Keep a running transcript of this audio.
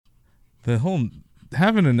The whole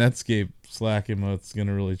having a Netscape Slack emote is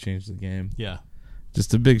gonna really change the game. Yeah.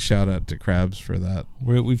 Just a big shout out to Krabs for that.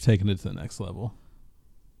 We've taken it to the next level.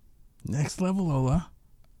 Next level, Lola.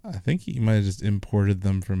 I think he might have just imported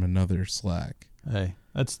them from another Slack. Hey,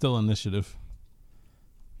 that's still initiative.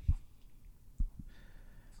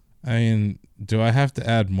 I mean, do I have to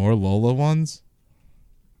add more Lola ones?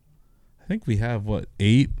 I think we have,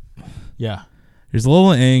 8? Yeah. There's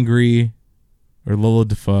Lola Angry, or Lola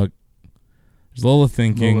Defuck. There's Lola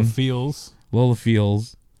Thinking. Lola Feels. Lola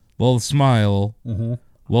Feels. Lola Smile. Mm-hmm.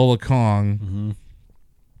 Lola Kong. Mm-hmm.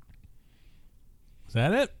 Is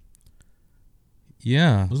that it?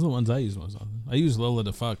 Yeah. Those are the ones I use most often. I use Lola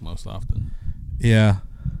Defuck most often. Yeah.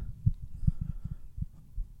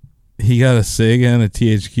 He got a Sega and a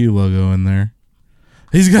THQ logo in there.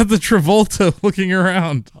 He's got the Travolta looking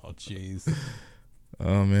around. Oh, jeez.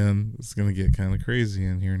 Oh, man. It's going to get kind of crazy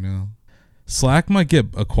in here now. Slack might get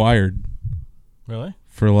acquired. Really?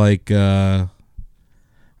 For the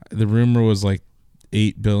rumor was $8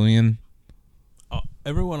 billion.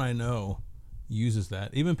 Everyone I know uses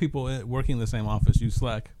that. Even people working in the same office use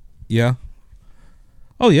Slack. Yeah.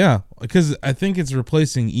 Oh, yeah. Because I think it's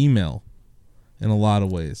replacing email in a lot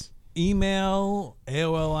of ways. Email,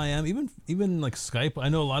 AOL IM, even like Skype. I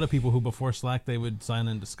know a lot of people who before Slack they would sign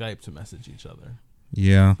into Skype to message each other.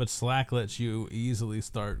 Yeah. But Slack lets you easily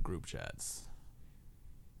start group chats.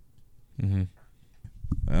 Mm-hmm.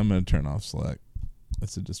 I'm going to turn off Slack.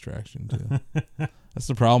 That's a distraction too. That's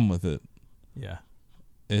the problem with it. Yeah.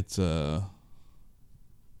 It's it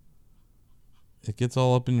gets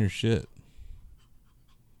all up in your shit.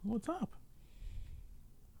 What's up?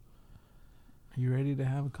 Are you ready to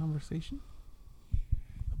have a conversation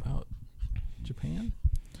about Japan?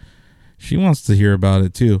 She wants to hear about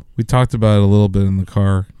it too. We talked about it a little bit in the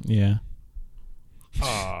car. Yeah.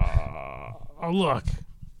 Oh, look.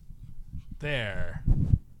 There.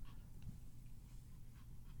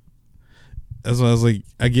 That's why I was like,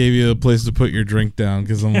 I gave you a place to put your drink down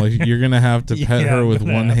because I'm like, you're going to have to pet her with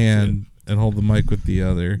one hand and hold the mic with the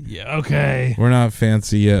other. Yeah, okay. We're not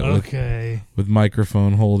fancy yet with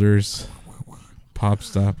microphone holders, pop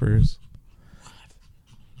stoppers.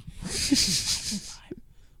 What?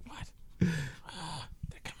 They're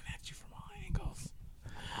coming at you from all angles.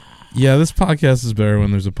 Yeah, this podcast is better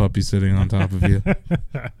when there's a puppy sitting on top of you.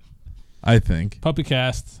 I think. Puppy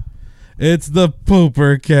cast. It's the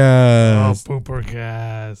Pooper Cast. Oh, Pooper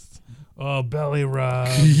Cast. Oh, belly rub.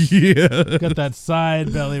 Yeah. Got that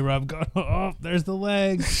side belly rub going. Oh, there's the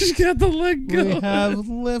leg. She's got the leg going. We have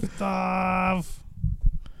liftoff.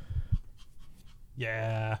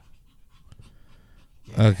 Yeah.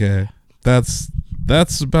 Okay. That's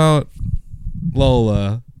about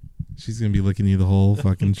Lola. She's going to be licking you the whole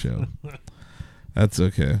fucking show. That's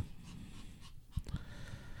okay.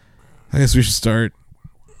 I guess we should start.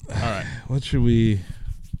 All right. What should we...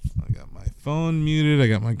 I got my phone muted. I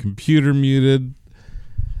got my computer muted.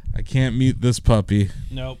 I can't mute this puppy.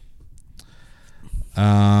 Nope.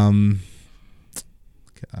 God,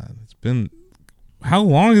 it's been... How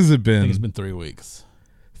long has it been? I think it's been 3 weeks.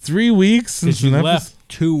 3 weeks since you left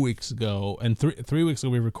 2 weeks ago, and 3 weeks ago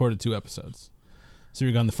we recorded 2 episodes. So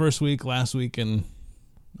you're gone the first week, last week, and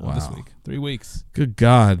this week. 3 weeks. Good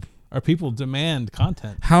God. Our people demand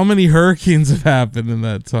content. How many hurricanes have happened in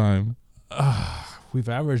that time? We've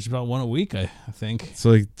averaged about one a week, I think.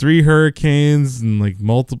 So 3 hurricanes and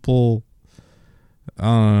multiple. I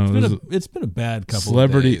don't know. It's been a bad couple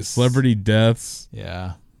of days. Celebrity deaths.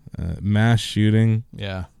 Yeah. Mass shooting.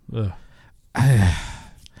 Yeah. Ugh.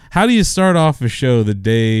 How do you start off a show the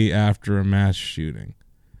day after a mass shooting?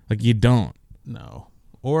 You don't. No.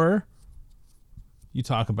 Or you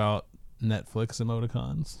talk about Netflix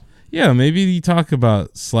emoticons. Yeah, maybe you talk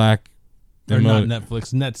about Slack. Or not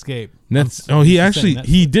Netflix, Netscape.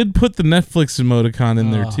 He did put the Netflix emoticon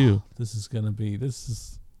in there too.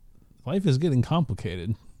 Life is getting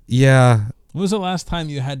complicated. Yeah. When was the last time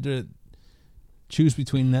you had to choose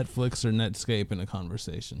between Netflix or Netscape in a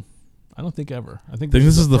conversation? I don't think ever. I think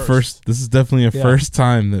this is the first. This is definitely a first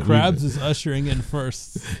time that Krabs is ushering in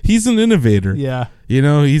first. He's an innovator. Yeah.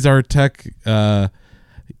 He's our tech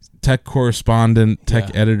correspondent,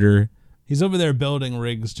 tech editor. He's over there building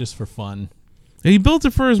rigs just for fun. He built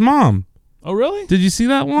it for his mom. Oh, really? Did you see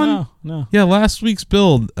that one? No. Yeah, last week's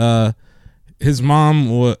build. His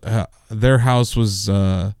mom, their house was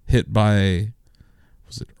hit by,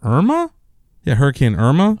 was it Irma? Yeah, Hurricane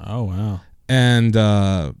Irma. Oh, wow. And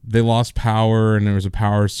they lost power, and there was a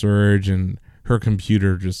power surge, and her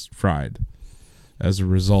computer just fried as a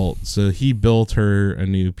result. So he built her a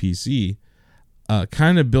new PC,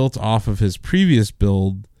 kind of built off of his previous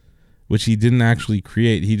build, which he didn't actually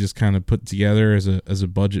create. He just kind of put together as a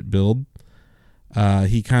budget build.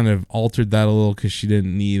 He kind of altered that a little because she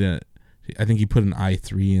didn't need it. I think he put an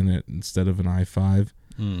i3 in it instead of an i5.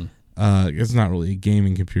 It's not really a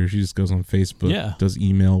gaming computer. She just goes on Facebook, does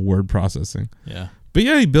email, word processing. Yeah. But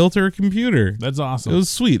yeah, he built her a computer. That's awesome. It was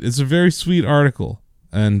sweet. It's a very sweet article.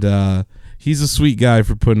 And he's a sweet guy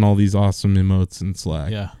for putting all these awesome emotes in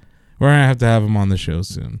Slack. Yeah. We're going to have him on the show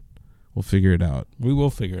soon. We'll figure it out. We will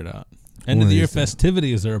figure it out. End of the year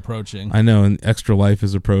festivities are approaching. I know, and Extra Life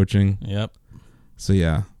is approaching. Yep. So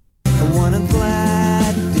yeah. I wanna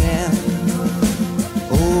glide down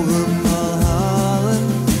over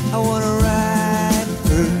Mulholland. I wanna ride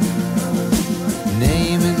her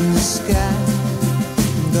name in the sky.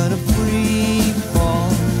 I'm gonna free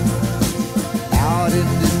fall out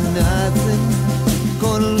into nothing.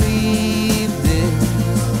 Gonna leave this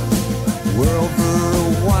world for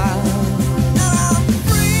a while.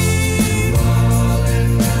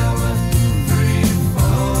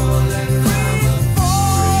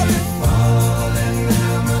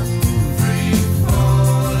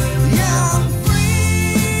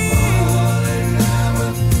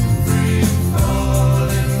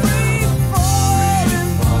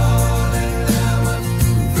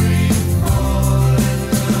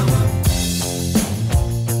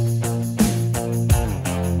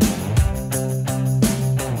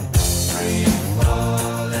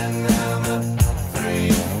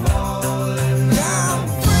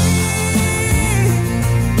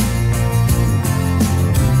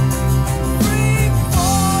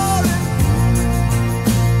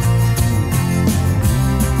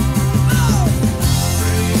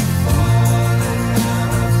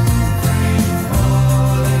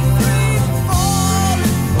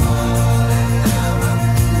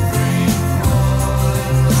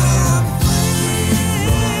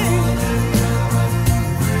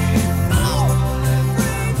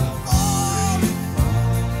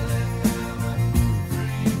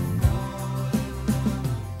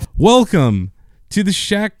 Welcome to the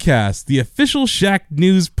Shackcast, the official Shack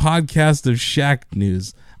News podcast of Shack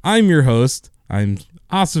News. I'm your host. I'm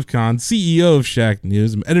Asif Khan, CEO of Shack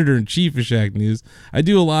News. I'm editor-in-chief of Shack News. I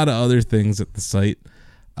do a lot of other things at the site.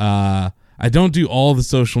 I don't do all the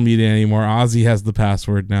social media anymore. Ozzy has the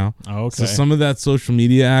password now. Oh, okay. So some of that social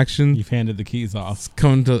media action You've handed the keys off.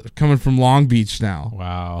 coming from Long Beach now.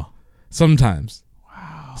 Wow. Sometimes.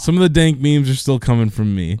 Some of the dank memes are still coming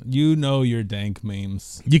from me. You know your dank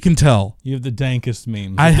memes. You can tell. You have the dankest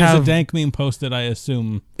memes. I If there's have- a dank meme posted, I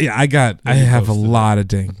assume. Yeah, I you have a posted lot of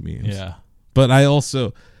dank memes. Yeah. But I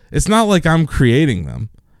also, it's not like I'm creating them.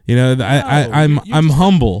 You know, I'm you're just-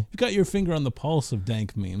 humble. You got your finger on the pulse of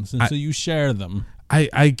dank memes, and so you share them.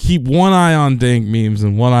 I keep one eye on dank memes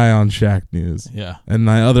and one eye on Shack News. Yeah. And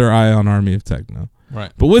my other eye on Army of Techno.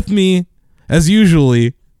 Right. But with me, as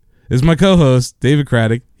usually, is my co-host David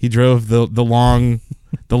Craddock. He drove the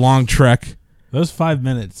long trek Those 5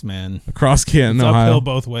 minutes, man. across Canton, It's Ohio. uphill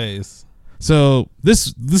both ways. So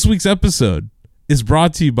this week's episode is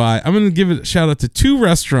brought to you by, I'm going to give a shout out to 2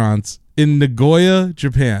 restaurants in Nagoya,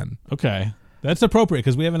 Japan. Okay. That's appropriate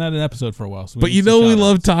because we haven't had an episode for a while. So But you know we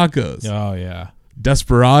love tacos. Oh, yeah.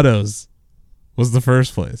 Desperados was the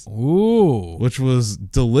first place, Ooh. which was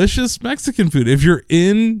delicious Mexican food. If you're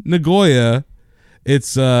in Nagoya,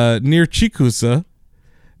 it's near Chikusa.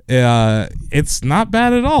 It's not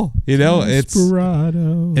bad at all. You know, it's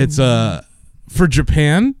for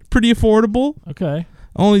Japan, pretty affordable. Okay.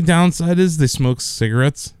 Only downside is they smoke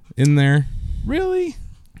cigarettes in there. Really?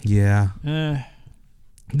 Yeah.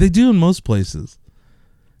 They do in most places.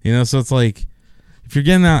 You know, so it's like if you're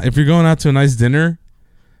going out to a nice dinner,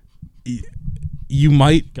 you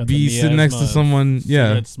might be sitting next to someone.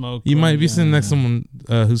 Yeah, you might be sitting next to someone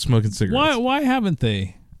who's smoking cigarettes. Why haven't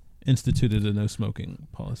they instituted a no smoking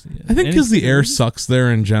policy yet? I think because the air sucks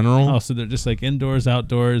there in general. Oh, so they're just like indoors,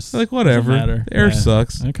 outdoors. Like whatever, Doesn't matter. the air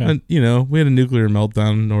sucks. Okay. And you know, we had a nuclear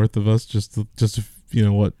meltdown north of us just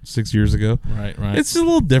 6 years ago. Right. It's a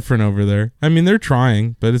little different over there. I mean, they're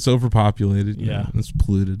trying, but it's overpopulated. You Yeah. know, it's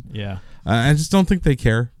polluted. Yeah. I just don't think they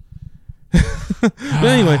care. But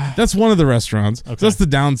anyway, that's one of the restaurants. Okay. So that's the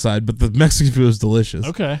downside, but the Mexican food was delicious.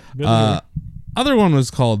 Okay. Good to hear. Other one was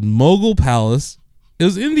called Mogul Palace. It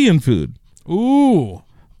was Indian food. Ooh.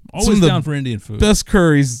 Always Some of the down for Indian food. Best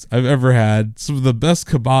curries I've ever had. Some of the best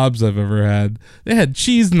kebabs I've ever had. They had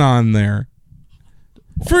cheese naan there.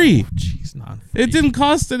 Free. Cheese naan free. It didn't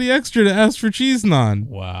cost any extra to ask for cheese naan.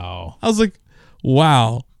 Wow. I was like,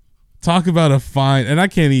 wow. Talk about a fine. And I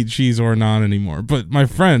can't eat cheese or naan anymore. But my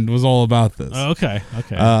friend was all about this. Okay.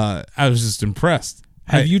 I was just impressed.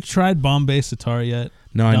 Have you tried Bombay Sitar yet?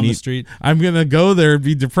 No, down I the need. street. I'm gonna go there and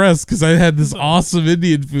be depressed because I had this awesome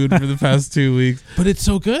Indian food for the past 2 weeks. But it's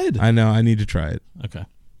so good. I know. I need to try it. Okay.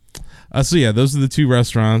 So yeah, those are the 2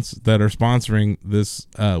 restaurants that are sponsoring this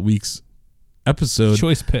week's episode.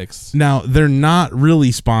 Choice picks. Now, they're not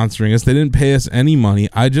really sponsoring us. They didn't pay us any money.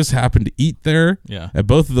 I just happened to eat there at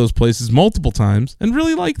both of those places multiple times and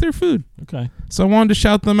really like their food. Okay. So I wanted to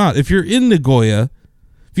shout them out. If you're in Nagoya,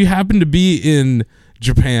 if you happen to be in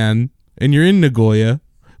Japan and you're in Nagoya,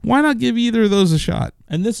 why not give either of those a shot?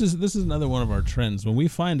 And this is another one of our trends. When we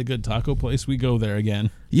find a good taco place, we go there again.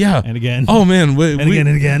 Yeah. And again. Oh, man. And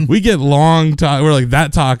again. We get long taco. We're like,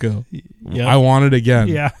 that taco. Yep. I want it again.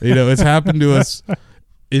 Yeah. It's happened to us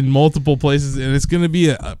in multiple places, and it's going to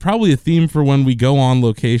be probably a theme for when we go on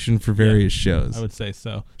location for various shows. I would say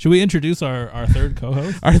so. Should we introduce our third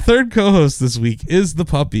co-host? Our third co-host this week is the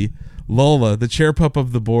puppy, Lola, the chair pup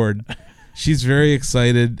of the board. She's very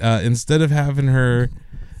excited. Instead of having her,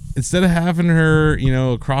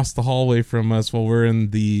 across the hallway from us while we're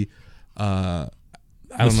in the, I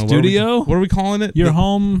don't know, studio? What are we calling it? Your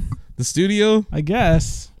home, the studio, I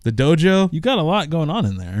guess. the dojo. You got a lot going on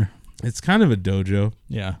in there. It's kind of a dojo.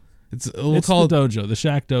 Yeah. We'll call the it dojo, the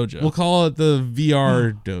Shack Dojo. We'll call it the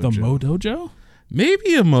VR dojo. The Mo Dojo?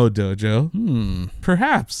 Maybe a Mo dojo.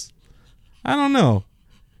 Perhaps. I don't know.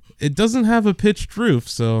 It doesn't have a pitched roof,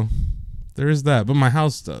 so there is that. But my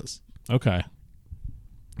house does. Okay.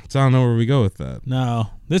 So I don't know where we go with that. No,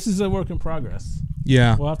 this is a work in progress.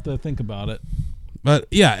 Yeah. We'll have to think about it. But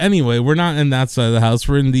yeah, anyway, we're not in that side of the house.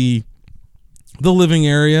 We're in the living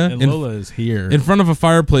area. And Lola is here. In front of a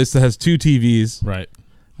fireplace that has 2 TVs. Right.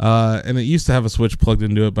 And it used to have a switch plugged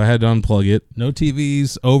into it, but I had to unplug it. No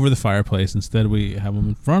TVs over the fireplace. Instead, we have them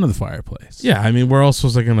in front of the fireplace. Yeah, I mean, where else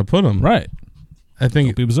was I going to put them? Right. I think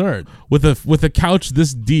Don't be absurd. with a couch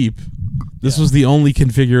this deep, this was the only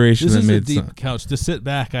configuration This that is a made deep sense. couch. To sit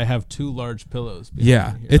back, I have 2 large pillows. behind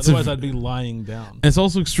Yeah, me here. it's Otherwise, I'd be lying down. It's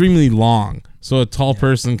also extremely long, so a tall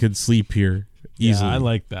person could sleep here easily. Yeah, I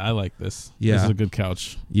like that. I like this. Yeah. This is a good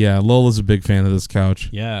couch. Yeah, Lola's a big fan of this couch.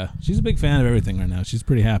 Yeah. She's a big fan of everything right now. She's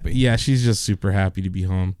pretty happy. Yeah, she's just super happy to be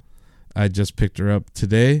home. I just picked her up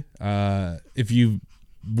today. If you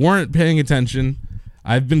weren't paying attention,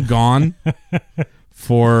 I've been gone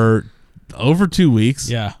for over 2 weeks.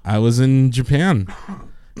 Yeah. I was in Japan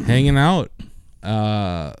hanging out,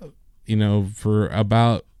 for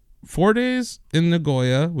about 4 days in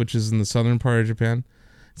Nagoya, which is in the southern part of Japan.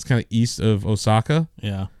 It's kind of east of Osaka.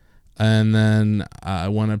 Yeah. And then I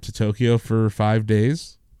went up to Tokyo for 5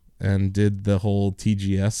 days and did the whole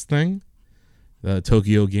TGS thing, the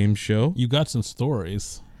Tokyo Game Show. You got some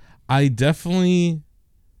stories. I definitely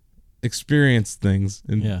experienced things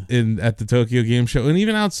in at the Tokyo Game Show, and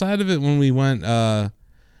even outside of it when we went to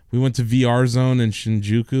VR Zone in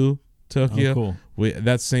Shinjuku, Tokyo. Oh, cool.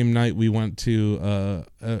 That same night we went to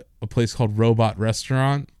a place called Robot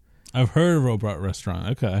Restaurant. I've heard of Robot Restaurant.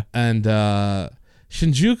 Okay. And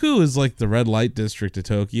Shinjuku is like the red light district of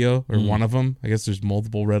Tokyo, or one of them. I guess there's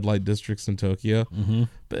multiple red light districts in Tokyo. Mm-hmm.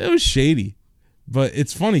 But it was shady. But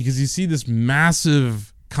it's funny because you see this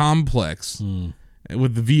massive complex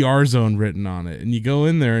with the VR Zone written on it, and you go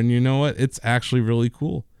in there, and you know what? It's actually really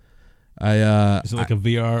cool. Is it like a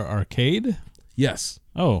VR arcade? Yes.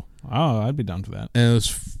 Oh, I'd be down for that. And it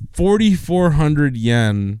was 4,400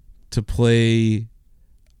 yen to play.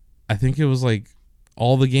 I think it was like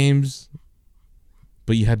all the games,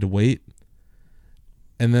 but you had to wait.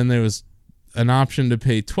 And then there was an option to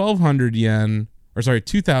pay 2,000 yen.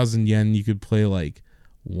 You could play like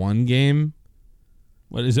one game.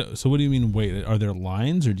 What is it? So what do you mean wait? Are there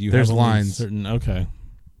lines, or do you There's have only lines. certain? Okay.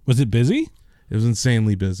 Was it busy? It was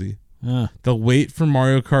insanely busy. Yeah. The wait for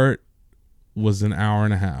Mario Kart was an hour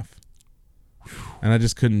and a half. And I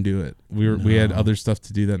just couldn't do it. We had other stuff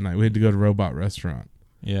to do that night. We had to go to Robot Restaurant.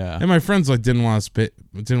 Yeah. And my friends didn't want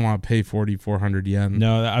to pay 4,400 yen.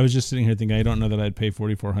 No, I was just sitting here thinking I don't know that I'd pay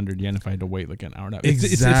 4,400 yen if I had to wait like an hour and a half.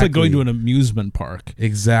 Exactly. It's like going to an amusement park.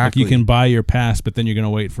 Exactly. Like you can buy your pass, but then you're going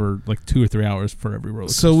to wait for like 2 or 3 hours for every roller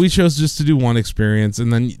coaster. So we chose just to do one experience,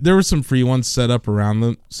 and then there were some free ones set up around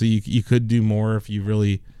them, so you could do more if you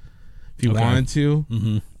wanted to.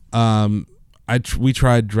 Mm-hmm. We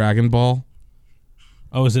tried Dragon Ball.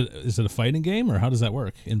 Oh, is it a fighting game, or how does that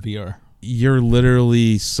work in VR? You're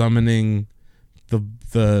literally summoning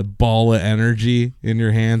the ball of energy in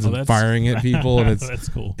your hands and firing at people, and it's that's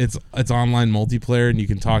cool. It's online multiplayer, and you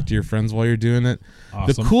can talk to your friends while you're doing it.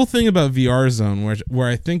 Awesome. The cool thing about VR Zone, where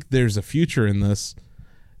I think there's a future in this,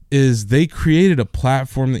 is they created a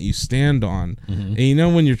platform that you stand on,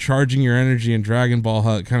 and when you're charging your energy in Dragon Ball,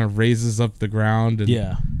 how it kind of raises up the ground, and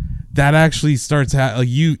that actually starts like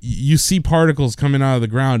you see particles coming out of the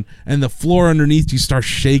ground, and the floor underneath you starts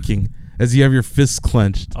shaking as you have your fists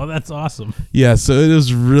clenched. Oh, that's awesome. Yeah, so it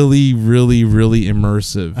was really, really, really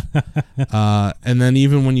immersive. And then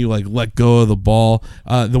even when you like let go of the ball,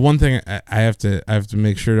 the one thing I have to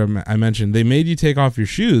make sure I mention, they made you take off your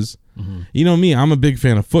shoes. Mm-hmm. You know me, I'm a big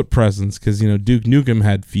fan of foot presence because Duke Nukem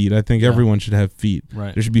had feet. I think everyone should have feet.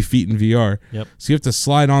 Right. There should be feet in VR. Yep. So you have to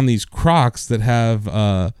slide on these Crocs that have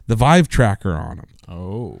the Vive tracker on them.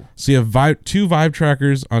 Oh. So you have two Vive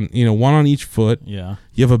trackers on, one on each foot. Yeah.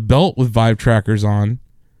 You have a belt with Vive trackers on,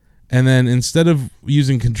 and then instead of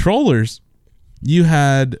using controllers, you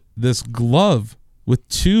had this glove with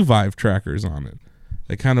two Vive trackers on it.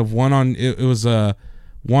 Like kind of one on it was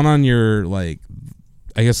one on your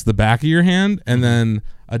I guess the back of your hand, and then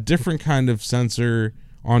a different kind of sensor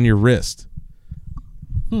on your wrist.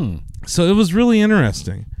 So it was really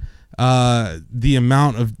interesting. The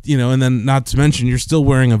amount of, and then not to mention you're still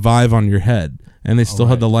wearing a Vive on your head, and they still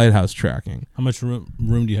had the lighthouse tracking. How much room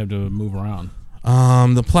do you have to move around?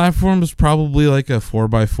 The platform is probably like a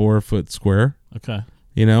 4x4 foot square. Okay.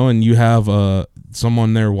 And you have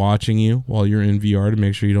someone there watching you while you're in VR to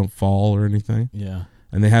make sure you don't fall or anything. Yeah.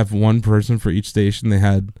 And they have one person for each station. They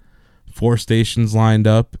had 4 stations lined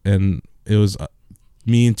up, and it was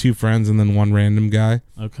me and 2 friends and then one random guy.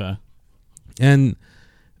 Okay. And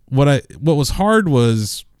what was hard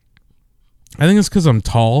was, I think it's because I'm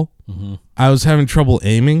tall. Mm-hmm. I was having trouble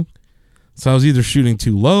aiming. So I was either shooting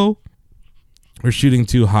too low or shooting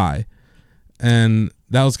too high. And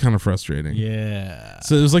that was kind of frustrating. Yeah.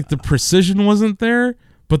 So it was like the precision wasn't there,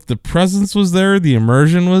 but the presence was there, the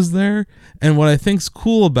immersion was there. And what I think's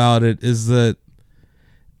cool about it is that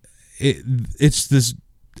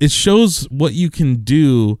it shows what you can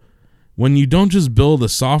do when you don't just build a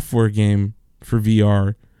software game for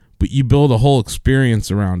VR, but you build a whole experience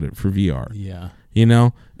around it for VR. Yeah.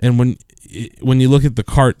 And when you look at the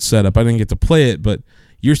kart setup, I didn't get to play it, but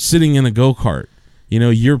you're sitting in a go-kart.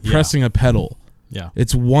 You're pressing a pedal. Yeah.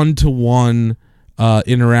 It's 1-to-1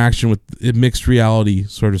 interaction with a mixed reality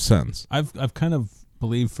sort of sense. I've kind of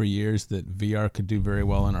believed for years that VR could do very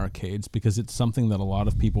well in arcades because it's something that a lot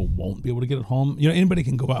of people won't be able to get at home. Anybody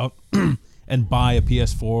can go out and buy a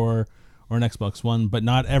PS4 or an Xbox One, but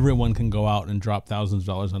not everyone can go out and drop thousands of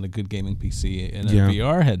dollars on a good gaming PC and a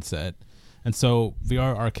VR headset. And so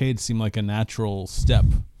VR arcades seem like a natural step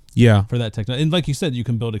for that technology. And like you said, you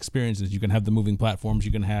can build experiences. You can have the moving platforms.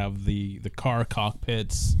 You can have the car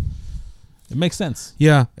cockpits. It makes sense.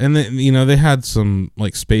 Yeah, and they had some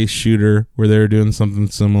like space shooter where they were doing something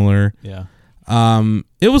similar. Yeah.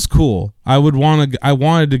 It was cool. I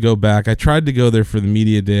wanted to go back. I tried to go there for the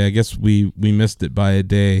media day. I guess we missed it by a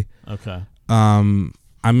day. Okay.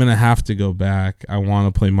 I'm gonna have to go back. I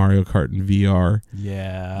want to play Mario Kart in VR.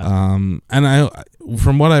 Yeah. And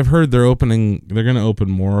from what I've heard, they're gonna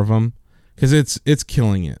open more of them because it's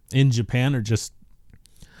killing it In Japan or just?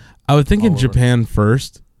 I would think in over? Japan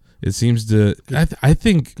first. It seems to. I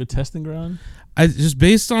think good testing ground. Just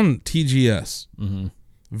based on TGS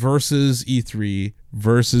versus E3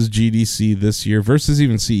 versus GDC this year versus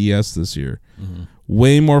even CES this year,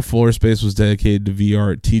 way more floor space was dedicated to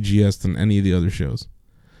VR at TGS than any of the other shows.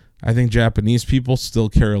 I think Japanese people still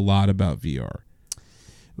care a lot about VR.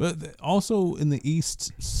 But also in the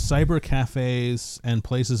East, cyber cafes and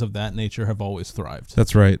places of that nature have always thrived.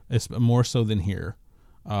 That's right. It's more so than here.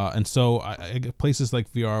 And so places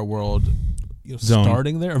like VR World,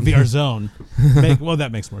 starting there, or VR Zone,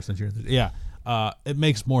 that makes more sense here. Yeah, it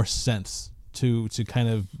makes more sense to kind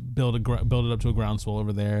of build it up to a groundswell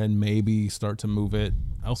over there, and maybe start to move it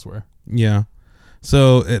elsewhere. Yeah,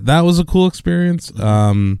 so that was a cool experience.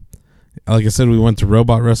 Like I said, we went to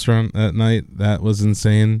Robot Restaurant that night. That was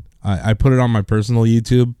insane. I put it on my personal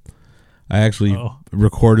YouTube. I actually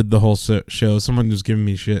recorded the whole show. Someone was giving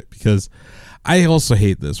me shit because I also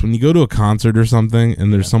hate this. When you go to a concert or something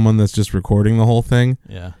and there's someone that's just recording the whole thing,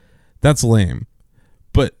 that's lame.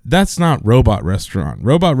 But that's not Robot Restaurant.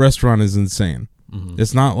 Robot Restaurant is insane. Mm-hmm.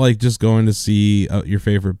 It's not like just going to see your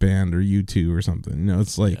favorite band or U2 or something.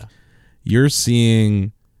 It's like you're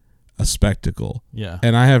seeing a spectacle. Yeah.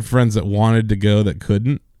 And I have friends that wanted to go that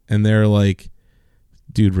couldn't, and they're like,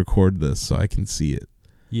 dude, record this so I can see it.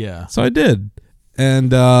 Yeah. So I did.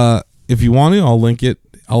 And if you want to, I'll link it.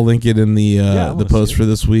 I'll link it in the post for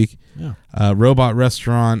this week. Yeah. Robot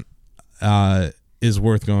Restaurant is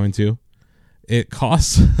worth going to. It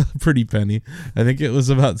costs a pretty penny. I think it was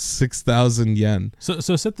about 6,000 yen. So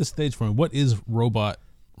set the stage for me. What is Robot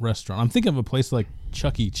Restaurant? I'm thinking of a place like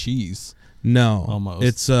Chuck E. Cheese. No. Almost.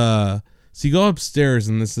 It's so you go upstairs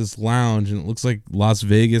and there's this lounge and it looks like Las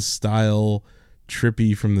Vegas style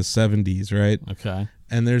trippy from the 70s, right? Okay.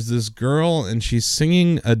 And there's this girl, and she's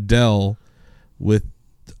singing Adele with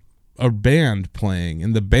a band playing,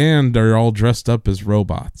 and the band are all dressed up as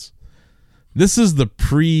robots. This is the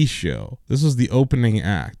pre-show. This is the opening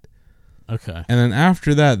act. Okay. And then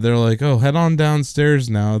after that, they're like, oh, head on downstairs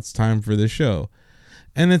now. It's time for the show.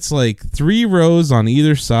 And it's like 3 rows on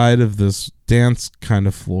either side of this dance kind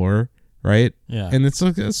of floor, right? Yeah. And it's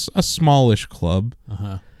like a smallish club.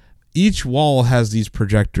 Uh-huh. Each wall has these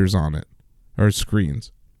projectors on it, or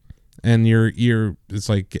screens. And it's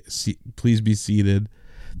like, please be seated.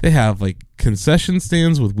 They have like concession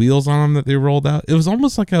stands with wheels on them that they rolled out. It was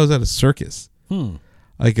almost like I was at a circus.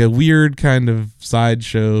 Like a weird kind of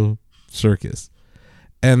sideshow circus.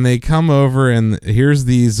 And they come over, and here's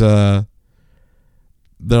these they're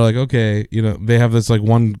like, okay, they have this like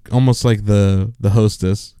one, almost like the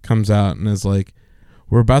hostess comes out and is like,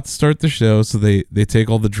 we're about to start the show. So they take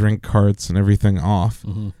all the drink carts and everything off.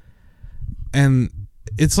 Mm-hmm. And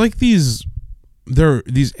it's like these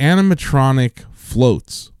animatronic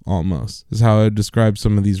floats, almost is how I would describe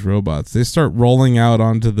some of these robots. They start rolling out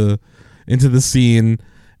into the scene,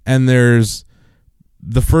 and there's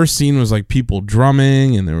the first scene was like people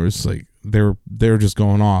drumming, and there was like they were just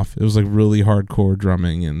going off. It was like really hardcore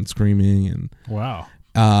drumming and screaming, and Wow.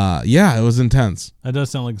 Yeah, it was intense. That does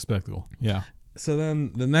sound like a spectacle. Yeah. So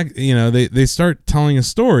then the next, they start telling a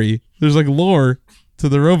story. There's like lore to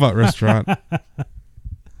the robot restaurant.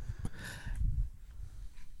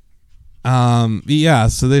 Yeah,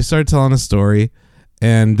 so they start telling a story,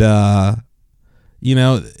 and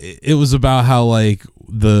it was about how like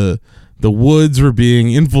the woods were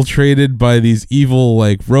being infiltrated by these evil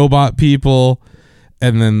like robot people,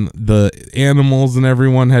 and then the animals and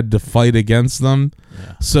everyone had to fight against them.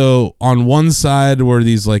 Yeah. So on one side were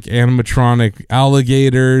these like animatronic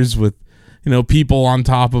alligators with people on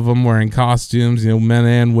top of them wearing costumes, men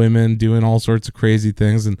and women doing all sorts of crazy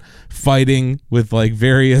things and fighting with like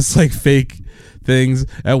various like fake things.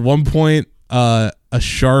 At one point, a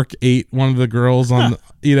shark ate one of the girls on,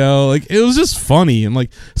 like it was just funny and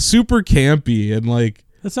like super campy and like.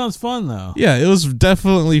 That sounds fun though. Yeah, it was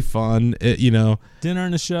definitely fun. Dinner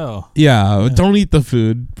and a show. Yeah, don't eat the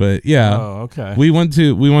food, but yeah. Oh, okay. We went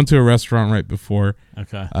to a restaurant right before.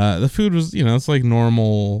 Okay. The food was, it's like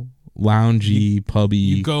normal loungy, pubby.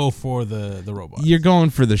 You go for the robots. You're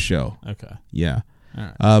going for the show. Okay. Yeah.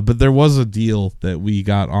 All right. But there was a deal that we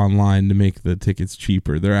got online to make the tickets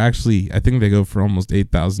cheaper. They're actually, I think they go for almost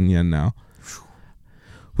 8,000 yen now,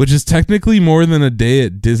 which is technically more than a day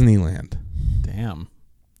at Disneyland. Damn.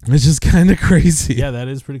 It's just kind of crazy. Yeah, that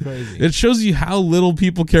is pretty crazy. It shows you how little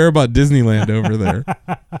people care about Disneyland over there,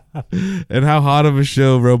 and how hot of a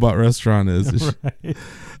show Robot Restaurant is. Right.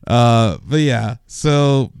 But yeah,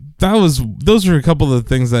 so those were a couple of the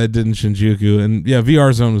things that I did in Shinjuku, and yeah,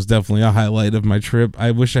 VR Zone was definitely a highlight of my trip. I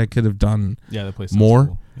wish I could have done the place more.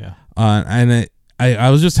 Cool. Yeah, and I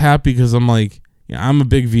was just happy because I'm like, I'm a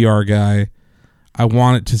big VR guy. I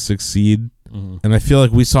want it to succeed, and I feel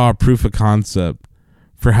like we saw a proof of concept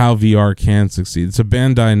for how VR can succeed. It's a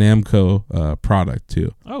Bandai Namco product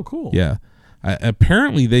too. Oh, cool. Yeah,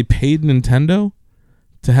 apparently they paid Nintendo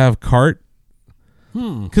to have cart.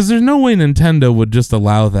 Because there's no way Nintendo would just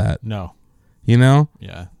allow that. No.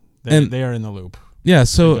 Yeah. They are in the loop. Yeah,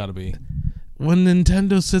 so gotta be. When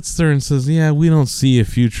Nintendo sits there and says, yeah, we don't see a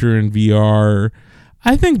future in VR,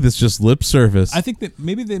 I think that's just lip service. I think that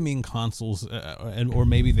maybe they mean consoles, or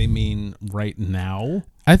maybe they mean right now.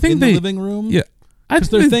 I think the living room. Yeah, because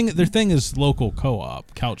their thing is local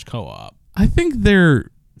co-op, couch co-op. I think they're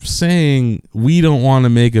saying we don't want to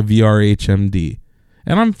make a VR HMD.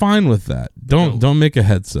 And I'm fine with that. Don't make a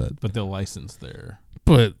headset. But they'll license their.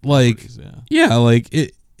 But like, properties,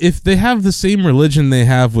 like if they have the same religion they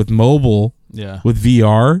have with mobile, with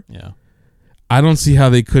VR, I don't see how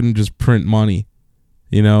they couldn't just print money,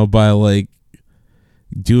 by like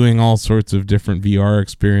doing all sorts of different VR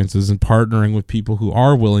experiences and partnering with people who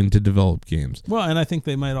are willing to develop games. Well, and I think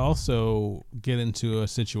they might also get into a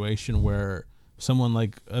situation where someone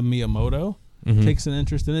like a Miyamoto takes an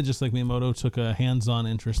interest in it, just like Miyamoto took a hands-on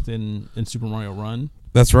interest in Super Mario Run.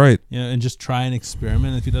 That's right. And just try and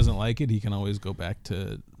experiment. If he doesn't like it, he can always go back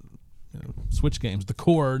to Switch games, the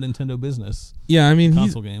core Nintendo business. Yeah, I mean,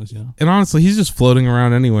 console games. And honestly, he's just floating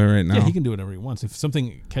around anyway right now. Yeah, he can do whatever he wants. If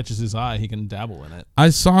something catches his eye, he can dabble in it.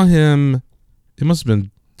 I saw him. It must have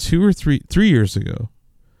been 2 or 3 years ago,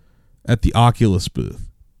 at the Oculus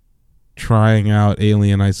booth, trying out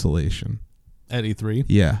Alien Isolation at E3.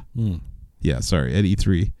 Yeah. Yeah, sorry, at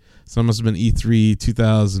E3. So it must have been E3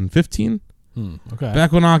 2015. Okay.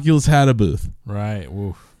 Back when Oculus had a booth. Right.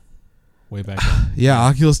 Woof. way back then. Yeah,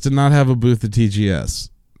 Oculus did not have a booth at TGS.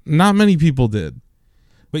 Not many people did.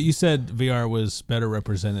 But you said VR was better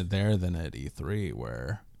represented there than at E3,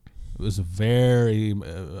 where it was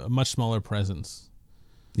a much smaller presence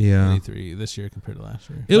Yeah. at E3 this year compared to last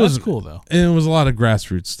year. It was That's cool though. And it was a lot of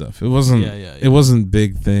grassroots stuff. It wasn't Yeah. it wasn't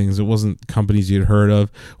big things. It wasn't companies you'd heard of.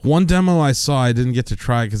 One demo I saw, I didn't get to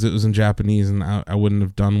try because it was in Japanese and I wouldn't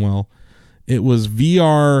have done well. It was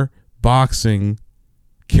VR boxing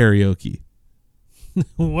karaoke.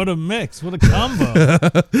 What a mix! What a combo!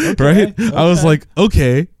 Right? I was like,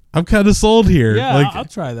 okay, I'm kind of sold here. Yeah, like, I'll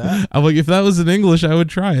try that. I'm like, if that was in English, I would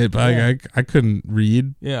try it, but Yeah. I couldn't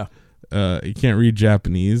read. Yeah. You can't read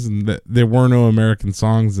Japanese, and there were no American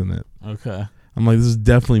songs in it. Okay. I'm like, this is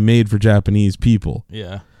definitely made for Japanese people.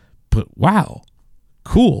 Yeah. But wow,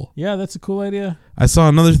 cool. Yeah, that's a cool idea. I saw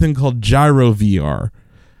another thing called Gyro VR,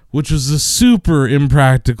 which was a super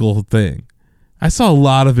impractical thing. I saw a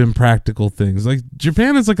lot of impractical things. Like,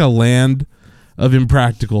 Japan is like a land of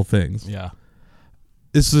impractical things. Yeah.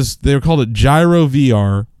 It's just, they called it Gyro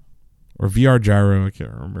VR or VR Gyro. I can't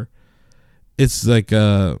remember. It's like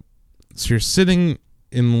so you're sitting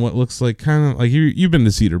in what looks like kind of like you've been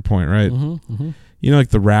to Cedar Point, right? Mm-hmm. You know, like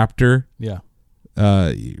the Raptor, Yeah.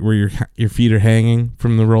 where your feet are hanging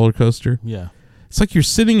from the roller coaster. Yeah. It's like you're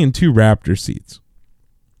sitting in two Raptor seats,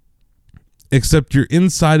 except you're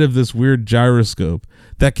inside of this weird gyroscope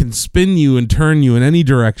that can spin you and turn you in any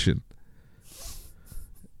direction.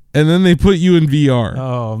 And then they put you in VR.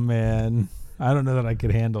 Oh man, I don't know that I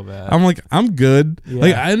could handle that. I'm like, I'm good. Yeah.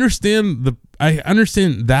 Like, I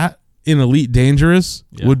understand that in Elite Dangerous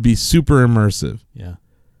Yeah. would be super immersive, Yeah.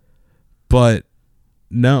 but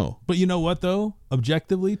no. But you know what though?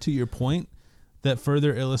 Objectively, to your point, that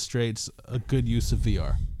further illustrates a good use of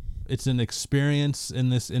VR. It's an experience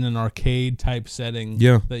in an arcade type setting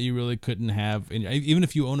Yeah. that you really couldn't have. Even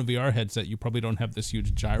if you own a VR headset, you probably don't have this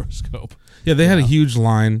huge gyroscope. Yeah, they had a Yeah. huge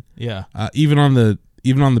line. Yeah. Even on the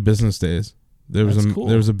business days, there was That's cool.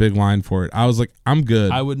 there was a big line for it. I was like, I'm good.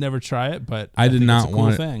 I would never try it, but I did think not it's a cool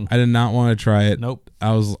want thing. I did not want to try it. Nope.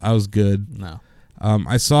 I was good. No.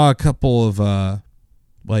 I saw a couple of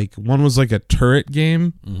like one was like a turret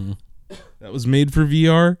game Mm-hmm. that was made for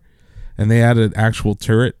VR, and they had an actual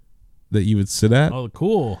turret that you would sit at. Oh,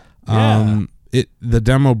 cool. Yeah. The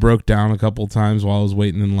demo broke down a couple times while I was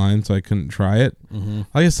waiting in line, so I couldn't try it. Mm-hmm.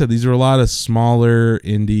 Like I said, these are a lot of smaller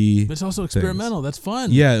indie. But it's also experimental. That's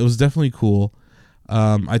fun. Yeah, it was definitely cool.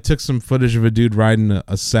 I took some footage of a dude riding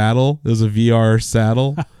a saddle. It was a VR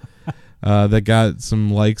saddle that got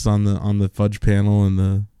some likes on the fudge panel and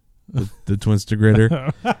the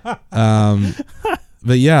Twinstagrator.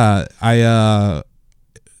 But yeah,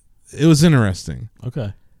 it was interesting.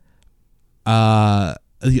 Okay.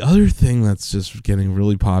 The other thing that's just getting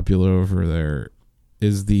really popular over there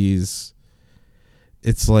is these.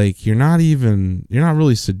 It's like you're not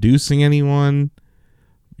really seducing anyone.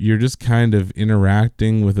 You're just kind of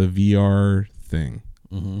interacting with a VR thing.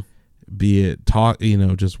 Mm-hmm. Be it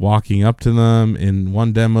just walking up to them. In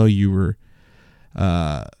one demo, you were,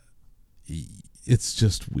 it's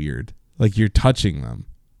just weird. Like, you're touching them.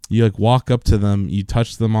 You like walk up to them, you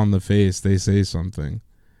touch them on the face, they say something.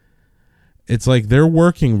 It's like they're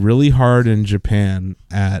working really hard in Japan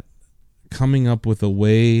at coming up with a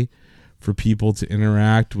way for people to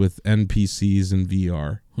interact with NPCs in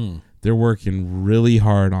VR. They're working really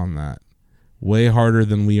hard on that. Way harder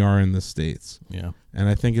than we are in the States. Yeah. And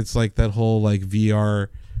I think it's like that whole like VR,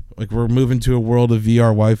 like we're moving to a world of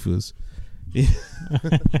VR waifus.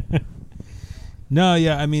 No,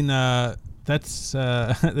 yeah, I mean that's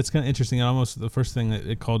kind of interesting. And almost the first thing that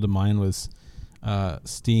it called to mind was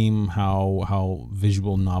Steam. How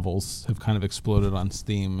visual novels have kind of exploded on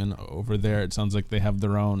Steam, and over there it sounds like they have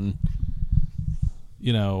their own,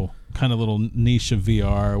 kind of little niche of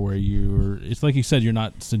VR where it's like you said, you're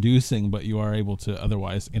not seducing, but you are able to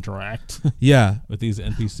otherwise interact Yeah. with these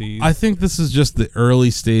NPCs. I think this is just the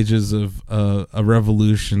early stages of a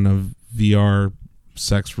revolution of VR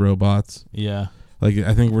sex robots. Yeah. Like,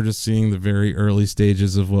 I think we're just seeing the very early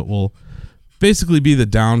stages of what will basically be the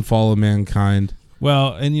downfall of mankind.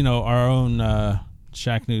 Well, and our own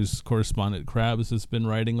Shack News correspondent Krabs has been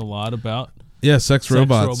writing a lot about Sex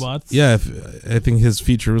robots. Yeah, I think his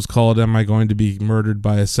feature was called "Am I Going to Be Murdered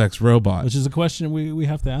by a Sex Robot?" Which is a question we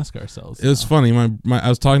have to ask ourselves. It was funny. I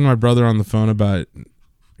was talking to my brother on the phone about it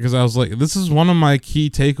because I was like, this is one of my key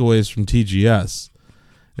takeaways from TGS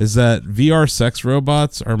is that VR sex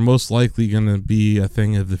robots are most likely going to be a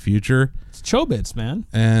thing of the future. It's Chobits, man.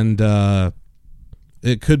 And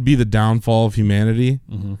it could be the downfall of humanity.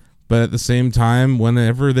 Mm-hmm. But at the same time,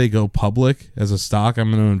 whenever they go public as a stock,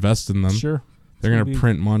 I'm going to invest in them. Sure. They're going to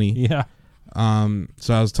print money. Yeah.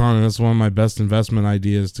 So I was telling him that's one of my best investment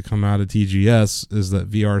ideas to come out of TGS is that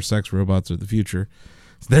VR sex robots are the future.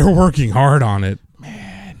 They're working hard on it.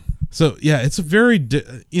 Man. So yeah, it's a very,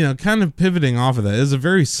 kind of pivoting off of that. It's a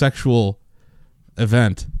very sexual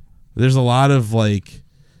event. There's a lot of like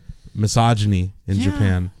misogyny in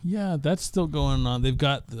Japan. Yeah, that's still going on. They've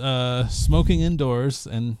got smoking indoors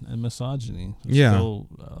and misogyny. Still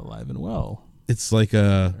alive and well. It's like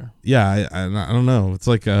I don't know. It's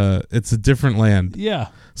like it's a different land. Yeah.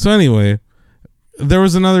 So anyway, there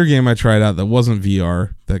was another game I tried out that wasn't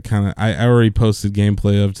VR that kind of I already posted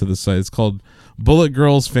gameplay of to the site. It's called Bullet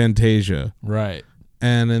Girls Fantasia. Right.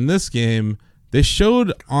 And in this game, they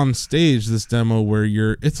showed on stage this demo where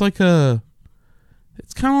it's kind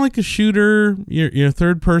of like a shooter. You're a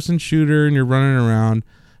third person shooter and you're running around.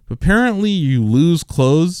 But apparently you lose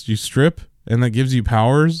clothes, you strip, and that gives you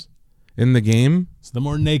powers in the game. So the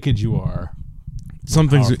more naked you are,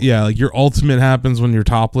 Something's like your ultimate happens when you're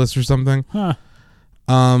topless or something. Huh.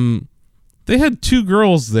 They had 2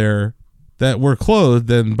 girls there that were clothed,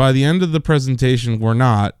 and by the end of the presentation were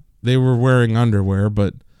not. They were wearing underwear,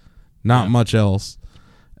 but not much else.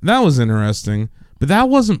 That was interesting, but that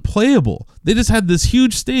wasn't playable. They just had this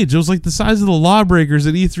huge stage. It was like the size of the Lawbreakers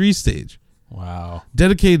at E3 stage. Wow.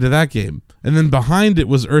 Dedicated to that game. And then behind it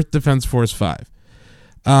was Earth Defense Force 5.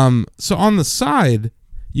 So on the side,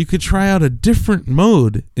 you could try out a different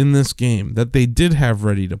mode in this game that they did have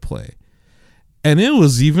ready to play. And it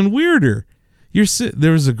was even weirder.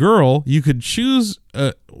 There was a girl. You could choose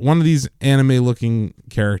one of these anime-looking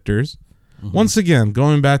characters. Mm-hmm. Once again,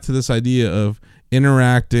 going back to this idea of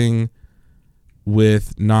interacting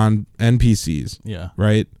with non-NPCs. Yeah.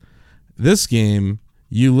 Right? This game,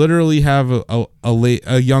 you literally have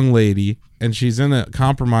a young lady, and she's in a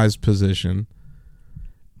compromised position.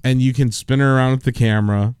 And you can spin her around with the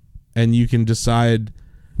camera, and you can decide.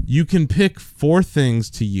 You can pick 4 things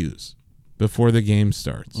to use before the game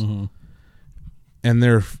starts. Mm-hmm. And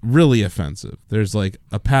they're really offensive. There's like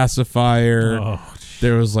a pacifier. Oh,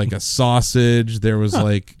 there was like a sausage. There was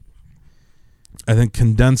like, I think,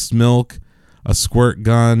 condensed milk, a squirt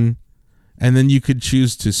gun. And then you could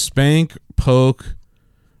choose to spank, poke,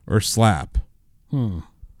 or slap. And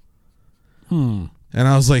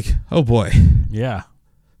I was like, oh boy. Yeah.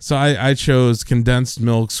 So I chose condensed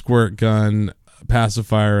milk, squirt gun,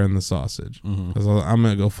 pacifier, and the sausage. Because I'm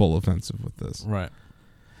going to go full offensive with this. Right.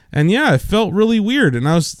 And yeah, it felt really weird. And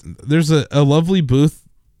there's a lovely booth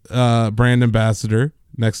brand ambassador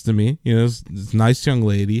next to me. You know, this nice young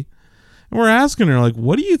lady. And we're asking her, like,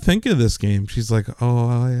 what do you think of this game? She's like, oh,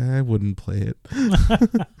 I wouldn't play it.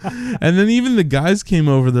 And then even the guys came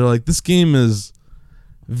over. They're like, this game is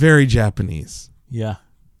very Japanese. Yeah.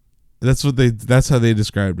 That's how they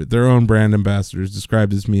described it. Their own brand ambassadors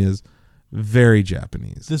described me as very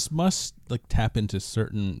Japanese. This must like tap into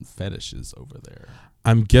certain fetishes over there.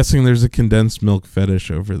 I'm guessing there's a condensed milk fetish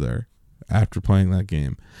over there after playing that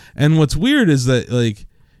game. And what's weird is that like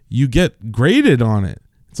you get graded on it.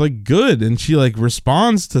 It's like good, and she like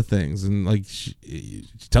responds to things, and like she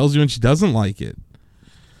tells you when she doesn't like it.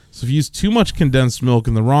 So if you use too much condensed milk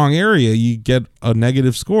in the wrong area, you get a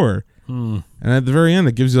negative score. And at the very end,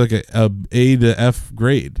 it gives you like a A to F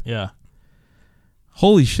grade. Yeah.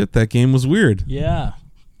 Holy shit, that game was weird. Yeah.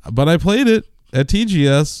 But I played it at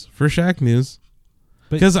TGS for Shack News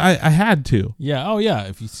because I had to. Yeah. Oh, yeah.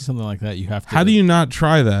 If you see something like that, you have to. How do you not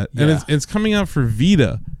try that? Yeah. And it's coming out for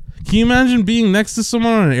Vita. Can you imagine being next to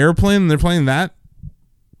someone on an airplane and they're playing that?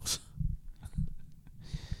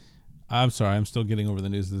 I'm sorry. I'm still getting over the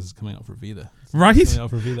news that this is coming out for Vita. Right? Coming out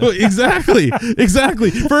for Vita. Well,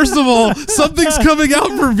 exactly. First of all, something's coming out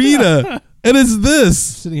for Vita, and it's this.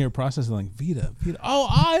 Sitting here processing like Vita. Oh,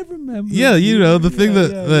 I remember. Yeah, you know, the thing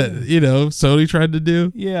that yeah. Sony tried to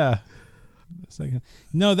do. Yeah. Second.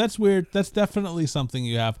 No, that's weird. That's definitely something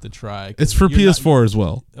you have to try. It's for PS4 as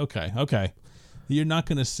well. Okay. You're not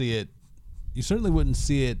going to see it. You certainly wouldn't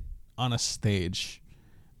see it on a stage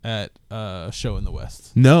at a show in the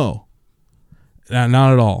West. No.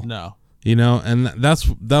 Not at all. No. You know, and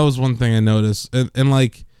that was one thing I noticed. And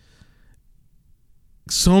like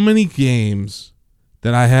so many games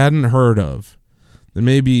that I hadn't heard of, that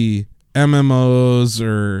may be MMOs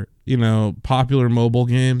or, you know, popular mobile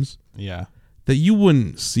games. Yeah. That you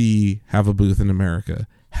wouldn't see have a booth in America,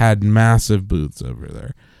 had massive booths over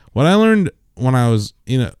there. What I learned when I was,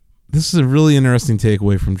 this is a really interesting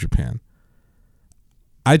takeaway from Japan.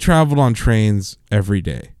 I traveled on trains every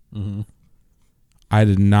day. Mm-hmm. I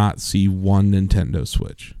did not see one Nintendo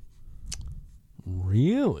Switch.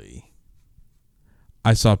 Really?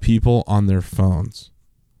 I saw people on their phones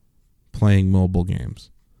playing mobile games.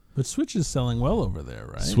 But Switch is selling well over there,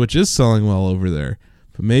 right? Switch is selling well over there,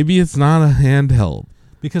 but maybe it's not a handheld.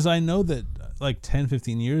 Because I know that like 10,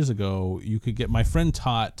 15 years ago, you could get, my friend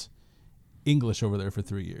taught English over there for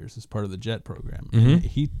 3 years as part of the JET program. And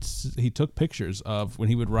he took pictures of when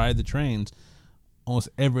he would ride the trains, almost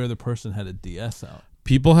every other person had a DS out.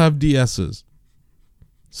 People have DSs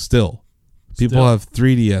still. People have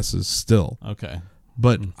 3DSs still. Okay.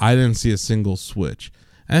 But I didn't see a single Switch.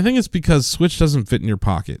 And I think it's because Switch doesn't fit in your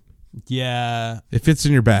pocket. Yeah. It fits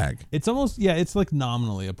in your bag. It's almost, it's like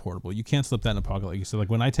nominally a portable. You can't slip that in a pocket like you said. Like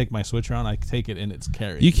when I take my Switch around, I take it in its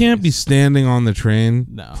carry. You can't be standing on the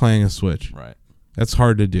train playing a Switch. Right. That's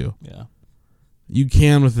hard to do. Yeah. You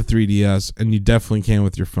can with the 3DS, and you definitely can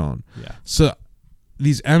with your phone. Yeah. So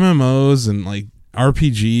these MMOs and like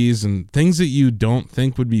RPGs and things that you don't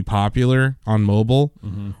think would be popular on mobile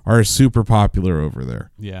are super popular over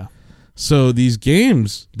there. Yeah. So these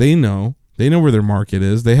games, they know where their market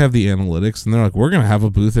is. They have the analytics, and they're like, we're going to have a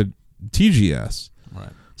booth at TGS. Right.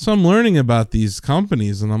 So I'm learning about these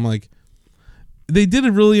companies, and I'm like, they did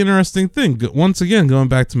a really interesting thing. Once again, going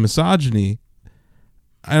back to misogyny,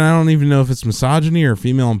 and I don't even know if it's misogyny or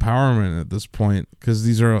female empowerment at this point, because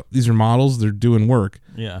these are models, they're doing work.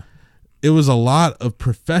 Yeah. It was a lot of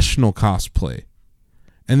professional cosplay,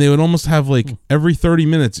 and they would almost have like every 30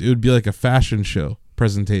 minutes, it would be like a fashion show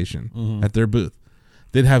presentation at their booth.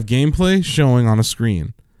 They'd have gameplay showing on a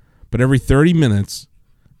screen, but every 30 minutes,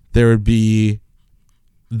 there would be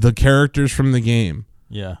the characters from the game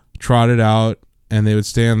trotted out, and they would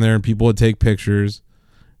stand there, and people would take pictures,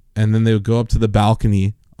 and then they would go up to the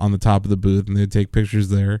balcony on the top of the booth, and they'd take pictures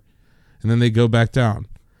there, and then they'd go back down.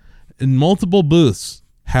 And multiple booths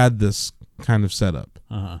had this kind of setup.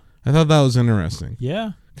 I thought that was interesting.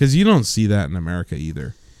 Yeah. Because you don't see that in America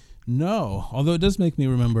either. No, although it does make me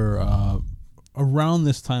remember around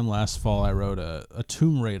this time last fall, I wrote a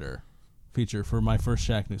Tomb Raider feature for my first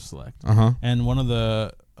Shack News Select. And one of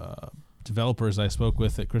the developers I spoke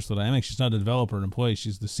with at Crystal Dynamics, she's not a developer, an employee,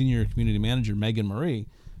 she's the senior community manager, Megan Marie.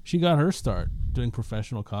 She got her start doing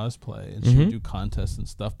professional cosplay, and she would do contests and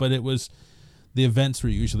stuff. But it was, the events were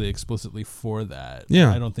usually explicitly for that.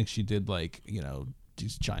 Yeah. I don't think she did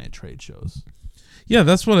these giant trade shows. Yeah,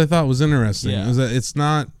 that's what I thought was interesting. Yeah. Is that it's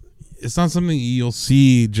not something you'll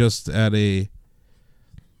see just at a,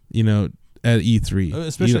 at E3.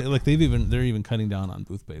 Especially like they're even cutting down on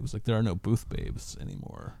booth babes. Like there are no booth babes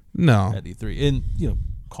anymore. No. At E3, and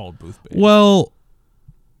called booth babes. Well,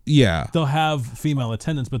 yeah. They'll have female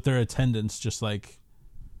attendants, but their attendants just like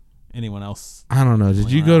anyone else. I don't know.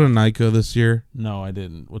 Did you go to Nyko this year? No, I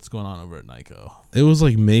didn't. What's going on over at Nyko? It was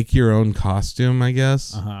like make your own costume, I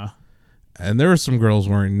guess. And there were some girls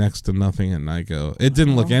wearing next to nothing at Nyko. It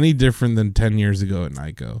didn't look any different than 10 years ago at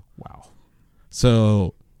Nyko. Wow.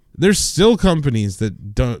 So there's still companies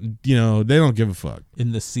that don't, they don't give a fuck.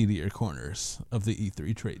 In the seedier corners of the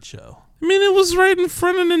E3 trade show. I mean, it was right in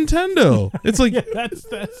front of Nintendo. It's like that's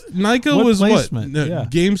Nyko what was placement? what? Yeah.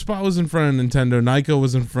 GameSpot was in front of Nintendo. Nyko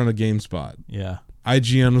was in front of GameSpot. Yeah.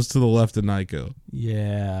 IGN was to the left of Nyko.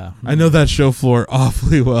 Yeah. I know that show floor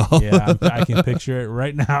awfully well. Yeah, I can picture it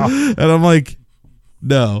right now. And I'm like,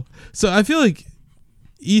 no. So I feel like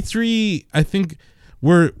E3, I think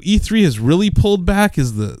where E3 has really pulled back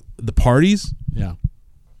is the parties. Yeah.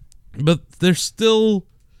 But there's still...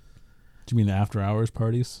 Do you mean the after hours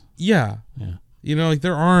parties? Yeah. Yeah. Like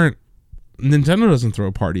there aren't... Nintendo doesn't throw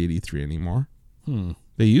a party at E3 anymore.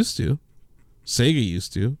 They used to. Sega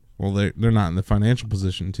used to. Well, they're not in the financial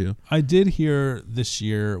position to. I did hear this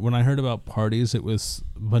year, when I heard about parties, it was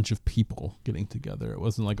a bunch of people getting together. It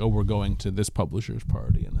wasn't like, we're going to this publisher's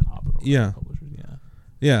party and then hopping over to the publishers.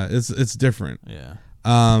 Yeah, it's different. Yeah.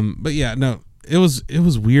 But yeah, no, it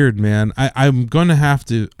was weird, man. I'm going to have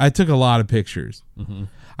to... I took a lot of pictures.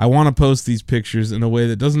 I want to post these pictures in a way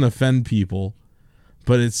that doesn't offend people,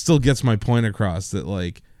 but it still gets my point across that,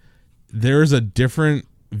 like, there's a different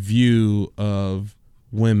view of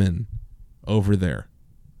women over there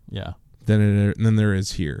than there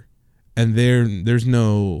is here, and there's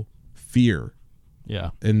no fear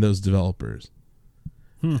in those developers,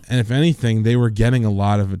 and if anything, they were getting a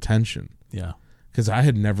lot of attention because I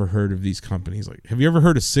had never heard of these companies. Like, have you ever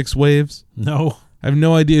heard of Six Waves? No, I have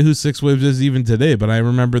no idea who Six Waves is even today, but I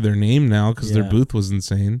remember their name now because their booth was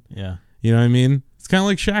insane. You know what I mean? It's kind of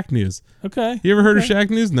like Shack News. Okay. You ever heard of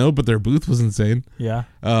Shack News? No, but their booth was insane. Yeah.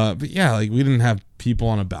 But yeah, like we didn't have people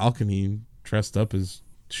on a balcony dressed up as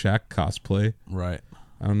Shack cosplay. Right.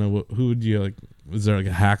 I don't know who would you like. Was there like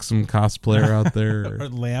a Haxum cosplayer out there? Or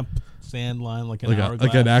lamp sand line, like an like hourglass.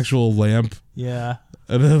 like an actual lamp. Yeah.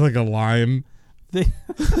 And then like a line.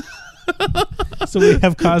 So we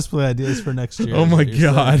have cosplay ideas for next year. Oh is my what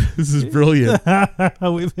you're God, this is brilliant. saying.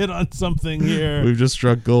 We've hit on something here. We've just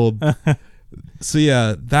struck gold. So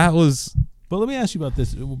yeah, that was But let me ask you about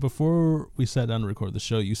this. Before we sat down to record the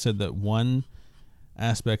show, you said that one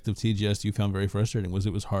aspect of TGS you found very frustrating was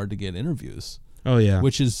it was hard to get interviews, oh yeah.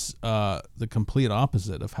 which is the complete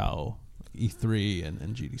opposite of how E3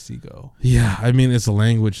 and GDC go. Yeah, I mean it's a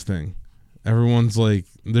language thing. Everyone's like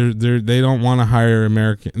they don't want to hire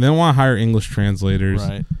American. They don't want to hire English translators.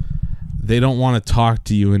 Right. They don't want to talk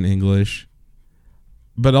to you in English.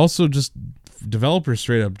 But also just developers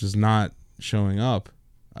straight up just not showing up.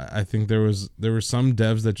 I think there were some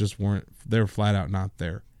devs that just weren't. They were flat out not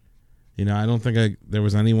there. You know, I don't think there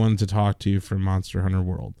was anyone to talk to from Monster Hunter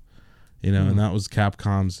World. You know, and that was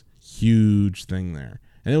Capcom's huge thing there,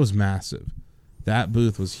 and it was massive. That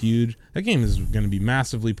booth was huge. That game is going to be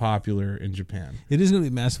massively popular in Japan. It is going to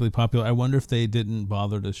be massively popular. I wonder if they didn't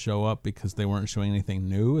bother to show up because they weren't showing anything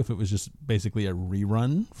new. If it was just basically a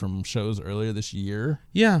rerun from shows earlier this year.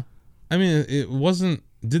 Yeah, I mean, it wasn't.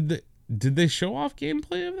 Did they show off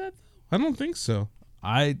gameplay of that? I don't think so.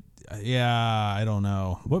 I don't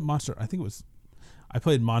know what monster. I think it was. I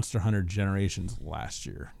played Monster Hunter Generations last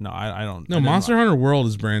year. No, I don't. No, I didn't Monster Hunter World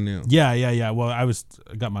is brand new. Yeah. Well, I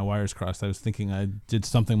got my wires crossed. I was thinking I did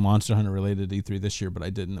something Monster Hunter related to E3 this year, but I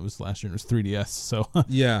didn't. It was last year. It was 3DS. So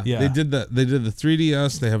Yeah. They did that. They did the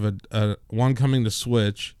 3DS. They have a one coming to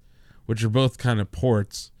Switch, which are both kind of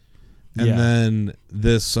ports. And then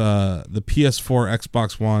this the PS4,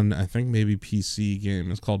 Xbox One, I think maybe PC game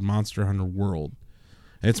is called Monster Hunter World.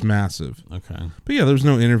 It's massive. Okay. But yeah, there's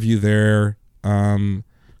no interview there.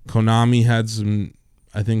 Konami had some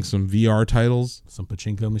VR titles. Some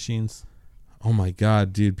pachinko machines. Oh my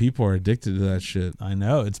God, dude, people are addicted to that shit. I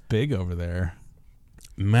know it's big over there.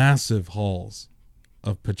 Massive halls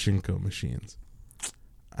of pachinko machines.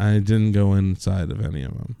 I didn't go inside of any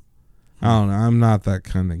of them. I don't know. I'm not that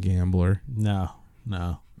kind of gambler. No.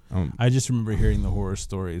 I just remember hearing the horror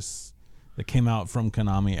stories that came out from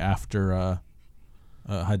Konami after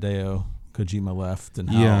Hideo Kojima left, and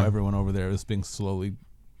how everyone over there was being slowly.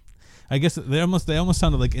 I guess they almost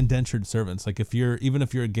sounded like indentured servants. Like even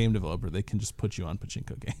if you're a game developer, they can just put you on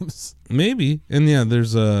pachinko games. Maybe. And yeah,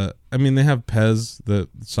 there's they have PES, the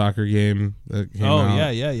soccer game that came out. Oh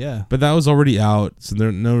yeah. But that was already out, so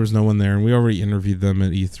there was no one there, and we already interviewed them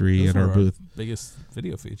at E3 at our booth. Biggest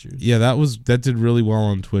video features. Yeah, that did really well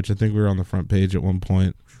on Twitch. I think we were on the front page at one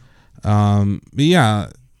point. But yeah,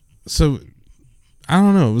 so I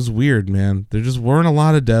don't know. It was weird, man. There just weren't a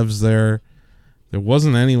lot of devs there. There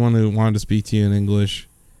wasn't anyone who wanted to speak to you in English.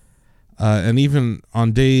 And even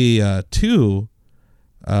on day 2,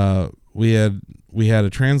 we had a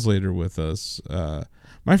translator with us.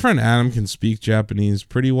 My friend Adam can speak Japanese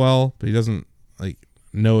pretty well, but he doesn't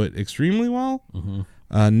know it extremely well.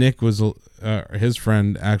 Mm-hmm. Nick was his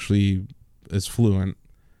friend actually is fluent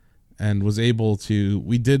and was able to.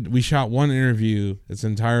 We shot one interview that's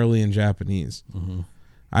entirely in Japanese. Mm-hmm.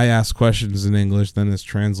 I ask questions in English, then it's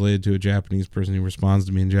translated to a Japanese person who responds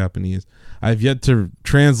to me in Japanese. I've yet to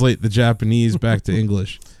translate the Japanese back to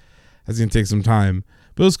English. That's going to take some time.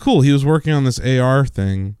 But it was cool. He was working on this AR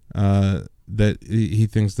thing that he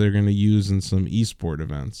thinks they're going to use in some esport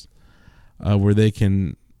events where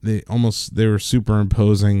they were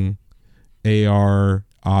superimposing AR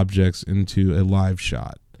objects into a live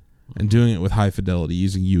shot and doing it with high fidelity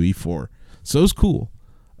using UE4. So it was cool.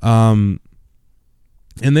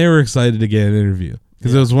 And they were excited to get an interview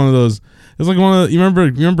because it was one of those. It was like one of the, you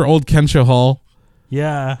remember old Kensha Hall?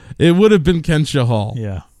 Yeah, it would have been Kensha Hall.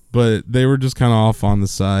 Yeah, but they were just kind of off on the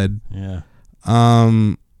side. Yeah.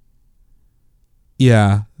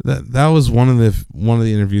 Yeah, that was one of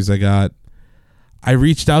the interviews I got. I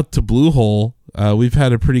reached out to Bluehole. We've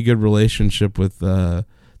had a pretty good relationship with the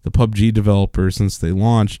PUBG developers since they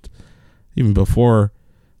launched, even before.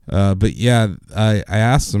 But yeah, I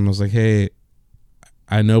asked them. I was like, hey,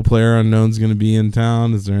 I know PlayerUnknown's going to be in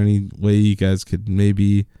town. Is there any way you guys could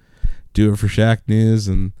maybe do it for Shack News?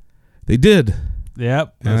 And they did.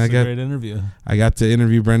 Yep, that's a great interview. I got to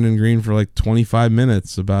interview Brendan Green for like 25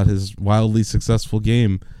 minutes about his wildly successful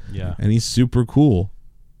game. Yeah. And he's super cool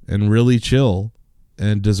and really chill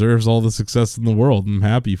and deserves all the success in the world. I'm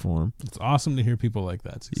happy for him. It's awesome to hear people like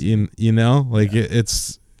that succeed. You know, like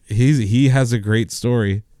he has a great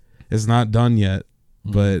story. It's not done yet,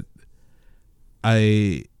 but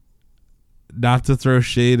not to throw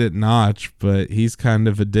shade at Notch, but he's kind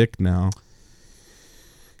of a dick now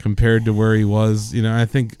compared to where he was. You know, I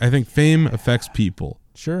think fame affects people.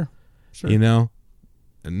 Sure. You know,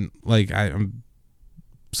 and like I'm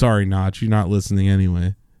sorry, Notch, you're not listening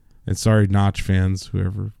anyway. And sorry, Notch fans,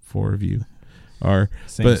 whoever 4 of you are.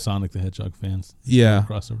 Same But Sonic the Hedgehog fans. yeah,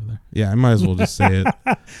 Crossover there. yeah, I might as well just say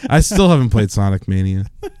it. I still haven't played Sonic Mania.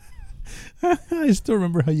 I still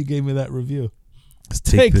remember how you gave me that review. Just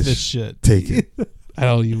Take this shit. Take it.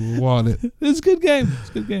 Hell, you want it? It's a good game. It's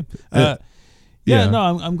a good game. Yeah. No,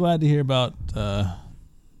 I'm glad to hear about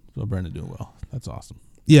Brandon doing well. That's awesome.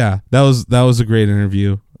 Yeah, that was a great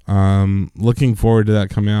interview. Looking forward to that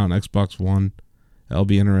coming out on Xbox One. That'll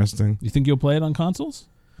be interesting. You think you'll play it on consoles?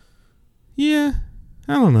 Yeah,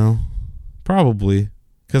 I don't know. Probably,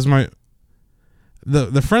 because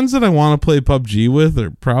the friends that I want to play PUBG with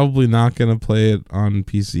are probably not going to play it on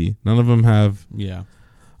PC. None of them have. Yeah.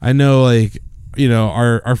 I know, like, you know,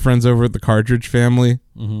 our friends over at the Cartridge family,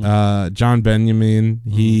 John Benjamin,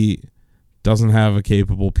 he doesn't have a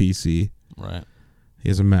capable PC. Right. He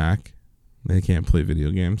has a Mac. They can't play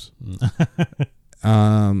video games.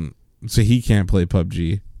 So he can't play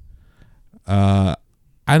PUBG.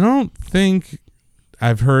 I don't think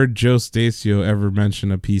I've heard Joe Stacio ever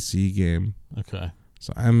mention a PC game. Okay.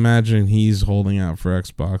 So I imagine he's holding out for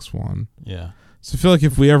Xbox One. Yeah. So I feel like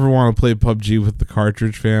if we ever want to play PUBG with the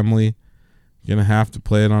Cartridge family, you're going to have to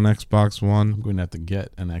play it on Xbox One. I'm going to have to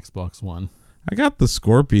get an Xbox One. I got the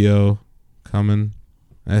Scorpio coming.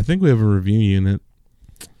 I think we have a review unit.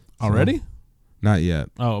 Already? Not yet.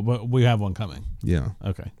 Oh, but we have one coming. Yeah.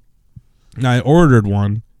 Okay. Now, I ordered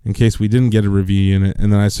one in case we didn't get a review unit,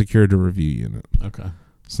 and then I secured a review unit. Okay.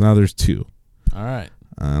 So now there's 2. All right.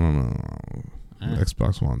 I don't know. All right.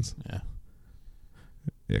 Xbox Ones. Yeah.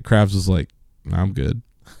 Yeah, Krabs was like, I'm good.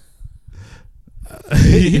 But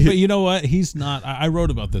you know what? He's not. I wrote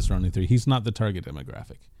about this around E3. He's not the target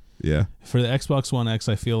demographic. Yeah. For the Xbox One X,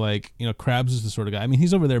 I feel like, you know, Krabs is the sort of guy. I mean,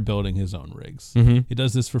 he's over there building his own rigs. Mm-hmm. He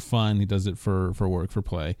does this for fun. He does it for work, for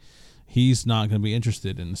play. He's not going to be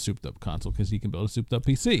interested in a souped-up console because he can build a souped-up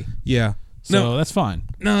PC. Yeah. So that's fine.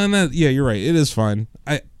 No, and that, yeah, you're right. It is fine.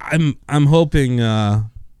 I'm hoping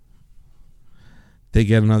they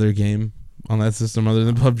get another game on that system other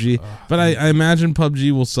than PUBG. But I imagine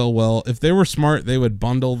PUBG will sell well. If they were smart, they would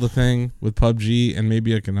bundle the thing with PUBG and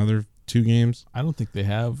maybe like another 2 games. I don't think they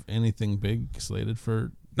have anything big slated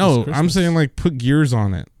for No, this Christmas. I'm saying like put Gears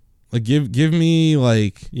on it. Like give me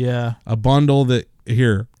like Yeah. a bundle that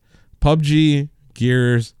here, PUBG,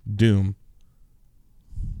 Gears, Doom.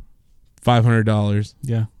 $500.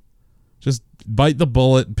 Yeah. Just bite the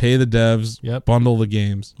bullet, pay the devs, Yep. bundle the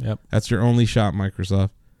games. Yep. That's your only shot, Microsoft.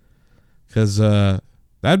 Because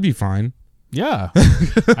that'd be fine. Yeah.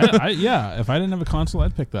 Yeah. If I didn't have a console,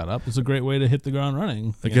 I'd pick that up. It's a great way to hit the ground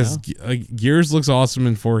running. Because Gears looks awesome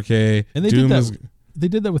in 4K. And they Doom did that. is They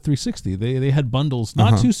did that with 360. They had bundles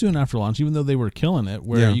not too soon after launch, even though they were killing it,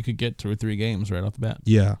 where you could get 2 or 3 games right off the bat.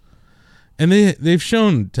 yeah. And they've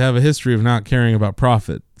shown to have a history of not caring about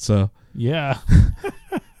profit. So Yeah.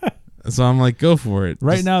 I'm like, go for it.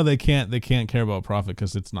 Right Just- now they can't care about profit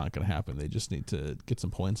because it's not going to happen. They just need to get some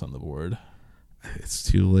points on the board. It's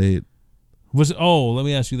too late. Let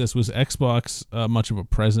me ask you this: was Xbox much of a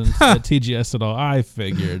present at TGS at all? I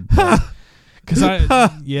figured, because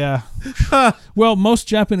well, most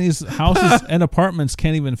Japanese houses and apartments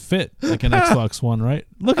can't even fit like an Xbox One, right?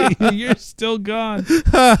 Look at you, you're still gone.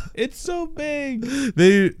 It's so big.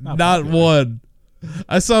 They not one.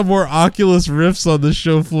 I saw more Oculus Rifts on the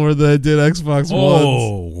show floor than I did Xbox Ones.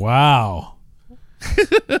 Oh wow,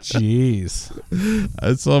 jeez,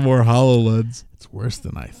 I saw more HoloLens. it's worse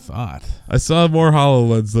than I thought. I saw more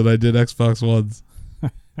HoloLens than I did Xbox Ones.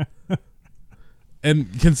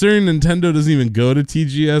 And considering Nintendo doesn't even go to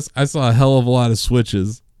TGS, I saw a hell of a lot of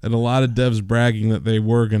Switches and a lot of devs bragging that they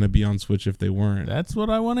were going to be on Switch if they weren't. That's what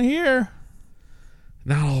I want to hear.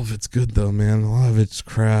 Not all of it's good though, man. A lot of it's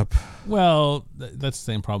crap. Well, that's the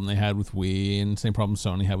same problem they had with Wii and same problem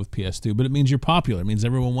Sony had with PS2. But it means you're popular. It means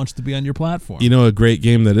everyone wants to be on your platform. You know a great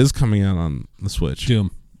game that is coming out on the Switch?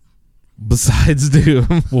 Doom. Besides Doom.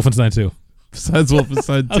 Wolfenstein 2. Besides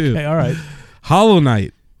Wolfenstein 2. Okay, all right. Hollow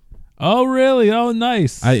Knight. Oh, really? Oh,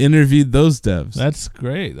 nice. I interviewed those devs. That's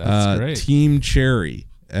great. That's great. Team Cherry.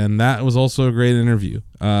 And that was also a great interview.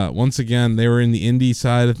 Once again, they were in the indie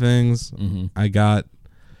side of things. Mm-hmm.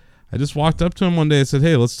 I just walked up to him one day and said,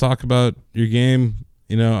 hey, let's talk about your game.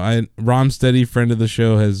 You know, Romsteady, friend of the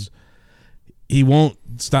show, he won't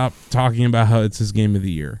stop talking about how it's his game of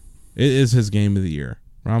the year. It is his game of the year.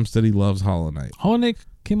 Romsteady loves Hollow Knight. Hollow Knight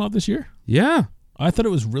came out this year? Yeah. I thought it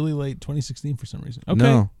was really late 2016 for some reason. Okay,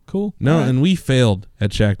 No. cool. No, All right. and we failed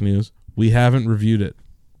at Shack News. We haven't reviewed it.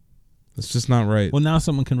 It's just not right. Well, now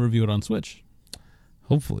someone can review it on Switch.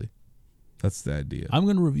 Hopefully. That's the idea. I'm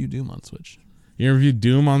going to review Doom on Switch. You reviewed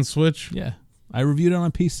Doom on Switch? Yeah. I reviewed it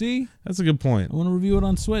on PC. That's a good point. I want to review it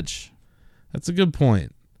on Switch. That's a good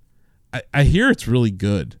point. I hear it's really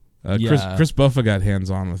good. Yeah. Chris Buffa got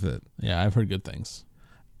hands on with it. Yeah, I've heard good things.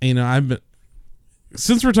 You know,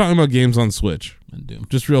 since we're talking about games on Switch, And Doom.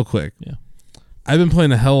 just real quick. Yeah. I've been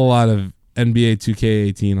playing a hell of a lot of NBA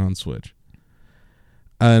 2K18 on Switch.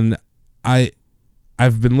 And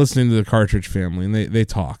I've been listening to the Cartridge family, and they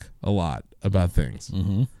talk a lot about things.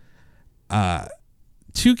 Mm-hmm.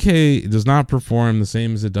 2K does not perform the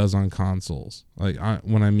same as it does on consoles. Like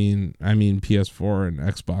when I mean PS4 and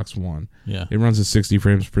Xbox One. Yeah. It runs at 60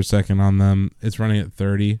 frames per second on them. It's running at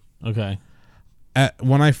 30. Okay.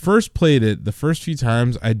 When I first played it, the first few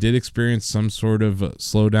times I did experience some sort of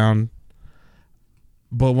slowdown.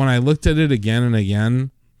 But when I looked at it again and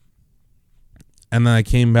again, and then I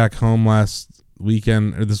came back home this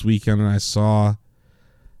weekend, and I saw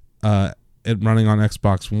it running on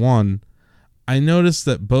Xbox One, I noticed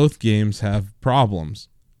that both games have problems,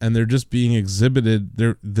 and they're just being exhibited.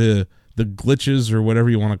 The glitches, or whatever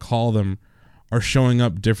you want to call them, are showing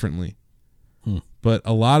up differently. But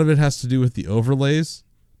a lot of it has to do with the overlays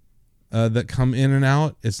that come in and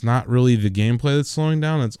out. It's not really the gameplay that's slowing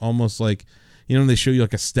down. It's almost like, you know, they show you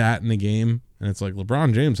like a stat in the game, and it's like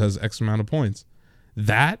LeBron James has X amount of points.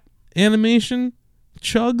 That animation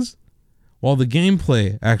chugs while the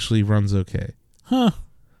gameplay actually runs okay. Huh.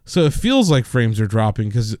 So it feels like frames are dropping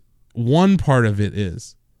because one part of it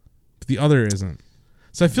is, but the other isn't.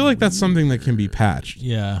 So I feel like that's something that can be patched.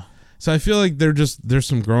 Yeah. So I feel like there's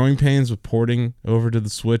some growing pains with porting over to the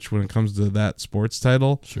Switch when it comes to that sports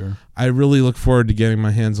title. Sure. I really look forward to getting my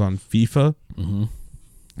hands on FIFA. Mm-hmm.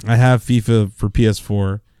 I have FIFA for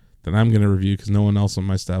PS4 that I'm going to review because no one else on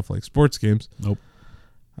my staff likes sports games. Nope.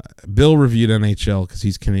 Bill reviewed NHL because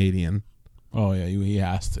he's Canadian. Oh, yeah, he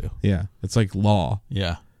has to. Yeah, it's like law.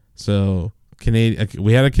 Yeah. So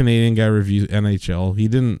we had a Canadian guy review NHL. He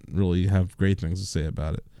didn't really have great things to say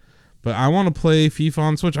about it. But I want to play FIFA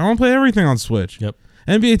on Switch. I want to play everything on Switch. Yep.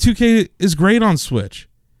 NBA 2K is great on Switch.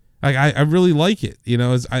 I really like it. You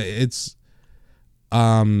know, it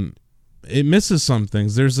misses some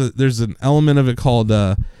things. There's an element of it called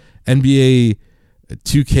NBA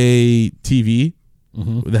 2K TV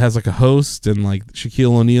that has like a host and like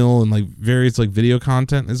Shaquille O'Neal and like various like video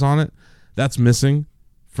content is on it. That's missing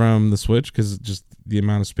from the Switch because just the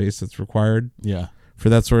amount of space that's required. Yeah. For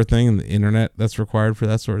that sort of thing, and the internet that's required for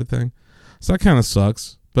that sort of thing. So that kind of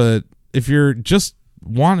sucks. But if you're just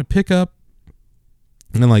want to pick up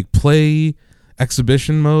and like play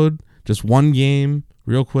exhibition mode, just one game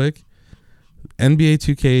real quick, NBA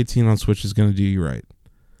 2K18 on Switch is going to do you right.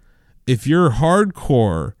 If you're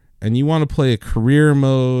hardcore and you want to play a career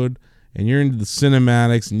mode and you're into the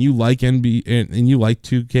cinematics and you like NBA and you like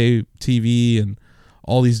 2K TV and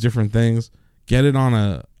all these different things, get it on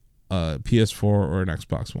a PS4 or an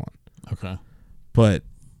Xbox One. Okay. But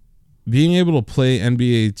being able to play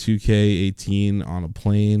NBA 2K18 on a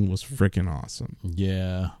plane was freaking awesome.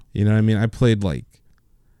 Yeah. You know what I mean? I played like,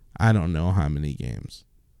 I don't know how many games.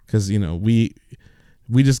 Because, you know, we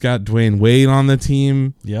just got Dwayne Wade on the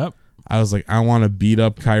team. Yep. I was like, I want to beat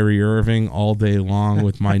up Kyrie Irving all day long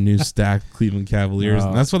with my new stacked Cleveland Cavaliers.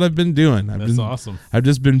 And that's what I've been doing. That's awesome. I've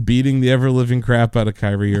just been beating the ever-living crap out of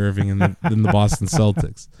Kyrie Irving in the Boston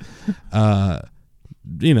Celtics.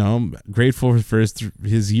 You know, I'm grateful for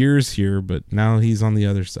his years here, but now he's on the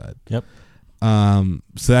other side. Yep.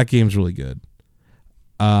 So that game's really good.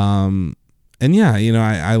 And yeah, you know,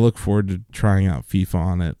 I look forward to trying out FIFA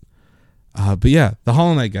on it. But yeah, the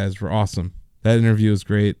Hollow Knight guys were awesome. That interview was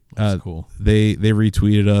great. That's cool. They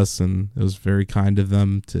retweeted us, and it was very kind of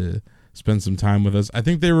them to spend some time with us. I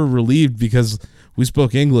think they were relieved because we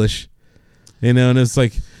spoke English, you know, and it's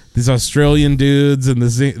like these Australian dudes and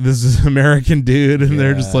this is American dude, and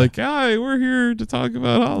they're just like, "Hi, we're here to talk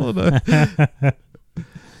about Hollow Knight."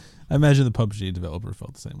 I imagine the PUBG developer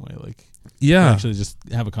felt the same way. Like, yeah, actually just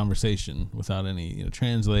have a conversation without any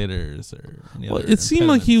translators or any other. It seemed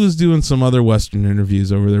like he was doing some other Western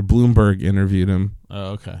interviews over there. Bloomberg interviewed him.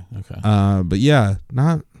 Oh, okay. But yeah,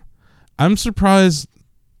 I'm surprised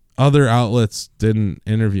other outlets didn't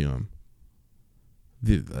interview him.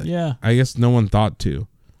 Yeah, I guess no one thought to.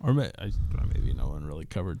 Or maybe no one really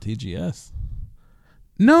covered TGS.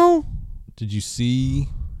 No. Did you see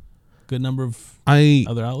good number of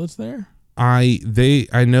other outlets there? I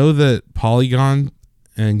know that Polygon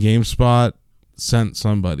and GameSpot sent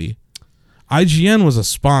somebody. IGN was a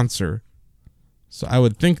sponsor, so I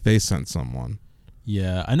would think they sent someone.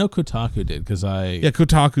 Yeah, I know Kotaku did because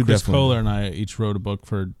Kotaku Chris definitely. Kohler and I each wrote a book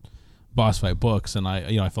for Boss Fight Books, and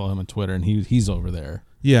I follow him on Twitter, and he's over there.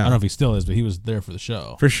 Yeah, I don't know if he still is, but he was there for the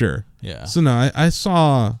show for sure. Yeah. So no, I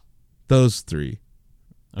saw those three.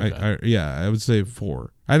 Okay. I would say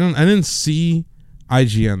 4. I didn't see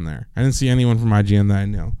IGN there. I didn't see anyone from IGN that I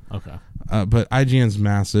know. Okay. But IGN's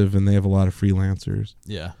massive, and they have a lot of freelancers,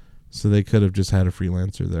 Yeah. so they could have just had a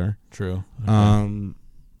freelancer there. True. Okay.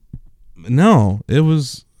 No, I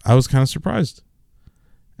was kind of surprised.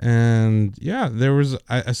 And yeah, there was,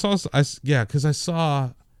 because I saw,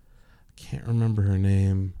 I can't remember her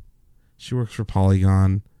name. She works for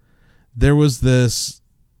Polygon. There was this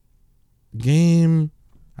game,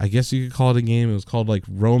 I guess you could call it a game. It was called like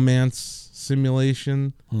Romance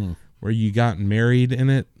Simulation, where you got married in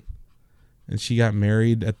it, and she got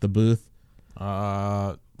married at the booth.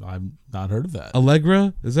 I've not heard of that.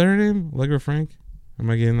 Allegra, is that her name? Allegra Frank? Am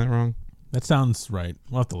I getting that wrong? That sounds right.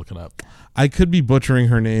 We'll have to look it up. I could be butchering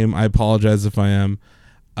her name. I apologize if I am.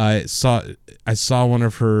 I saw one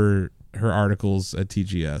of her articles at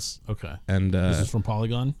TGS. Okay. And This is from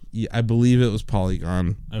Polygon? yeah, I believe it was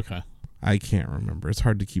Polygon. Okay. I can't remember. It's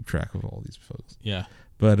hard to keep track of all these folks. Yeah.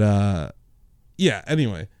 But yeah,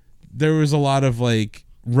 anyway, there was a lot of like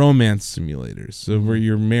romance simulators. So where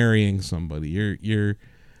you're marrying somebody, you're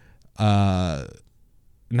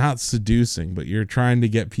not seducing, but you're trying to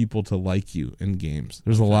get people to like you in games.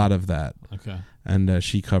 There's a lot of that. Okay. And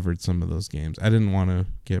she covered some of those games. I didn't want to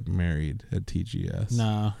get married at TGS.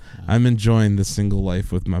 No. I'm enjoying the single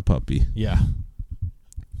life with my puppy. Yeah.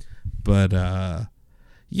 But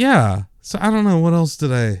yeah. So I don't know what else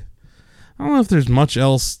I don't know if there's much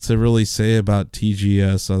else to really say about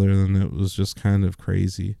TGS other than it was just kind of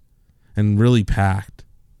crazy and really packed.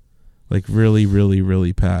 Like really, really,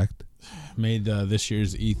 really packed. Made this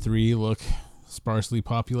year's E3 look sparsely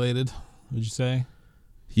populated, would you say?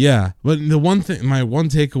 Yeah, but my one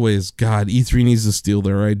takeaway is, God, E3 needs to steal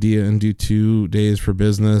their idea and do 2 days for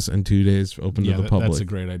business and 2 days open to the public. That's a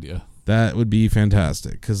great idea. That would be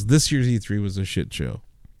fantastic, because this year's E3 was a shit show.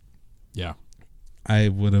 Yeah. I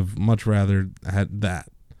would have much rather had that,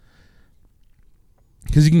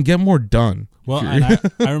 because you can get more done. Well, and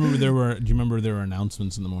I remember do you remember there were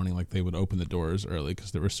announcements in the morning, like they would open the doors early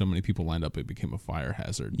because there were so many people lined up, it became a fire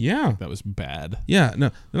hazard. Yeah. That was bad. Yeah,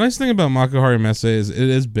 no. The nice thing about Makuhari Messe is it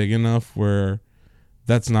is big enough where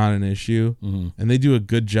that's not an issue. Mm-hmm. And they do a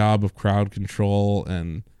good job of crowd control,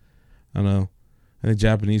 and I don't know, I think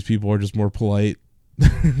Japanese people are just more polite.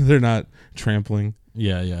 They're not trampling.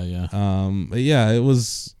 Yeah. But yeah, it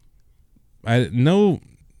was no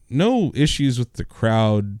issues with the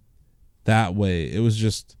crowd that way. It was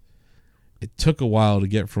just, it took a while to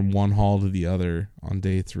get from one hall to the other on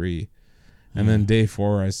day 3. And then day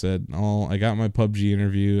 4, I said, I got my PUBG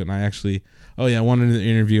interview, and one of the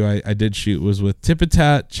interview I did shoot was with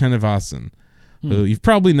Tipitat Chenivasan, who you've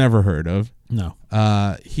probably never heard of. No.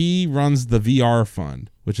 He runs the VR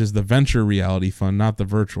fund, which is the venture reality fund, not the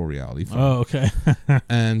virtual reality fund. Oh, okay.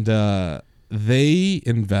 And they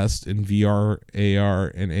invest in VR,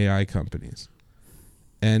 AR, and AI companies.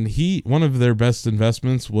 And one of their best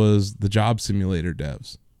investments was the job simulator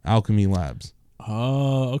devs, Alchemy Labs.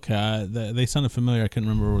 Oh, okay. They sounded familiar. I couldn't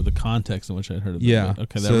remember the context in which I'd heard of them. Yeah.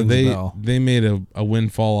 Okay, that so rings a bell. they made a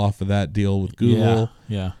windfall off of that deal with Google.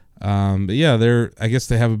 Yeah. But yeah, I guess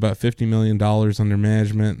they have about $50 million under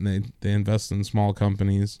management, and they invest in small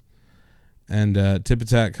companies. And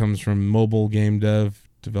Tipitat comes from mobile game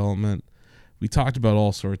development. We talked about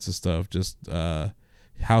all sorts of stuff, just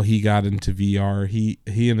how he got into VR.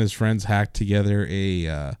 He and his friends hacked together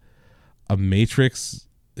a Matrix,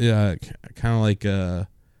 kind of like a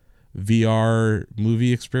VR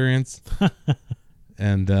movie experience.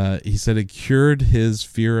 And he said it cured his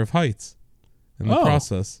fear of heights in the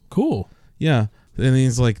process. Cool. Yeah. And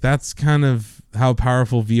he's like, that's kind of how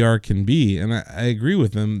powerful VR can be. And I agree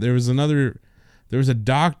with him. There was a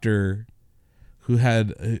doctor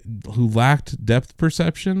who lacked depth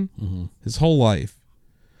perception his whole life.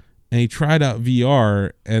 And he tried out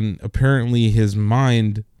VR, and apparently his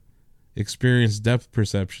mind experienced depth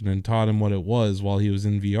perception and taught him what it was while he was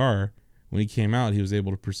in VR. When he came out, he was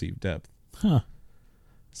able to perceive depth. Huh.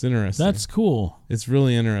 It's interesting. That's cool. It's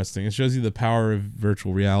really interesting. It shows you the power of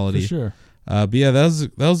virtual reality. For sure. But yeah,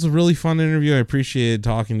 that was a really fun interview. I appreciated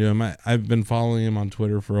talking to him. I've been following him on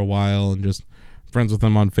Twitter for a while and just friends with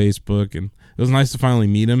him on Facebook, and it was nice to finally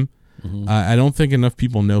meet him. I don't think enough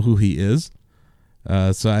people know who he is.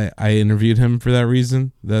 So I interviewed him for that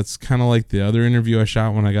reason. That's kind of like the other interview I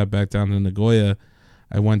shot when I got back down to Nagoya.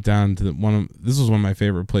 I went down to this was one of my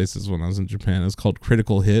favorite places when I was in Japan. It's called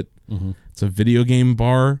Critical Hit. It's a video game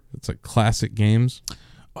bar. It's like classic games.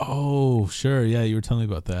 Oh, sure. Yeah, you were telling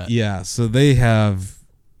me about that. Yeah, so they have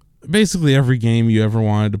basically every game you ever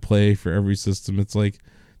wanted to play for every system. It's like,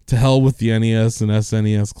 to hell with the NES and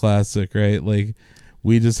SNES Classic, right? Like,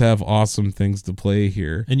 we just have awesome things to play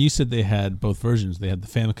here. And you said they had both versions. They had the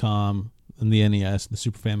Famicom, and the NES, the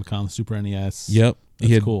Super Famicom, the Super NES. Yep. That's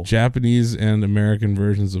He had cool. Japanese and American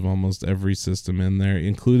versions of almost every system in there,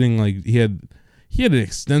 including like he had an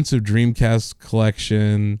extensive Dreamcast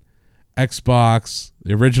collection, Xbox,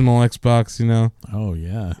 the original Xbox, you know. Oh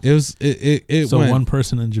yeah. It was it So went, one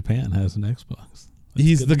person in Japan has an Xbox.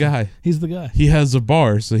 he's the guy. He's the guy. He has a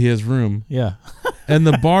bar, so he has room. Yeah. And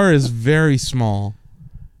the bar is very small.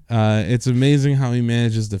 It's amazing how he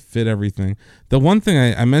manages to fit everything. The one thing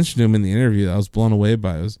I mentioned to him in the interview that I was blown away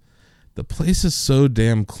by was the place is so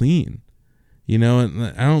damn clean. You know, and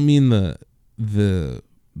I don't mean the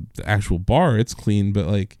actual bar, it's clean, but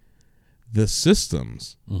like the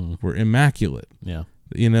systems were immaculate. Yeah.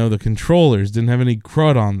 You know, the controllers didn't have any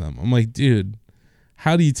crud on them. I'm like, dude,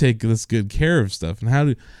 how do you take this good care of stuff? And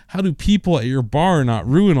how do people at your bar not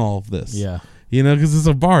ruin all of this? Yeah. You know, because it's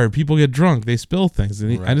a bar. People get drunk. They spill things.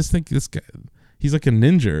 And Right. I just think this guy, he's like a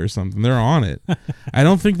ninja or something. They're on it. I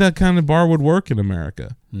don't think that kind of bar would work in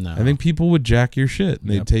America. No. I think people would jack your shit. And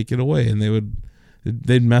they'd Yep. take it away and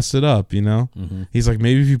they'd mess it up, you know? He's like,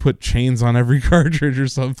 maybe if you put chains on every cartridge or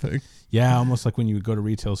something. Yeah, almost like when you go to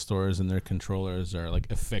retail stores and their controllers are like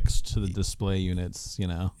affixed to the display units, you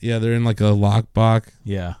know? Yeah, they're in like a lockbox.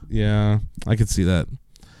 Yeah. Yeah, I could see that.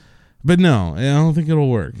 But no, I don't think it'll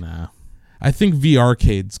work. Nah. I think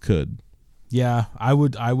VR-cades could. Yeah, I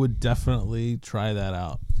would definitely try that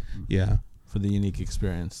out Yeah. for the unique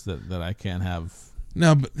experience that I can have.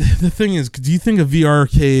 No, but the thing is, do you think a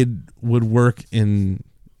VR-cade would work in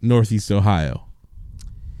Northeast Ohio?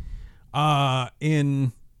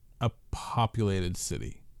 In a populated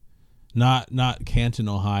city. Not Canton,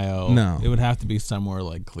 Ohio. No. It would have to be somewhere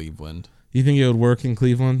like Cleveland. You think it would work in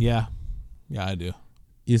Cleveland? Yeah. Yeah, I do.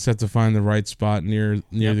 You just have to find the right spot near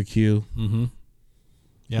Yep. the queue. Mm-hmm.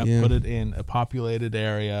 Yeah, Yeah. put it in a populated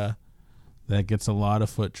area that gets a lot of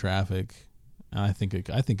foot traffic. And I think it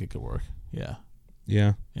could work. Yeah.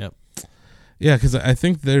 Yeah. Yep. Yeah, because I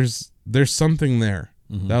think there's something there.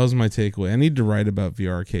 Mhm. That was my takeaway. I need to write about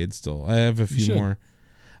VR-cade still. I have a few should. more.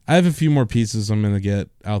 I have a few more pieces I'm gonna get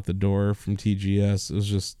out the door from TGS. It was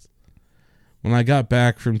just when I got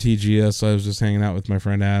back from TGS, I was just hanging out with my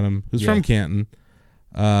friend Adam, who's Yeah. from Canton.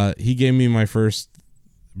 He gave me my first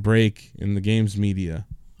break in the games media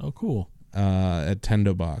Oh, cool. at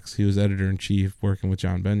Tendo Box. He was editor in chief, working with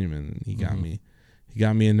John Benjamin, and he got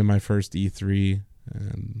Mhm. me into my first E3,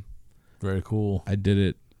 and Very cool. I did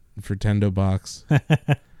it for Tendo Box.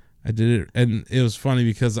 I did it, and it was funny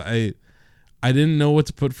because I didn't know what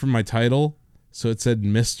to put for my title, so it said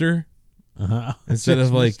Mister Uh-huh. instead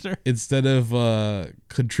of like Mister.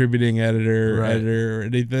 contributing editor Right. or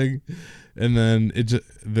anything, and then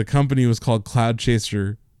the company was called Cloud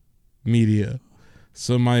Chaser Media,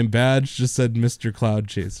 so my badge just said Mr. Cloud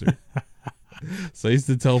Chaser. So I used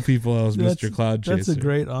to tell people I was Mr. Cloud Chaser. That's a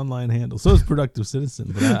great online handle. So is Productive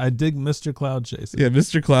Citizen, but I dig Mr. Cloud Chaser. Yeah,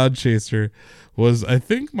 Mr. Cloud Chaser was, I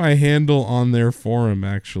think, my handle on their forum,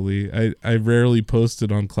 actually. I rarely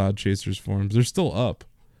posted on Cloud Chaser's forums. They're still up.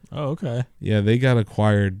 Oh, okay. Yeah, they got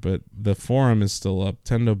acquired, but the forum is still up.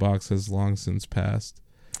 Tendo Box has long since passed.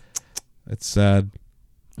 It's sad.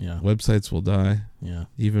 Yeah. Websites will die Yeah.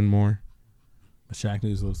 even more. The Shack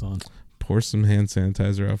News lives on. Pour some hand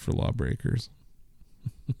sanitizer out for lawbreakers.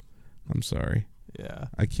 I'm sorry. Yeah.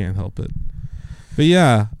 I can't help it. But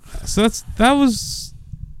yeah, so that was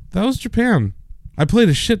Japan. I played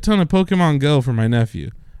a shit ton of Pokemon Go for my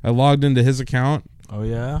nephew. I logged into his account. Oh,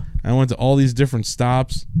 yeah? I went to all these different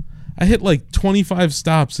stops. I hit like 25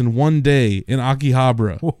 stops in one day in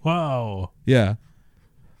Akihabara. Wow. Yeah.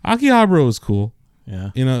 Akihabara was cool.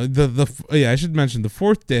 Yeah. You know, I should mention the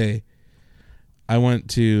fourth day I went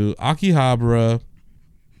to Akihabara,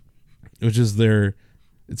 which is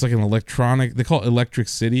it's like an electronic, they call it Electric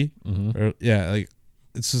City. Mm-hmm. Or, yeah, like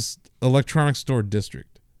it's just electronic store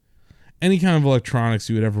district. Any kind of electronics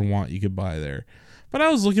you would ever want, you could buy there. But I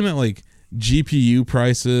was looking at like GPU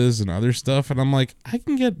prices and other stuff, and I'm like, I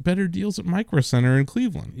can get better deals at Micro Center in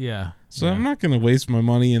Cleveland. Yeah. So yeah. I'm not going to waste my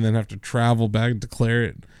money and then have to travel back and declare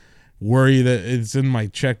it, worry that it's in my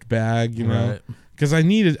checked bag, you know, Right. because I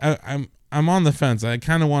need it. I'm on the fence. I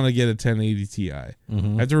kind of want to get a 1080 Ti.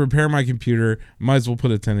 Mhm. I have to repair my computer. Might as well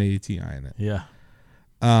put a 1080 Ti in it. Yeah.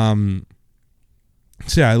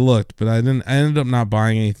 So yeah, I looked, but I ended up not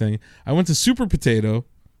buying anything. I went to Super Potato.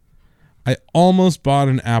 I almost bought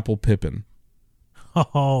an Apple Pippin,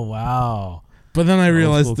 Oh, wow. but then I Old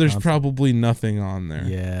realized school there's concept. probably nothing on there.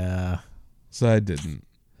 Yeah. So I didn't.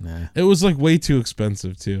 Nah. It was like way too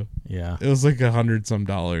expensive too. Yeah. It was like $100-some.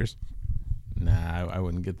 Nah, I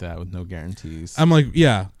wouldn't get that with no guarantees. I'm like,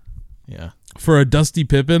 yeah, Yeah. for a Dusty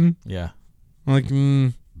Pippin, Yeah. I'm like,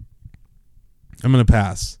 I'm gonna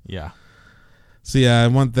pass. Yeah. So yeah, I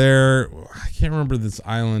went there. I can't remember this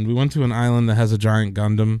island. We went to an island that has a giant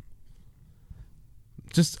Gundam.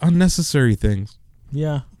 Just unnecessary things.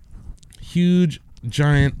 Yeah. Huge,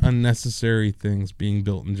 giant, unnecessary things being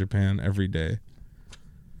built in Japan every day.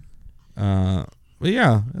 But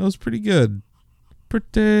yeah, it was pretty good. Pretty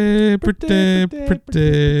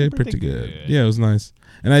good. Yeah, it was nice.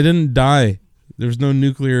 And I didn't die. There was no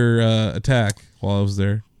nuclear attack while I was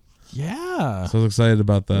there. Yeah. So I was excited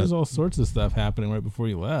about that. There's all sorts of stuff happening right before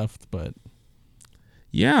you left, but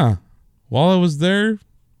Yeah. While I was there,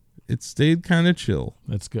 it stayed kind of chill.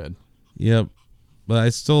 that's good. Yep. But I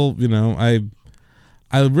still, I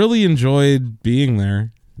really enjoyed being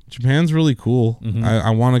there. Japan's really cool. Mhm. I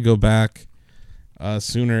want to go back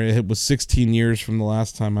sooner. It was 16 years from the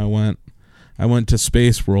last time I went. I went to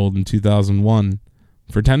Space World in 2001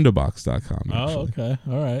 for Tendobox.com. Oh, actually. okay.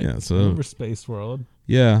 All right. Yeah, so Remember Space World.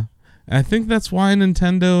 yeah. And I think that's why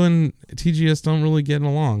Nintendo and TGS don't really get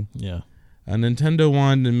along. Yeah. Nintendo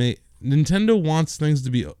wants things to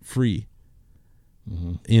be free.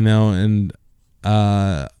 Mm-hmm. And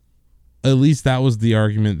at least that was the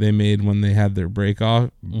argument they made when they had their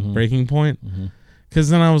breaking point. Mm-hmm. Because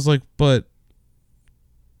then I was like, but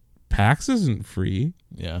PAX isn't free,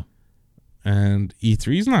 Yeah. and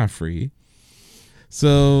E3's not free.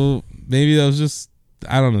 So maybe that was just,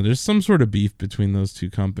 I don't know. There's some sort of beef between those two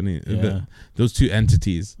companies, Yeah. those two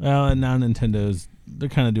entities. Well, and now they're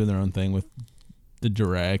kind of doing their own thing with the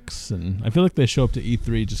directs, and I feel like they show up to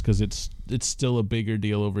E3 just because it's still a bigger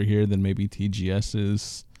deal over here than maybe TGS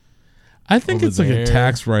is. I think Over it's like a there.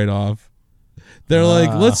 tax write-off. They're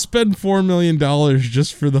like, let's spend $4 million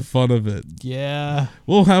just for the fun of it. Yeah.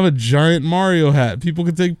 We'll have a giant Mario hat people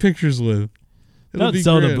can take pictures with. It'll That be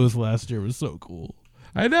Zelda grand. booth last year was so cool.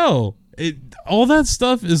 I know. All that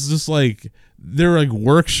stuff is just like, they're like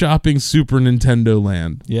workshopping Super Nintendo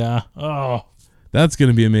Land. Yeah. Oh, That's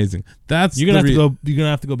gonna be amazing. That's you're gonna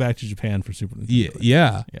have to go back to Japan for Super Nintendo.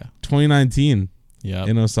 Yeah. Yeah. 2019 Yeah.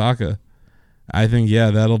 in Osaka. I think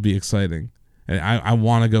that'll be exciting, and I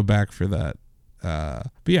want to go back for that. But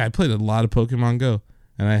yeah, I played a lot of Pokemon Go,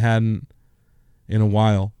 and I hadn't in a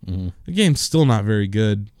while. Mm-hmm. The game's still not very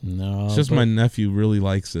good. No. It's just but- my nephew really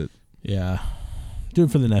likes it. Yeah. Do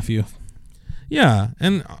it for the nephew. Yeah,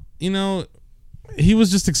 and he was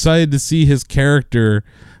just excited to see his character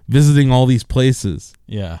visiting all these places.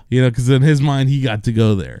 Yeah. Because in his mind he got to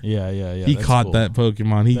go there. Yeah. He That's caught cool. that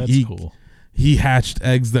Pokemon. That's cool. He hatched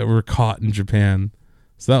eggs that were caught in Japan.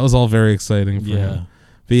 So that was all very exciting for him.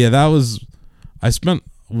 But yeah, I spent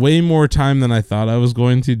way more time than I thought I was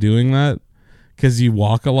going to doing that, because you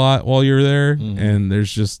walk a lot while you're there, and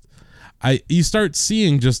there's just you start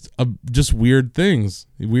seeing just weird things,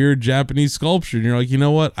 weird Japanese sculpture, and you're like, you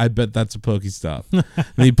know what? I bet that's a Pokestop.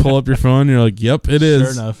 And you pull up your phone, and you're like, yep, it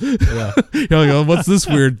is. Sure enough. Yeah. You're like, oh, what's this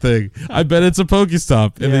weird thing? I bet it's a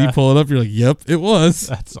Pokestop. And then Yeah. you pull it up, you're like, yep, it was.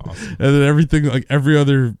 That's awesome. And then everything, like every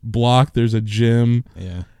other block, there's a gym.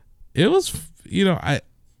 Yeah. It was,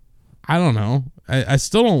 I don't know. I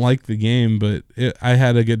still don't like the game, but I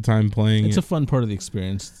had a good time playing It's it. a fun part of the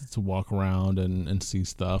experience to walk around and see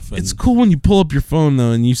stuff. And It's cool when you pull up your phone,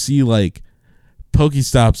 though, and you see, like,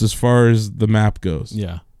 Pokestops as far as the map goes.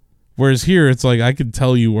 Yeah. Whereas here, it's like, I could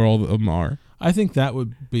tell you where all of them are. I think that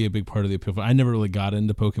would be a big part of the appeal. I never really got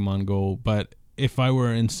into Pokemon Go, but if I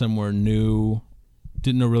were in somewhere new,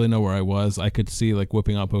 didn't really know where I was, I could see like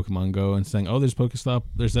whipping out Pokemon Go and saying, "Oh, there's Pokestop.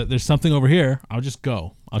 There's something over here. I'll just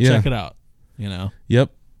go. I'll check it out."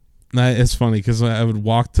 Yep. It's funny because I would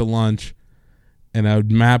walk to lunch, and I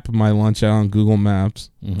would map my lunch out on Google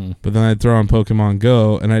Maps. Mm-hmm. But then I'd throw on Pokemon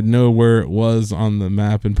Go, and I'd know where it was on the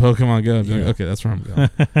map in Pokemon Go. I'd be like, okay, that's where I'm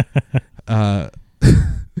going.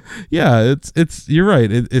 Yeah, it's you're right.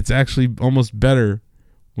 It's actually almost better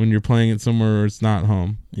when you're playing it somewhere where it's not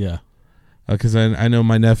home. Yeah. Because I know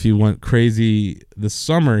my nephew went crazy this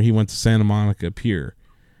summer. He went to Santa Monica Pier,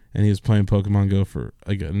 and he was playing Pokemon Go for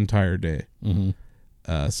like an entire day.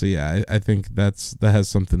 Mm-hmm. So yeah, I think that has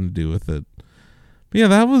something to do with it. But yeah,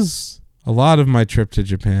 that was a lot of my trip to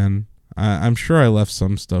Japan. I'm sure I left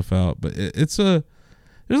some stuff out, but there's a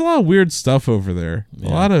lot of weird stuff over there. Yeah.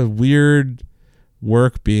 A lot of weird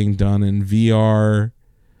work being done in VR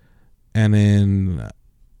and in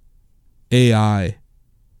AI.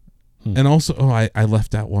 And also, I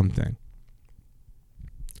left out one thing.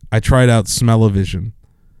 I tried out Smell-O-Vision.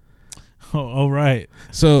 Oh, right.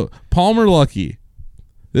 So Palmer Luckey,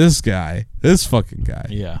 this fucking guy,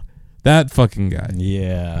 Yeah. that fucking guy,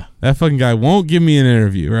 Yeah. that fucking guy won't give me an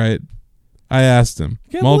interview, right? I asked him.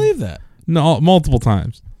 Can't believe that. No, multiple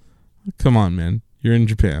times. Come on, man. You're in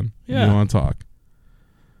Japan. Yeah. You want to talk.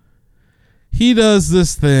 He does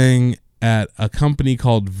this thing at a company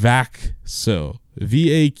called VAQSO,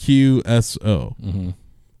 VAQSO.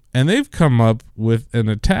 And they've come up with an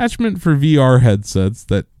attachment for VR headsets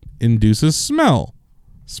that induces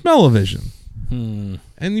smell-o-vision. And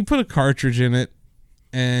you put a cartridge in it,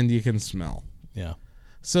 and you can smell. Yeah.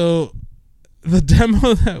 So the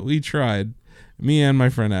demo that we tried, me and my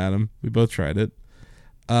friend Adam, we both tried it,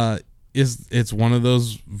 it's one of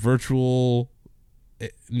those virtual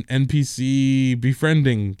NPC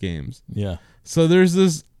befriending games. Yeah. So there's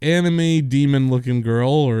this anime demon-looking girl,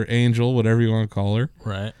 or angel, whatever you want to call her.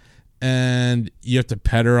 Right. And you have to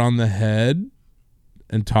pet her on the head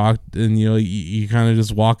and talk, and you kind of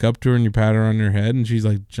just walk up to her and you pat her on her head, and she's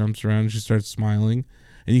like jumps around and she starts smiling,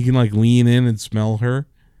 and you can like lean in and smell her.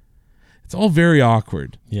 It's all very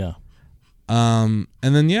awkward. Yeah. And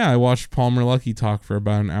then I watched Palmer Luckey talk for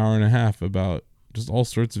about an hour and a half about just all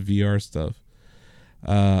sorts of VR stuff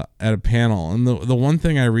at a panel. And the one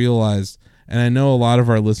thing I realized, and I know a lot of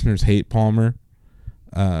our listeners hate Palmer.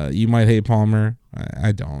 You might hate Palmer.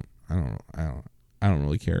 I don't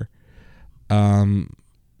really care.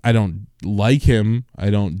 I don't like him. I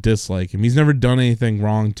don't dislike him. He's never done anything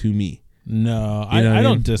wrong to me. No, You know what I I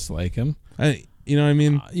don't mean? dislike him. You know what I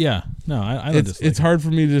mean? Yeah. No, I don't dislike It's him. hard for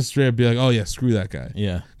me to just straight up be like, oh yeah, screw that guy.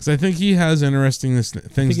 Yeah. Because I think he has interesting I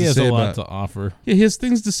things think he to has say a lot about. to offer. Yeah, he has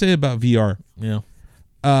things to say about VR. Yeah.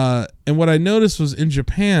 And what I noticed was in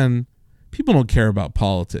Japan, people don't care about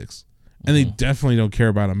politics, and they definitely don't care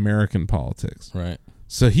about American politics. Right.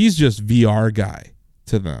 So he's just VR guy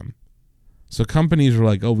to them. So companies were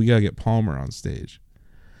like, oh, we got to get Palmer on stage.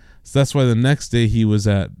 So that's why the next day he was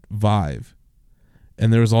at Vive.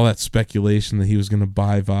 And there was all that speculation that he was going to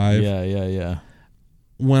buy Vive. Yeah.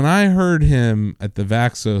 When I heard him at the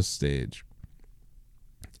VAQSO stage,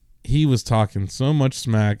 he was talking so much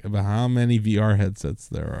smack about how many VR headsets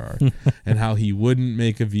there are and how he wouldn't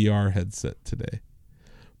make a VR headset today.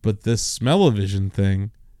 But this smell-o-vision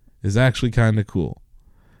thing is actually kind of cool.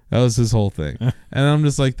 That was his whole thing. And I'm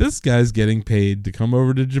just like, this guy's getting paid to come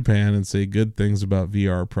over to Japan and say good things about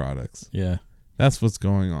VR products. Yeah. That's what's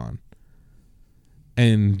going on.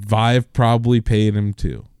 And Vive probably paid him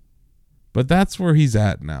too. But that's where he's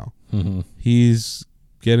at now. He's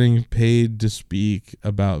getting paid to speak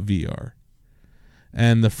about VR.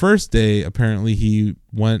 And the first day, apparently, he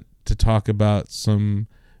went to talk about some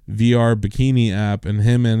VR bikini app, and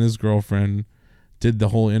him and his girlfriend did the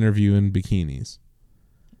whole interview in bikinis.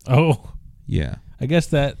 Oh. Yeah. I guess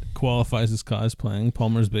that qualifies as cosplaying.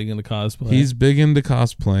 Palmer's big into cosplay. He's big into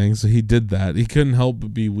cosplaying, so he did that. He couldn't help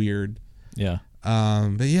but be weird. Yeah.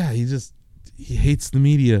 But yeah, he hates the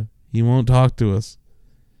media. He won't talk to us.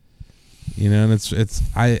 You know, and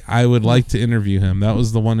I would like to interview him. That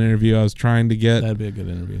was the one interview I was trying to get. That'd be a good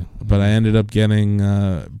interview. But I ended up getting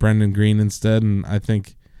Brendan Green instead, and I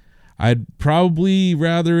think I'd probably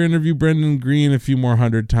rather interview Brendan Green a few more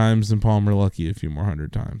hundred times than Palmer Luckey a few more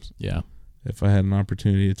hundred times. Yeah. If I had an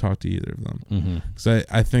opportunity to talk to either of them. Because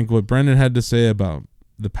I think what Brendan had to say about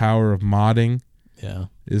the power of modding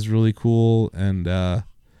is really cool. And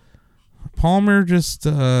Palmer just,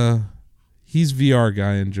 he's VR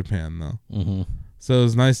guy in Japan, though. So it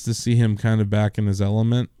was nice to see him kind of back in his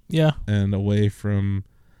element. Yeah. And away from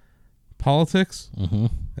politics.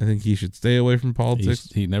 I think he should stay away from politics.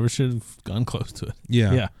 He never should have gone close to it.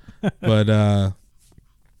 Yeah. But,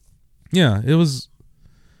 yeah,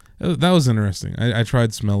 that was interesting. I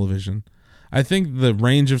tried smell-o-vision. I think the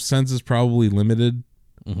range of sense is probably limited.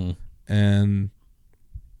 And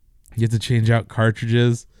you have to change out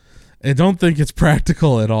cartridges. I don't think it's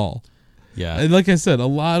practical at all. Yeah. And like I said, a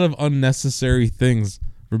lot of unnecessary things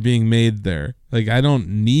were being made there. Like, I don't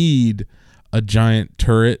need a giant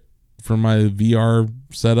turret for my VR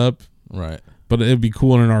setup. Right. But it'd be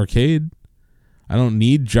cool in an arcade. I don't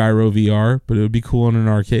need gyro VR, but it would be cool in an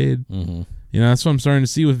arcade. You know, that's what I'm starting to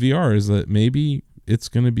see with VR, is that maybe it's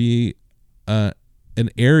going to be an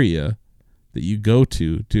area that you go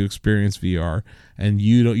to experience VR, and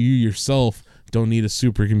you yourself don't need a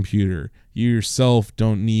supercomputer. You yourself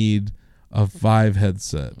don't need a Vive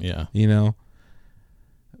headset. Yeah. You know?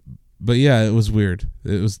 But yeah, it was weird.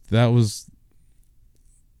 Those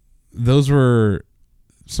were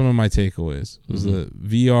some of my takeaways. Was that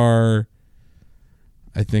VR,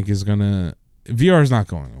 I think, VR is not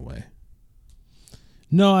going away.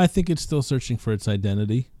 No, I think it's still searching for its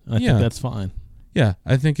identity. I think that's fine. Yeah,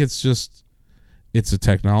 I think it's a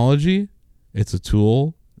technology, it's a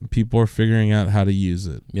tool, and people are figuring out how to use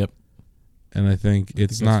it. Yep. And I think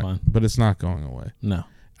it's that's not, fine. but it's not going away. No.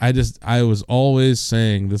 I was always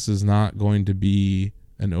saying this is not going to be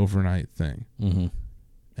an overnight thing.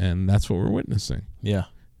 And that's what we're witnessing. Yeah.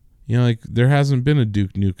 You know, like there hasn't been a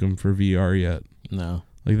Duke Nukem for VR yet. No.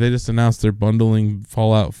 Like they just announced they're bundling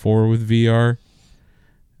Fallout 4 with VR,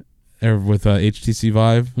 or with HTC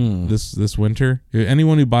Vive this winter.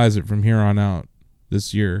 Anyone who buys it from here on out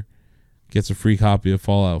this year gets a free copy of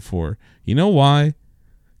Fallout 4. You know why?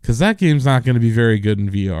 Because that game's not going to be very good in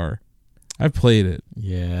VR. I've played it.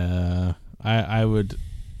 Yeah, I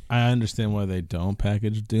understand why they don't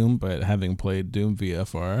package Doom, but having played Doom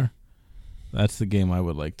VFR, that's the game I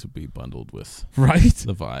would like to be bundled with. Right?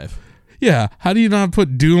 The Vive. Yeah. How do you not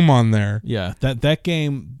put Doom on there? Yeah, that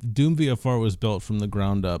game, Doom VFR, was built from the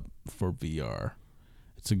ground up for VR.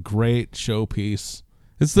 It's a great showpiece.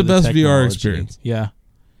 It's the best VR technology. experience. Yeah.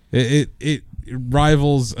 It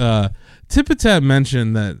rivals. Tipitat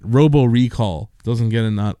mentioned that Robo Recall doesn't get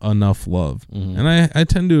enough love, and I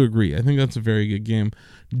tend to agree. I think that's a very good game.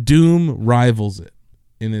 Doom rivals it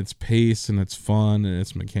in its pace and its fun and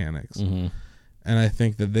its mechanics, and I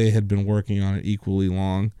think that they had been working on it equally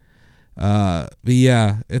long. But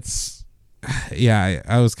yeah,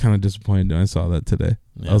 I was kind of disappointed when I saw that today.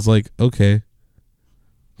 Yeah. I was like, okay.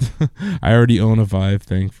 I already own a Vive,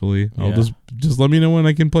 thankfully. I'll just let me know when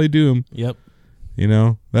I can play Doom. Yep. You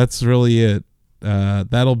know, that's really it.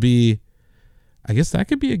 That'll be, I guess that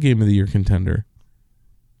could be a Game of the Year contender.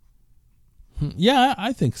 Yeah,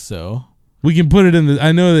 I think so. We can put it in the,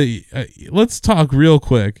 I know that, let's talk real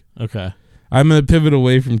quick. Okay. I'm going to pivot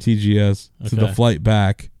away from TGS to the Okay. flight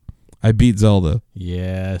back. I beat Zelda.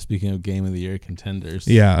 Yeah, speaking of Game of the Year contenders.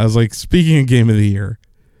 Yeah, I was like, speaking of Game of the Year,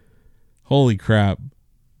 holy crap.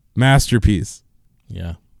 Masterpiece.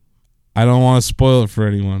 Yeah. I don't want to spoil it for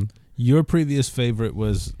anyone. Your previous favorite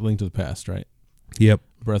was Link to the Past, right? Yep.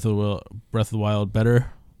 Breath of the Wild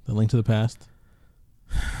better than Link to the Past?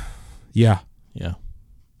 Yeah. Yeah.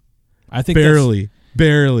 I think Barely.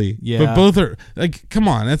 Yeah. But both are, like, come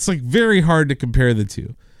on. It's, like, very hard to compare the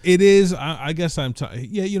two. it is. I guess I'm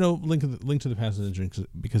yeah, you know, Link to the Past is interesting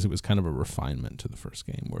because it was kind of a refinement to the first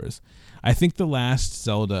game, whereas I think the last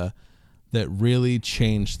Zelda that really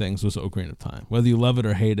changed things was Ocarina of Time. Whether you love it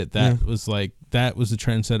or hate it, that was the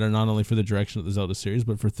trendsetter not only for the direction of the Zelda series,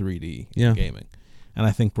 but for 3D gaming. And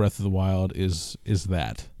I think Breath of the Wild is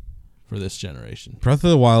that for this generation. Breath of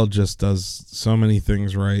the Wild just does so many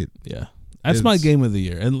things right. Yeah. That's my game of the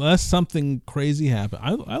year. Unless something crazy happens.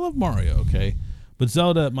 I love Mario, okay? But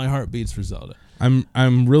Zelda, my heart beats for Zelda.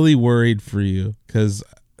 I'm really worried for you because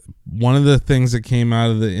one of the things that came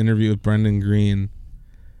out of the interview with Brendan Green,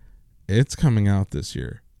 it's coming out this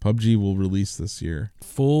year. PUBG will release this year.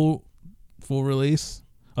 Full release?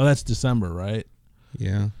 Oh, that's December, right?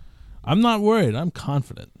 Yeah. I'm not worried. I'm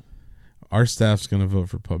confident. Our staff's going to vote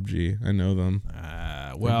for PUBG. I know them.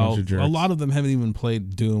 Well, bunch of jerks. a lot of them haven't even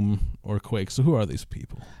played Doom or Quake, so who are these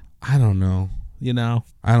people? I don't know. You know?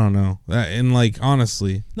 I don't know. And, like,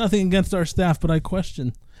 honestly, Nothing against our staff, but I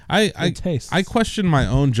question their tastes. I question my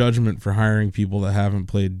own judgment for hiring people that haven't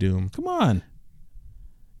played Doom. Come on.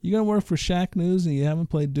 You going to work for Shack News and you haven't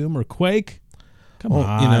played Doom or Quake? Come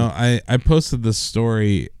on. You know, I posted this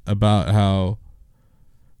story about how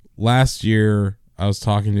last year I was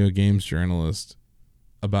talking to a games journalist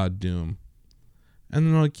about Doom.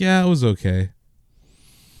 And they're like, yeah, it was okay.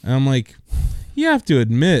 And I'm like, you have to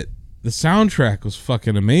admit, the soundtrack was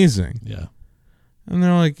fucking amazing. Yeah. And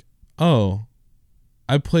they're like, oh,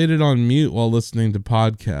 I played it on mute while listening to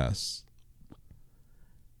podcasts.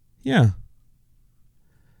 Yeah.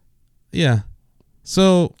 Yeah.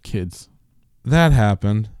 So Kids. that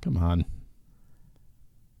happened. Come on.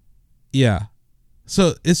 Yeah.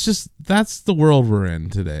 So it's just, that's the world we're in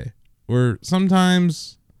today. Where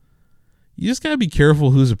sometimes you just gotta be careful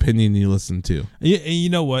whose opinion you listen to. You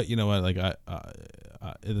know what? Like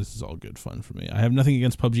this is all good fun for me. I have nothing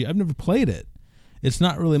against PUBG. I've never played it. It's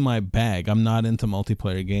not really my bag. I'm not into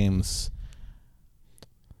multiplayer games.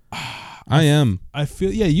 I am. I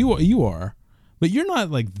feel you are, but you're not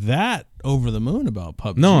like that over the moon about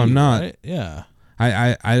PUBG. No, I'm not. Right? Yeah.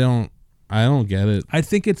 I don't get it. I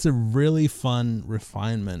think it's a really fun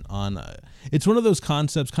refinement on. It's one of those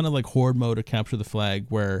concepts, kind of like Horde mode or Capture the Flag,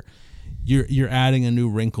 where you're adding a new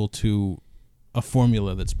wrinkle to a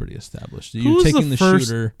formula that's pretty established. You're taking the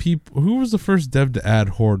shooter. Who was the first dev to add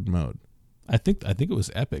Horde mode? I think it was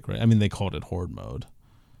Epic, right? I mean, they called it Horde mode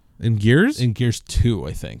In Gears? in Gears 2.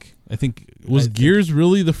 I think Gears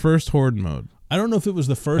really the first Horde mode? I don't know if it was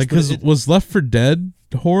the first. Because was Left 4 Dead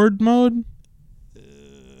Horde mode?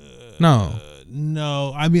 No.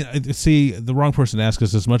 No, I mean, see, the wrong person to ask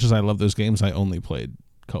us. As much as I love those games, I only played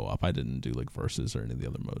co-op. I didn't do like versus or any of the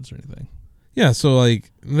other modes or anything. Yeah, so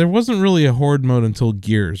like there wasn't really a Horde mode until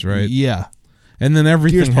Gears, right? Yeah, And then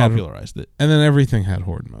everything Gears had popularized it. And then everything had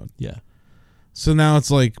Horde mode. Yeah, So now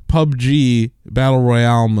it's like PUBG Battle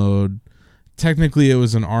Royale mode. Technically, it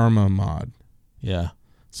was an Arma mod. Yeah.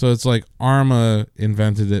 So it's like Arma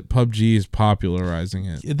invented it. PUBG is popularizing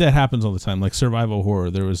it. That happens all the time. Like survival horror,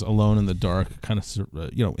 there was Alone in the Dark, kind of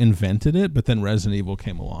invented it, but then Resident Evil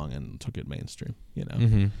came along and took it mainstream.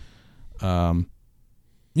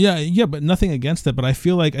 Yeah, but nothing against it. But I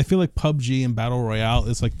feel like PUBG and Battle Royale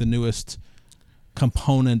is like the newest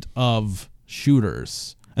component of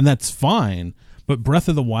shooters, and that's fine. But Breath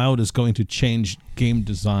of the Wild is going to change game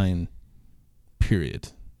design.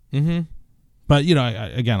 Period. Mm-hmm. But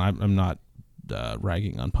I'm not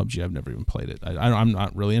ragging on PUBG. I've never even played it. I'm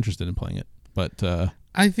not really interested in playing it. But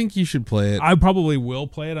I think you should play it. I probably will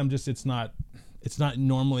play it. It's not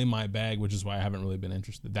normally my bag, which is why I haven't really been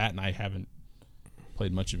interested. That, and I haven't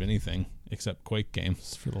played much of anything except Quake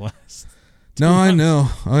games for the last 2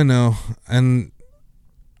 months. I know. And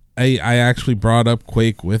I actually brought up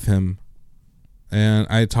Quake with him, and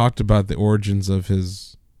I talked about the origins of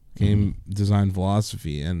his game design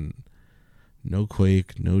philosophy, and no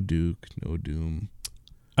Quake, no Duke, no Doom.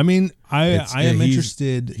 I mean, I am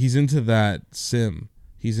interested. He's into that sim.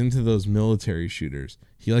 He's into those military shooters.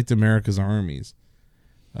 He liked America's Armies.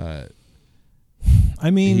 He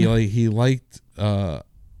liked a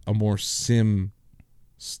more sim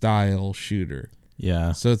style shooter.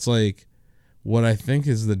 Yeah. So it's like, what I think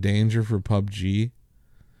is the danger for PUBG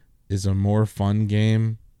is a more fun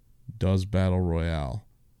game does Battle Royale.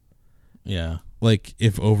 Yeah. Like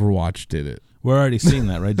if Overwatch did it. We're already seeing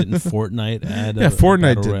that, right? Didn't Fortnite add a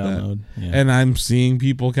Fortnite Battle did Royale that. mode? Yeah. And I'm seeing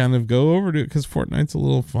people kind of go over to it because Fortnite's a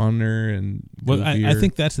little funner and well, I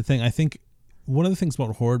think that's the thing. I think one of the things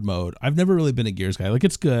about Horde mode, I've never really been a Gears guy. Like,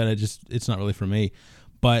 it's good. It's not really for me.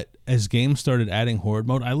 But as games started adding Horde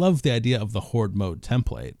mode, I love the idea of the Horde mode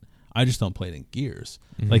template. I just don't play it in Gears.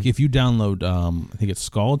 Mm-hmm. Like, if you download, I think it's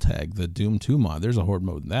Skulltag, the Doom 2 mod, there's a Horde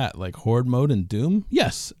mode in that. Like, Horde mode in Doom?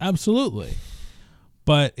 Yes, absolutely.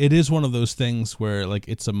 But it is one of those things where, like,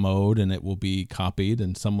 it's a mode and it will be copied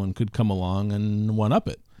and someone could come along and one-up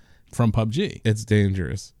it from PUBG. It's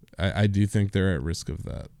dangerous. I do think they're at risk of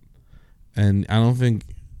that. And I don't think...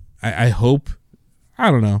 I hope... I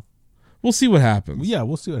don't know. We'll see what happens. Yeah,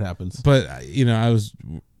 we'll see what happens. But,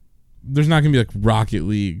 there's not going to be, like, Rocket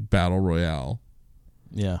League Battle Royale.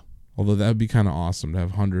 Yeah. Although that would be kind of awesome to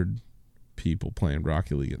have 100 people playing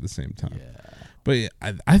Rocket League at the same time. Yeah. But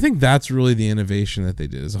I think that's really the innovation that they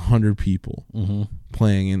did is 100 people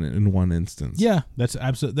playing in one instance. Yeah, that's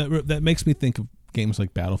absolutely that makes me think of games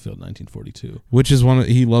like Battlefield 1942, which is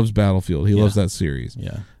he loves Battlefield. He loves that series.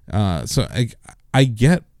 Yeah. So I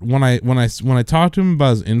get when I talked to him about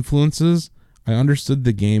his influences, I understood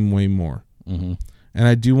the game way more, and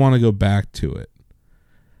I do want to go back to it.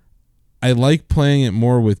 I like playing it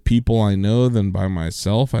more with people I know than by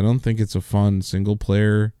myself. I don't think it's a fun single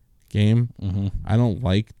player game. I don't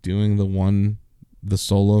like doing the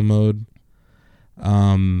solo mode.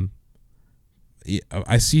 I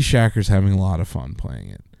see Shackers having a lot of fun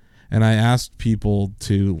playing it, and I asked people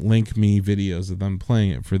to link me videos of them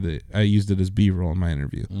playing it I used it as B-roll in my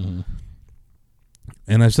interview.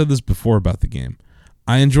 And I've said this before about the game.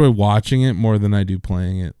 I enjoy watching it more than I do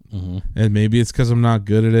playing it. And maybe it's because I'm not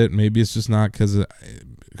good at it. Maybe it's just not because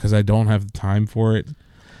I don't have the time for it.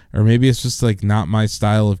 Or maybe it's just like not my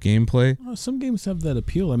style of gameplay. Well, some games have that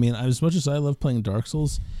appeal. I mean, as much as I love playing Dark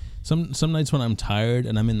Souls, some nights when I'm tired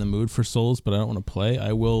and I'm in the mood for Souls, but I don't want to play,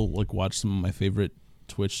 I will like watch some of my favorite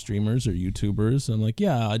Twitch streamers or YouTubers. And I'm like,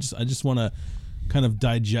 yeah, I just want to kind of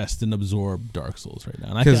digest and absorb Dark Souls right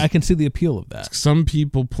now. And I can see the appeal of that. Some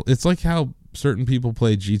people, it's like how certain people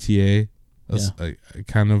play GTA, a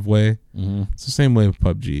kind of way. It's the same way with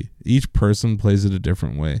PUBG. Each person plays it a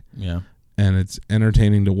different way. Yeah. And it's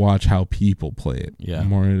entertaining to watch how people play it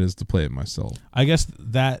more than it is to play it myself. I guess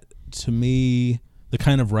that, to me, the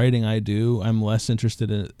kind of writing I do, I'm less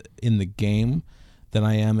interested in the game than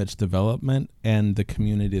I am its development and the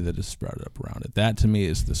community that is sprouted up around it. That, to me,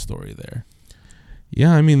 is the story there.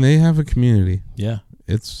 Yeah, I mean, they have a community. Yeah.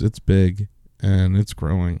 It's big, and it's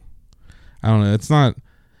growing. I don't know. It's not...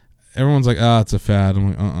 Everyone's like, it's a fad.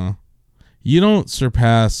 I'm like, You don't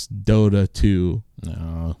surpass Dota 2.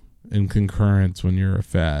 No. In concurrence when you're a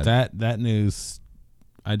fad. That news,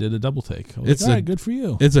 I did a double take. It's like, good for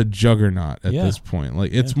you. It's a juggernaut at this point.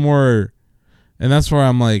 Like it's more, and that's where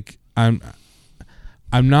I'm like, I'm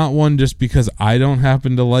not one just because I don't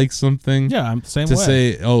happen to like something. Yeah, I'm the same to way.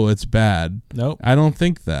 say, it's bad. Nope. I don't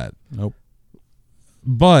think that. Nope.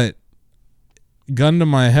 But gun to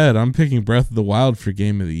my head, I'm picking Breath of the Wild for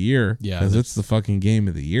Game of the Year. Yeah, because it's the fucking Game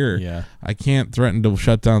of the Year. Yeah. I can't threaten to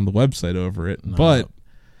shut down the website over it, but.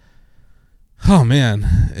 Oh man,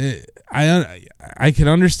 I can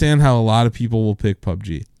understand how a lot of people will pick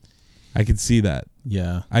PUBG. I can see that.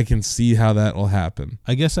 Yeah. I can see how that will happen.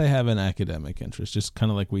 I guess I have an academic interest, just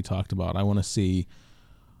kind of like we talked about. I want to see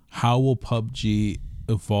how will PUBG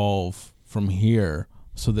evolve from here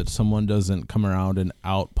so that someone doesn't come around and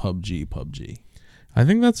out PUBG. I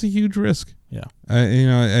think that's a huge risk. Yeah.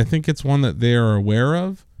 I think it's one that they are aware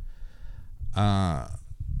of.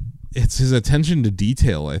 It's his attention to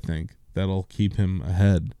detail, I think, that'll keep him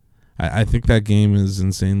ahead. I think that game is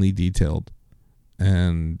insanely detailed,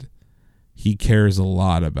 and he cares a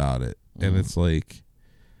lot about it. And it's like,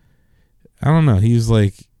 I don't know. He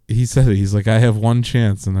said it. He's like, I have one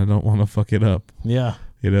chance, and I don't want to fuck it up. Yeah.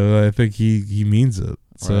 I think he means it.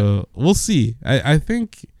 So Right. We'll see. I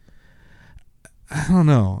think, I don't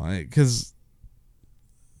know, because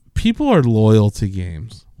people are loyal to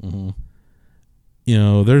games. Mm-hmm.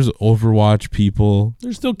 There's Overwatch people.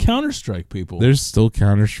 There's still Counter-Strike people. There's still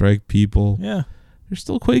Counter-Strike people. Yeah. There's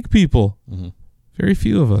still Quake people. Mm-hmm. Very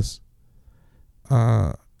few of us.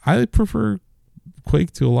 I prefer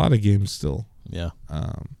Quake to a lot of games still. Yeah.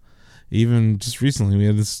 Even just recently,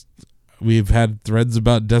 we've had threads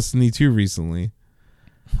about Destiny 2 recently.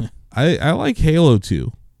 I like Halo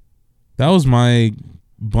 2. That was my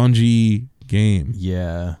Bungie game.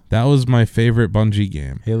 Yeah. That was my favorite Bungie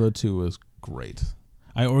game. Halo 2 was great.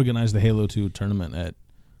 I organized the Halo 2 tournament at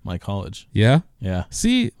my college. Yeah? Yeah.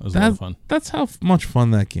 See, It was a lot of fun. that's how much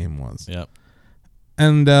fun that game was. Yep.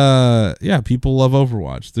 And, people love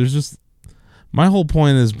Overwatch. There's just... My whole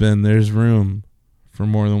point has been there's room for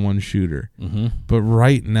more than one shooter. Mm-hmm. But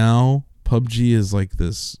right now, PUBG is like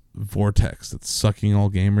this vortex that's sucking all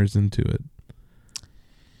gamers into it.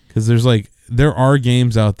 Because there are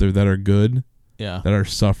games out there that are good, Yeah. that are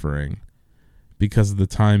suffering because of the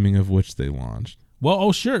timing of which they launched. Well,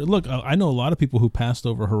 oh, sure. Look, I know a lot of people who passed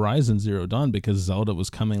over Horizon Zero Dawn because Zelda was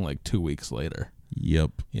coming like 2 weeks later.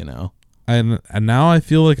 Yep. And now I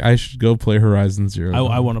feel like I should go play Horizon Zero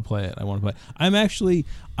Dawn. I want to play it.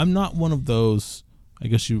 I'm not one of those, I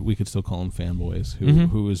guess we could still call them fanboys,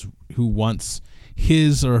 who wants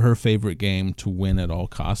his or her favorite game to win at all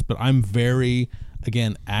costs. But I'm very,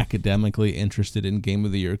 again, academically interested in Game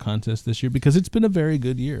of the Year contest this year because it's been a very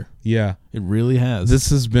good year. Yeah. It really has. This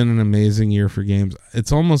has been an amazing year for games.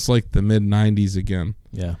 It's almost like the mid-90s again.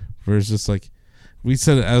 Yeah. Where it's just like,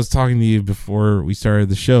 I was talking to you before we started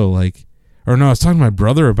the show, I was talking to my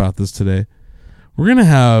brother about this today. We're going to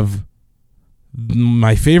have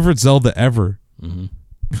my favorite Zelda ever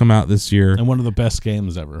come out this year. And one of the best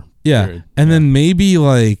games ever. Yeah. Period. And then maybe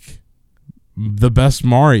the best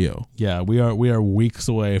Mario. Yeah, we are weeks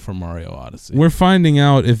away from Mario Odyssey. We're finding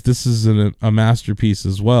out if this is a masterpiece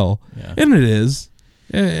as well. Yeah. And it is.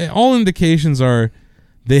 All indications are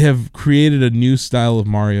they have created a new style of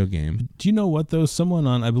Mario game. Do you know what, though? Someone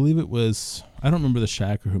on, I believe it was, I don't remember the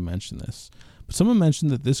Shacker who mentioned this, but someone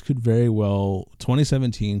mentioned that this could very well,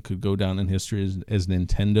 2017 could go down in history as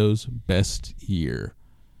Nintendo's best year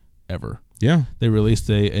ever. Yeah. They released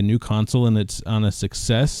a new console, and it's on a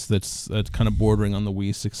success that's kind of bordering on the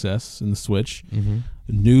Wii success in the Switch. Mm-hmm.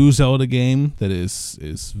 A new Zelda game that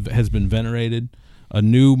has been venerated. A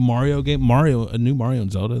new Mario game, a new Mario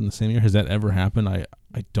and Zelda in the same year. Has that ever happened? I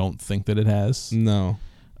don't think that it has. No.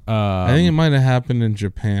 I think it might have happened in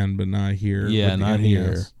Japan, but not here. Yeah, with the not NES.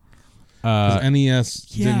 here. 'Cause NES,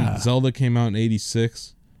 yeah. Zelda came out in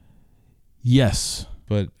 86, Yes.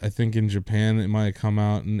 but I think in Japan it might have come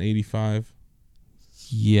out in 85.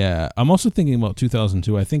 Yeah. I'm also thinking about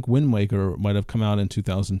 2002. I think Wind Waker might have come out in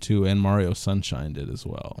 2002, and Mario Sunshine did as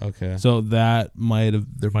well. Okay. So there might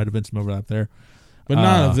have been some overlap there. But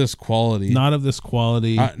not of this quality. Not of this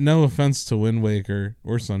quality. No offense to Wind Waker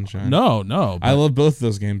or Sunshine. No. I love both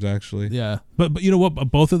those games, actually. Yeah. But you know what?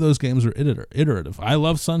 Both of those games are iterative. I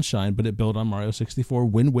love Sunshine, but it built on Mario 64.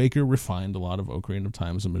 Wind Waker refined a lot of Ocarina of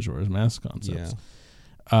Times and Majora's Mask concepts.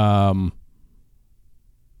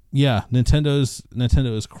 Yeah.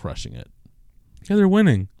 Nintendo is crushing it. Yeah, they're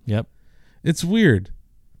winning. Yep. It's weird.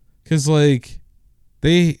 Because,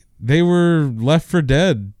 they were Left 4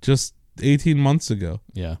 Dead just 18 months ago.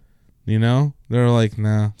 Yeah. They're like,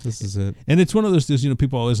 nah, this is it. And it's one of those things,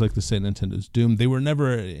 people always like to say Nintendo's doomed. They were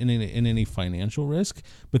never in any financial risk,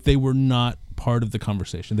 but they were not part of the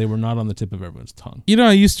conversation. They were not on the tip of everyone's tongue.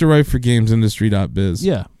 I used to write for GamesIndustry.biz.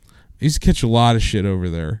 Yeah. I used to catch a lot of shit over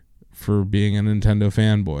there for being a Nintendo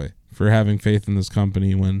fanboy, for having faith in this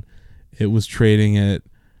company when it was trading at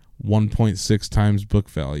 1.6 times book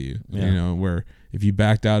value. Yeah. Where if you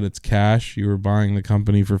backed out its cash, you were buying the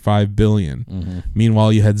company for $5 billion. Mm-hmm.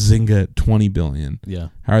 Meanwhile, you had Zynga at $20 billion. Yeah.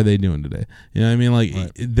 How are they doing today? You know what I mean?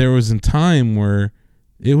 Right. There was a time where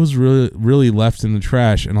it was really left in the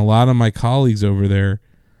trash. And a lot of my colleagues over there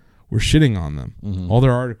were shitting on them. Mm-hmm. All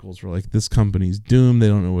their articles were like, this company's doomed. They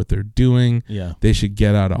don't know what they're doing. Yeah. They should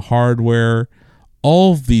get out of hardware.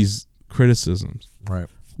 All of these criticisms. Right.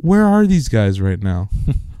 Where are these guys right now?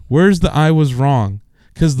 Where's the I was wrong?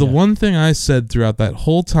 Because the one thing I said throughout that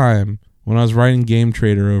whole time when I was writing Game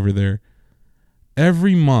Trader over there,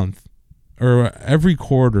 every month or every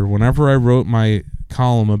quarter, whenever I wrote my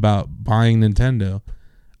column about buying Nintendo,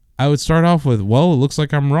 I would start off with, well, it looks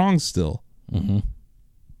like I'm wrong still. Mm-hmm.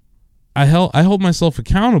 I hold myself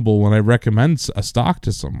accountable when I recommend a stock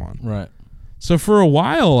to someone. Right. So for a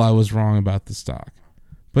while, I was wrong about the stock.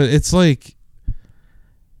 But it's like,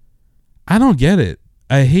 I don't get it.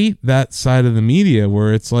 I hate that side of the media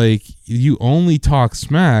where it's like you only talk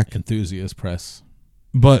smack. Enthusiast press.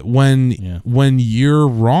 But when you're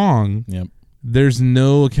wrong, Yep. there's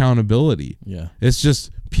no accountability. Yeah. It's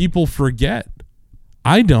just people forget.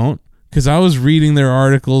 I don't, because I was reading their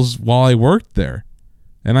articles while I worked there.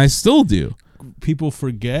 And I still do. People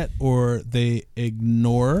forget or they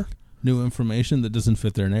ignore new information that doesn't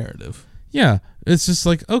fit their narrative. Yeah. It's just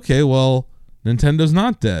like, okay, well, Nintendo's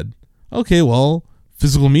not dead. Okay, well,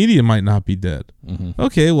 physical media might not be dead. Mm-hmm.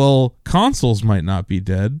 Okay, well, consoles might not be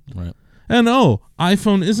dead. Right. And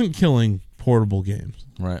iPhone isn't killing portable games.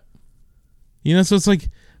 Right. You know, so it's like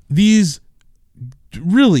these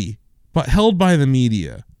really, but held by the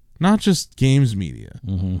media, not just games media,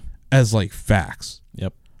 Mm-hmm. as like facts.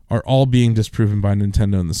 Yep. Are all being disproven by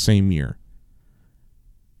Nintendo in the same year.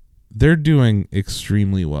 They're doing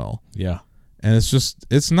extremely well. Yeah. And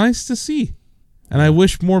it's nice to see. And I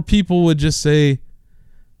wish more people would just say,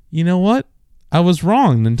 you know what? I was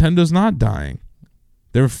wrong. Nintendo's not dying.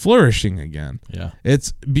 They're flourishing again. Yeah.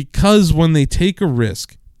 It's because when they take a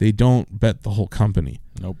risk, they don't bet the whole company.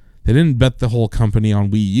 Nope. They didn't bet the whole company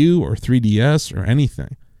on Wii U or 3DS or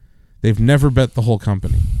anything. They've never bet the whole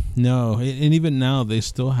company. No, and even now they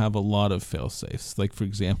still have a lot of fail-safes. Like, for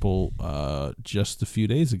example, just a few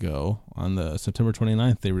days ago, on the September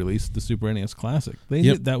 29th, they released the Super NES Classic. They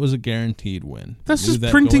knew that was a guaranteed win. That's They knew just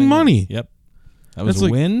that printing going in. money. Yep. That was That's a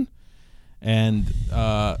like- win. And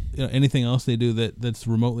anything else they do that's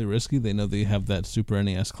remotely risky, they know they have that Super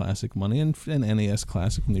NES Classic money and NES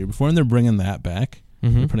Classic from the year before, and they're bringing that back.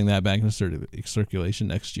 Mm-hmm. They're putting that back into circulation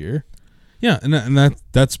next year. Yeah, and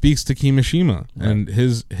that speaks to Kimishima and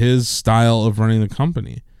his style of running the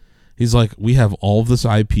company. He's like, we have all of this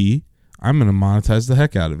IP. I'm going to monetize the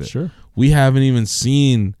heck out of it. Sure. We haven't even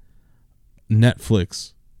seen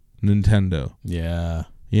Netflix, Nintendo. Yeah.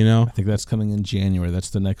 You know? I think that's coming in January. That's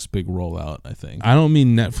the next big rollout, I think. I don't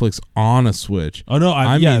mean Netflix on a Switch. Oh, no.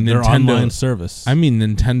 I mean their Nintendo online service. I mean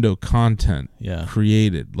Nintendo content Yeah.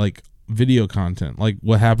 created, like video content, like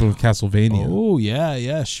what happened with Castlevania. Oh,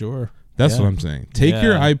 yeah, sure. That's Yeah. what I'm saying. Take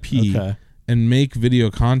your Yeah. IP Okay. and make video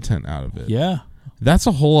content out of it. Yeah. That's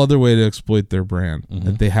a whole other way to exploit their brand Mm-hmm.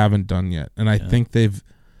 that they haven't done yet. And I think they've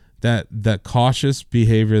that cautious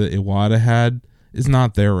behavior that Iwata had is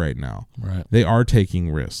not there right now. Right. They are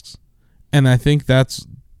taking risks. And I think that's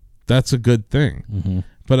a good thing. Mm-hmm.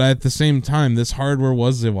 But at the same time, this hardware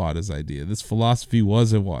was Iwata's idea. This philosophy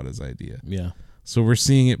was Iwata's idea. Yeah. So we're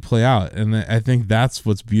seeing it play out. And I think that's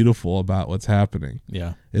what's beautiful about what's happening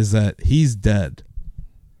Yeah. is that he's dead.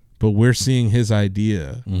 But we're seeing his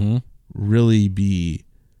idea Mm-hmm. really be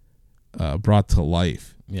brought to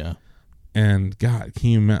life. Yeah. And God, can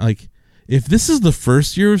you imagine? Like, if this is the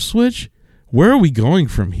first year of Switch, where are we going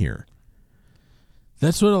from here?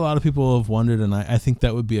 That's what a lot of people have wondered, and I think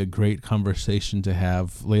that would be a great conversation to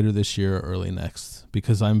have later this year or early next,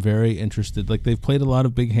 because I'm very interested. Like, they've played a lot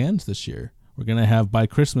of big hands this year. We're going to have, by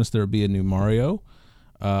Christmas, there will be a new Mario,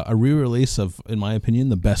 a re-release of, in my opinion,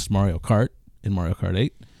 the best Mario Kart in Mario Kart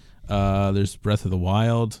 8. There's Breath of the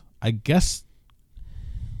Wild. I guess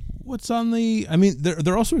what's on the... I mean,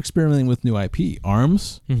 they're also experimenting with new IP.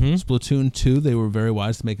 ARMS, Mm-hmm. Splatoon 2, they were very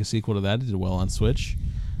wise to make a sequel to that. It did well on Switch.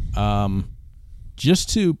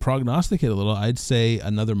 Just to prognosticate a little, I'd say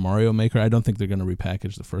another Mario Maker. I don't think they're going to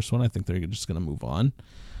repackage the first one. I think they're just going to move on.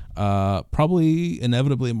 Probably,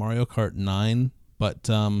 inevitably, Mario Kart 9. But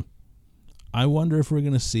I wonder if we're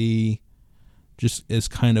going to see, just as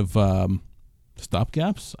kind of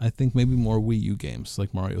stopgaps, I think maybe more Wii U games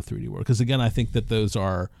like Mario 3D World. Because, again, I think that those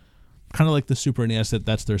are kind of like the Super NES,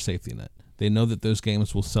 that's their safety net. They know that those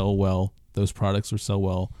games will sell well, those products will sell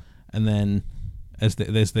well, and then as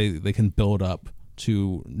they can build up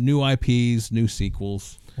to new IPs, new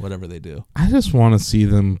sequels, whatever they do, I just want to see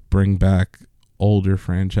them bring back older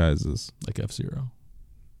franchises. like F-Zero.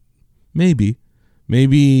 Maybe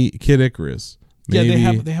Kid Icarus. Maybe,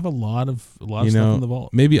 Yeah, they have a lot of stuff in the vault.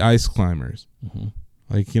 Maybe Ice Climbers. Mm-hmm.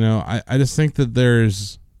 Like, I just think that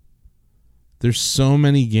there's so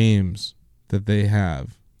many games that they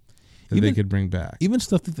have that they could bring back. Even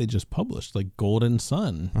stuff that they just published, like Golden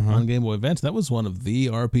Sun on Game Boy Advance. That was one of the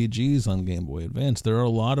RPGs on Game Boy Advance. There are a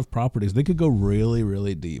lot of properties. They could go really,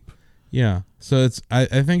 really deep. Yeah. So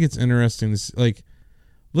I think it's interesting to see, like,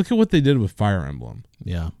 look at what they did with Fire Emblem.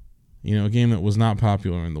 Yeah. A game that was not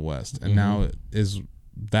popular in the West. And now it is,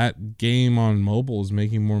 that game on mobile is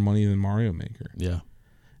making more money than Mario Maker. Yeah.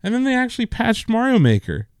 And then they actually patched Mario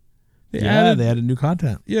Maker. They added new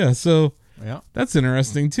content. Yeah, so Yeah. that's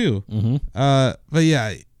interesting too. Mm-hmm. But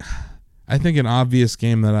yeah, I think an obvious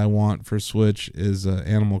game that I want for Switch is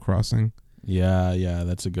Animal Crossing. Yeah,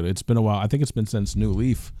 that's a good. It's been a while. I think it's been since New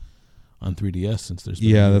Leaf on 3DS since there's been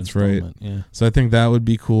Yeah, a new that's right. installment. Yeah. So I think that would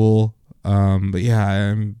be cool. But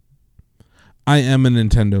yeah, I am a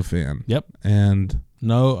Nintendo fan. Yep. And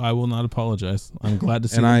No, I will not apologize. I'm glad to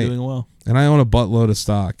see And them I- doing well. I own a buttload of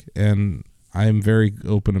stock, and I'm very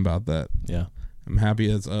open about that. Yeah. I'm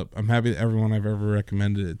happy it's up. I'm happy that everyone I've ever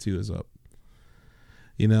recommended it to is up.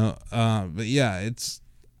 But yeah, it's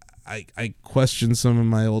I question some of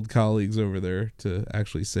my old colleagues over there to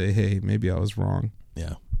actually say, hey, maybe I was wrong.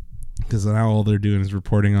 Yeah. Because now all they're doing is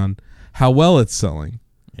reporting on how well it's selling.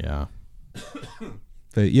 Yeah.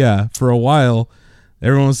 But yeah, for a while,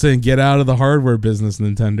 everyone was saying, get out of the hardware business,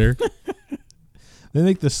 Nintendo. They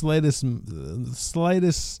make the slightest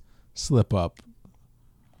slip up,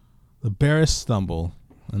 the barest stumble,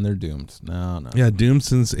 and they're doomed. No. Yeah, doomed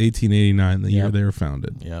since 1889, the year Yep. they were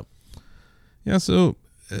founded. Yep. Yeah, so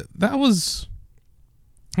that was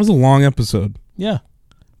a long episode. Yeah.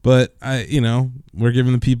 But we're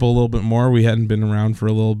giving the people a little bit more. We hadn't been around for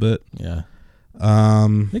a little bit. Yeah. I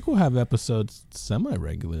think we'll have episodes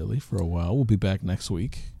semi-regularly for a while. We'll be back next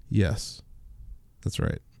week. Yes, that's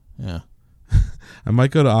right. Yeah. I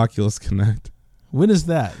might go to Oculus Connect When is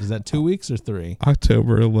that? Is that 2 weeks or 3?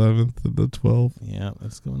 October 11th and the 12th. Yeah,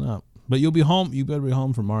 that's coming up. But you'll be home. You better be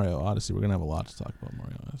home for Mario Odyssey. We're going to have a lot to talk about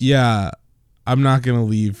Mario Odyssey. Yeah, I'm not going to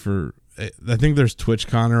leave for... I think there's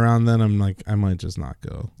TwitchCon around then. I'm like, I might just not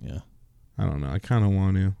go. Yeah. I don't know. I kind of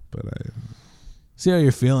want to, but See how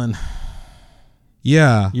you're feeling.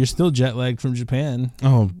 Yeah. You're still jet lagged from Japan.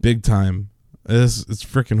 Oh, big time. It's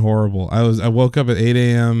freaking horrible. I woke up at 8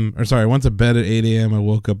 a.m. Or sorry, I went to bed at 8 a.m. I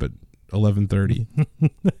woke up at 11:30.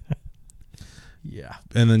 Yeah.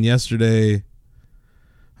 And then yesterday,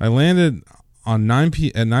 I landed on 9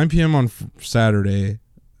 p.m. on Saturday.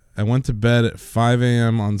 I went to bed at 5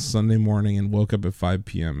 a.m. on Sunday morning and woke up at 5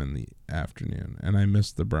 p.m. in the afternoon. And I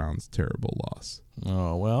missed the Browns' terrible loss.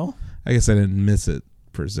 Oh, well. I guess I didn't miss it,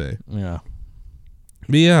 per se. Yeah.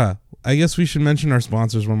 But yeah, I guess we should mention our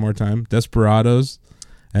sponsors one more time. Desperados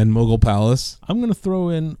and Mogul Palace. I'm going to throw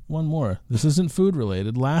in one more. This isn't food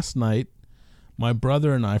related. Last night, my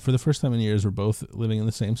brother and I, for the first time in years, were both living in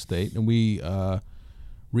the same state, and we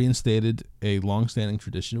reinstated a long-standing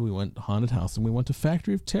tradition. We went haunted house, and we went to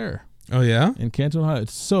Factory of Terror Oh, yeah? in Canton, Ohio.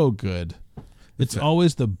 It's so good. It's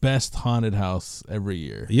always the best haunted house every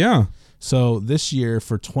year. Yeah. So this year,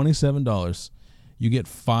 for $27, you get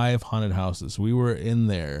 5 haunted houses. We were in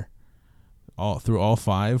there through all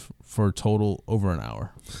 5 for a total over an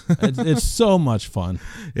hour. It's so much fun.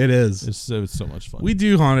 It is. It's so much fun. We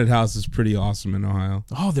do haunted houses pretty awesome in Ohio.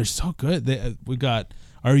 Oh, they're so good. We got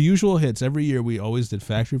our usual hits every year. We always did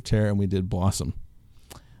Factory of Terror and we did Blossom.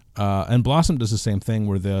 And Blossom does the same thing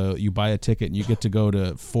where you buy a ticket and you get to go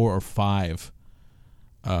to 4 or 5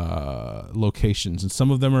 locations, and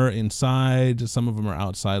some of them are inside, some of them are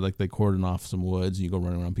outside, like they cordon off some woods and you go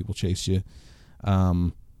running around, people chase you.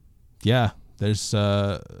 There's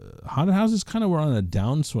haunted houses kind of were on a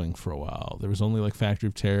downswing for a while. There was only like Factory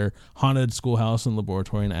of Terror, Haunted Schoolhouse and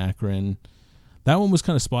Laboratory in Akron. That one was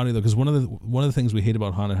kind of spotty though, because one of the things we hate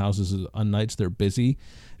about haunted houses is on nights they're busy.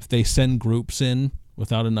 If they send groups in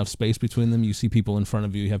without enough space between them, you see people in front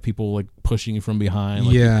of you. You have people like pushing you from behind,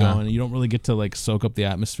 like Yeah. you're going, and you don't really get to like soak up the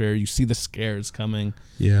atmosphere. You see the scares coming.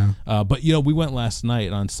 Yeah. But we went last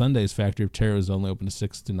night on Sundays. Factory of Terror was only open to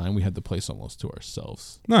 6 to 9. We had the place almost to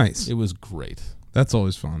ourselves. Nice. It was great. That's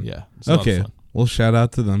always fun. Yeah. It's a lot of Okay. fun. Well, shout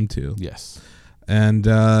out to them too. Yes. And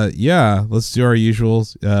let's do our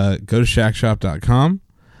usuals. Go to shackshop.com.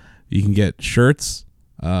 You can get shirts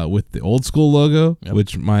with the old school logo, Yep.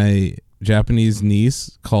 which my Japanese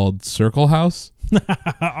niece called Circle House.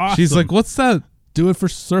 Awesome. She's like, "What's that?" Do it for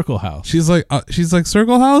Circle House. She's like,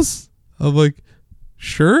 "Circle House?" I'm like,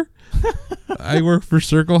 "Sure." I work for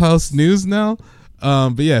Circle House News now.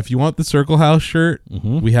 But yeah, if you want the Circle House shirt,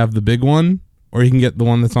 we have the big one, or you can get the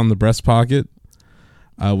one that's on the breast pocket.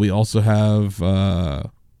 We also have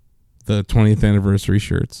the 20th anniversary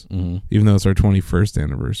shirts, Mm-hmm. even though it's our 21st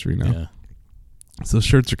anniversary now. Yeah. So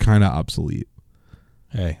shirts are kind of obsolete.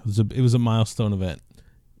 Hey, it was a milestone event.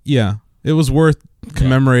 Yeah, it was worth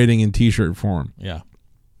commemorating in T-shirt form. Yeah.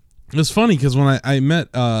 It was funny because when I met,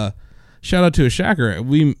 shout out to a Shacker,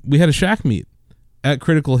 we had a Shack meet at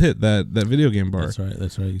Critical Hit, that video game bar. That's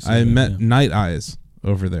right. You said I that, met yeah. Night Eyes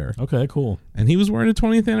over there, Okay, cool. and he was wearing a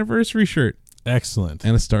 20th anniversary shirt Excellent.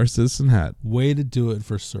 and a Star Citizen hat. Way to do it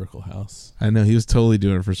for Circle House. I know he was totally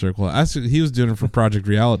doing it for Circle. Actually, he was doing it for Project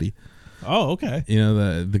Reality. Oh, okay. You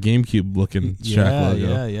know, the GameCube looking Shack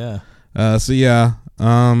logo. Yeah. So yeah,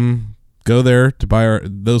 go there to buy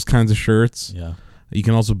those kinds of shirts. Yeah. You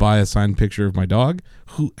can also buy a signed picture of my dog,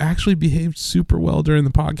 who actually behaved super well during the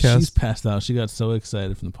podcast. She's passed out. She got so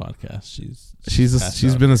excited from the podcast.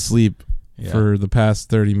 She's been asleep for the past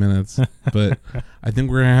 30 minutes, but I think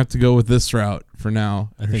we're gonna have to go with this route for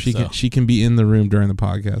now. I think She can be in the room during the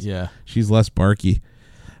podcast. Yeah, she's less barky.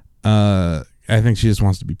 I think she just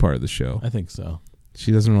wants to be part of the show. I think so.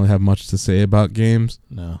 She doesn't really have much to say about games.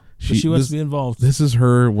 No, she wants to be involved. This is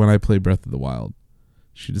her when I play Breath of the Wild.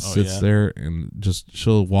 She just sits yeah? there and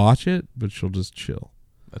she'll watch it, but she'll just chill.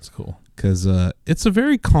 That's cool. Because it's a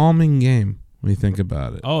very calming game when you think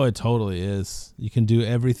about it. Oh, it totally is. You can do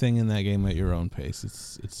everything in that game at your own pace.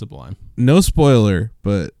 It's sublime. No spoiler,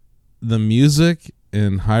 but the music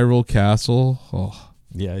in Hyrule Castle, oh.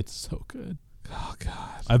 Yeah, it's so good. Oh, God.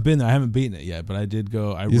 I've been there. I haven't beaten it yet, but I did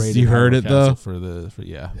go. I rated you heard Hyrule it, Castle though? for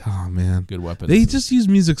yeah. Oh, man. Good weapons. They just use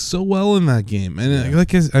music so well in that game. And Yeah.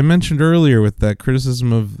 like I mentioned earlier with that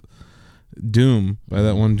criticism of Doom by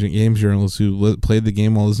that one game journalist who played the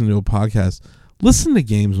game while listening to a podcast, listen to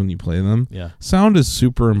games when you play them. Yeah. Sound is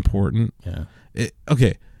super important. Yeah.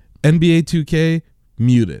 Okay, NBA 2K,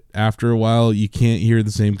 mute it. After a while, you can't hear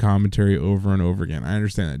the same commentary over and over again. I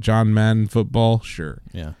understand that. John Madden football, sure.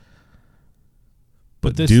 Yeah.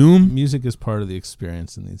 But this Doom? music is part of the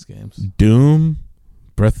experience in these games. Doom,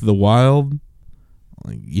 Breath of the Wild,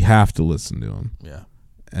 like, you have to listen to them. Yeah.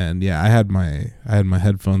 And yeah, I had my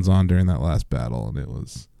headphones on during that last battle, and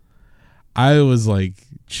I was like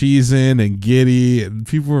cheesing and giddy, and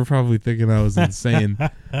people were probably thinking I was insane.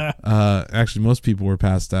 Actually, most people were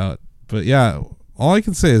passed out. But yeah, all I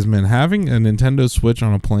can say is, man, having a Nintendo Switch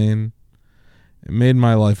on a plane, it made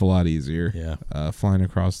my life a lot easier. Yeah. Flying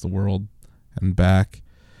across the world and back.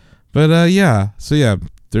 But yeah, so yeah,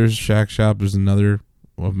 there's Shack Shop. There's another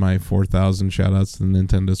of my 4,000 shout outs to the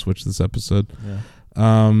Nintendo Switch this episode. Yeah.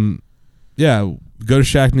 Yeah, go to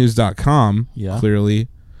shacknews.com. Yeah. Clearly,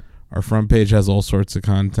 our front page has all sorts of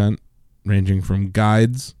content ranging from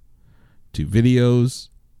guides to videos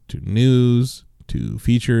to news to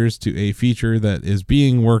features to a feature that is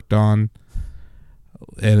being worked on,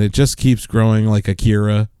 and it just keeps growing like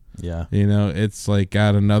Akira. Yeah. You know, it's like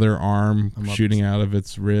got another arm I'm up shooting out of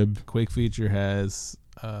its rib. Quake feature has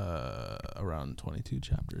around 22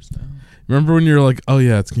 chapters now. Remember when you were like, oh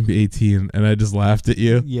yeah, it's going to be 18, and I just laughed at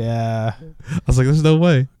you? Yeah. I was like, there's no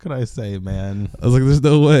way. What could I say, man? I was like, there's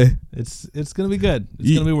no way. It's going to be good. It's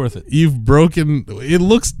going to be worth it. You've broken... It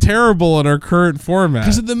looks terrible in our current format.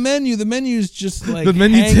 Because of the menu. The menu is just like the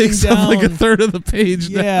menu hanging takes down. up like a third of the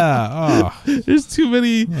page now. Yeah. Oh. There's too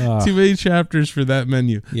many chapters for that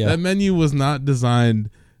menu. Yeah. That menu was not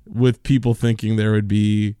designed with people thinking there would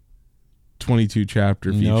be 22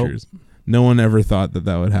 chapter Nope. features. No one ever thought that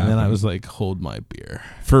would happen. And then I was like, hold my beer.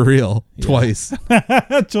 For real. Yeah. Twice.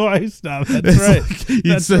 Twice now. That's It's right. like, you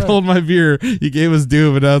That's said, right. hold my beer. You gave us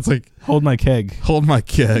Doom, and now it's like, Hold my keg. hold my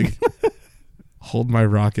keg. Hold my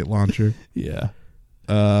rocket launcher. Yeah.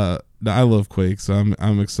 I love Quake, so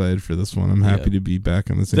I'm excited for this one. I'm happy to be back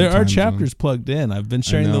on the same There are time chapters zone. plugged in. I've been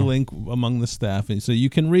sharing the know. link among the staff, and so you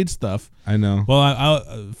can read stuff. I know. Well,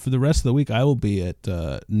 I for the rest of the week, I will be at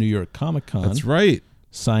New York Comic Con. That's right.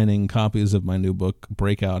 Signing copies of my new book,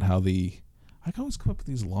 Breakout. I can always come up with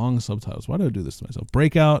these long subtitles. Why do I do this to myself?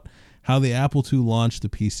 Breakout: How the Apple II Launched the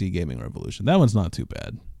PC Gaming Revolution. That one's not too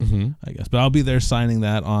bad, I guess. But I'll be there signing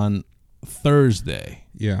that on Thursday,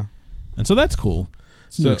 Yeah. and so that's cool.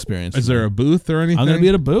 It's a new experience. Is there a booth or anything? I'm going to be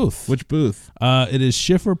at a booth. Which booth? It is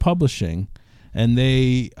Schiffer Publishing, and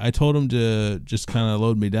I told them to just kind of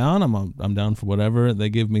load me down. I'm down for whatever. They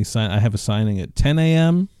give me I have a signing at 10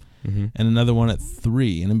 a.m. And another one at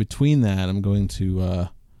 3, and in between that, I'm going to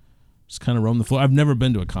just kind of roam the floor. I've never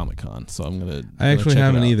been to a Comic-Con, so I'm gonna. I actually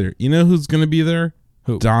haven't either. You know who's going to be there?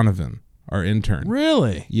 Who? Donovan, our intern.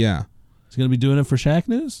 Really? Yeah. He's going to be doing it for Shack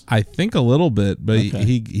News? I think a little bit, but Okay.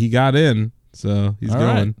 he got in, so he's All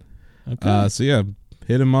going. right. Okay. So yeah,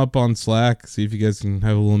 hit him up on Slack. See if you guys can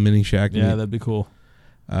have a little mini Shack. Yeah, meet. that'd be cool.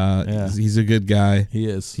 He's a good guy. He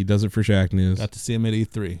is. He does it for Shack News. Got to see him at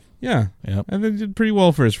E3. Yeah, Yep. I think he did pretty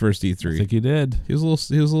well for his first I E3. think he did. He was a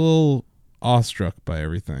little awestruck by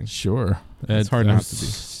everything. Sure. It's hard not to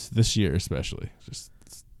be. This year especially. Just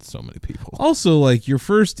so many people. Also, like your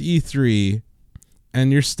first E3,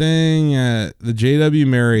 and you're staying at the JW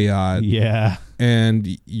Marriott, Yeah. and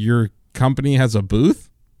your company has a booth.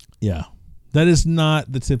 Yeah. That is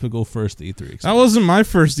not the typical first E3 experience. That wasn't my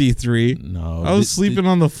first E3. No. I was sleeping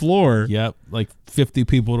on the floor. Yep. Like 50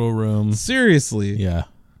 people to a room. Seriously. Yeah.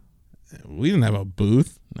 We didn't have a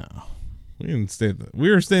booth. No. We didn't stay.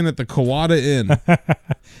 We were staying at the Kawada Inn.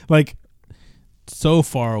 Like so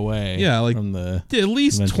far away. Yeah, like from the at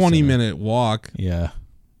least convention 20-minute walk. Yeah.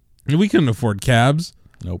 And we couldn't afford cabs.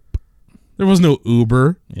 Nope. There was no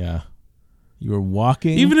Uber. Yeah. You were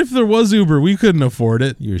walking. Even if there was Uber, we couldn't afford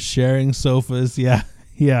it. you were sharing sofas. Yeah.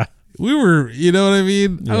 Yeah. We were, you know what I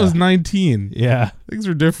mean? I Yeah. was 19. Yeah. Things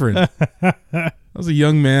were different. I was a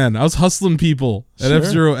young man. I was hustling people at Sure.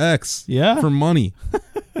 F-Zero X Yeah. for money.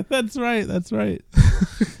 That's right. That's right.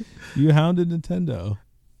 You hounded Nintendo,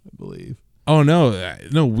 I believe. Oh, no.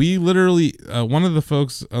 We literally, one of the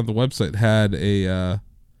folks on the website had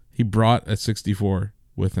he brought a 64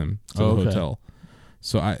 with him to the Okay. hotel.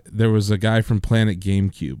 So there was a guy from Planet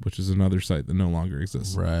GameCube, which is another site that no longer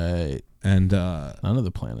exists. Right. And None of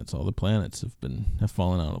the planets. All the planets have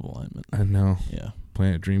fallen out of alignment. I know. Yeah.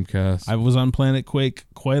 Planet Dreamcast. I was on Planet Quake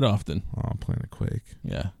quite often. Oh, Planet Quake.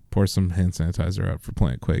 Yeah. Pour some hand sanitizer out for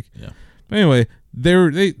Planet Quake. Yeah. But anyway, they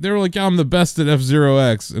were like, yeah, I'm the best at F-Zero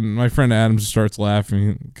X. And my friend Adam just starts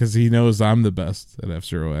laughing because he knows I'm the best at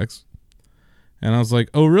F-Zero X. And I was like,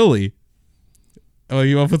 oh, really? Oh,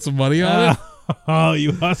 you want to put some money on it? Oh,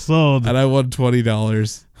 you hustled. And I won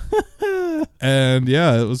 $20. And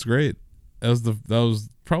yeah, it was great. That was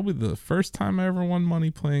probably the first time I ever won money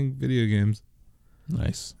playing video games.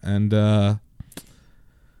 Nice. And yeah,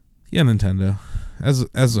 Nintendo,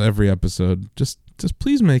 as every episode, just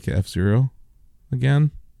please make F-Zero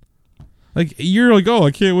again. Like, you're like, oh,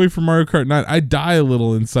 I can't wait for Mario Kart 9. I die a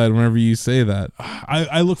little inside whenever you say that.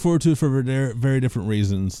 I look forward to it for very different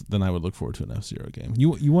reasons than I would look forward to an F-Zero game.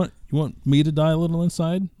 You want me to die a little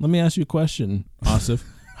inside? Let me ask you a question, Asif.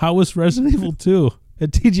 How was Resident Evil 2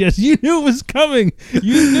 at TGS? You knew it was coming.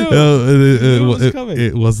 You knew. it was coming.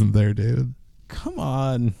 It wasn't there, David. Come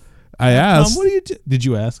on. I asked. What do you do? Did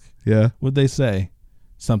you ask? Yeah. What'd they say?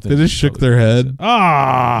 Something. They just shook their head.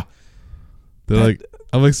 Ah. They're like,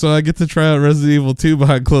 I'm like, so I get to try out Resident Evil 2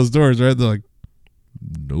 behind closed doors, right? They're like,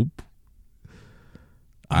 nope.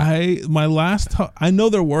 I know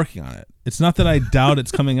they're working on it. It's not that I doubt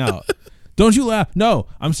it's coming out. Don't you laugh. No,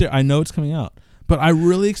 I'm serious. I know it's coming out. But I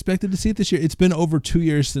really expected to see it this year. It's been over 2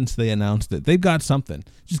 years since they announced it. They've got something.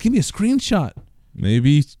 Just give me a screenshot.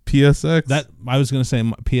 Maybe PSX. That I was going to say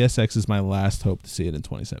PSX is my last hope to see it in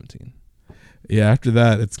 2017. Yeah, after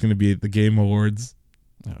that, it's going to be at the Game Awards.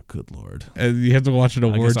 Oh, good Lord. And you have to watch an I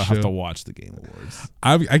award guess I'll show. have to watch the Game Awards.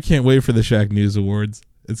 I can't wait for the Shack News Awards.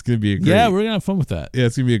 It's going to be a great Yeah, we're going to have fun with that. Yeah,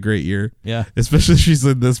 it's going to be a great year. Yeah. Especially if she's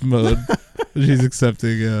in this mode. She's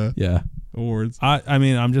accepting Yeah. awards. I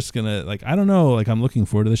mean, I'm just going to, I don't know. I'm looking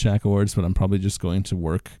forward to the Shack Awards, but I'm probably just going to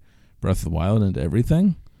work Breath of the Wild into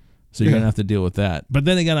everything. So you're going to have to deal with that. But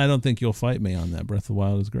then again, I don't think you'll fight me on that. Breath of the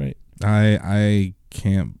Wild is great. I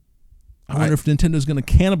can't. I wonder if Nintendo's going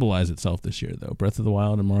to cannibalize itself this year, though. Breath of the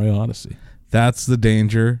Wild and Mario Odyssey. That's the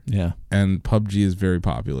danger. Yeah. And PUBG is very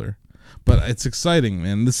popular. But it's exciting,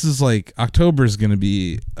 man. This is October is going to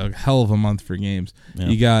be a hell of a month for games. Yeah.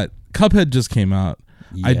 You got Cuphead just came out.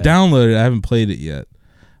 Yeah. I downloaded it. I haven't played it yet.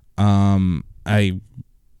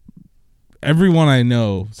 Everyone I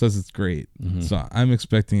know says it's great. Mm-hmm. So I'm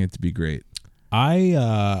expecting it to be great.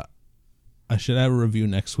 I should have a review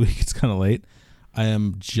next week. It's kind of late. I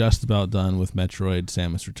am just about done with Metroid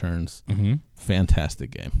Samus Returns. Mm-hmm.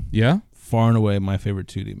 Fantastic game. Yeah? Far and away my favorite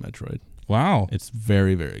 2D Metroid. Wow. It's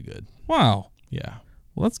very, very good. Wow. Yeah.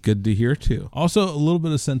 Well, that's good to hear, too. Also, a little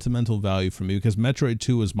bit of sentimental value for me because Metroid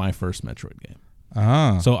 2 was my first Metroid game.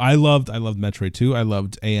 Ah. So I loved Metroid 2. I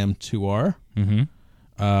loved AM2R. Mm-hmm.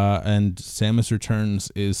 And Samus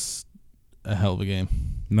Returns is a hell of a game.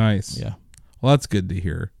 Nice. Yeah. Well, that's good to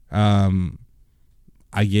hear.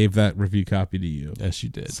 I gave that review copy to you. Yes, you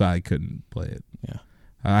did. So I couldn't play it. Yeah.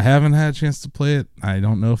 I haven't had a chance to play it. I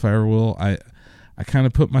don't know if I ever will. I kind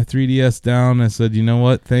of put my 3DS down. I said, you know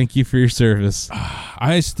what? Thank you for your service.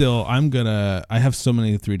 I have so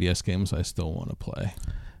many 3DS games I still want to play.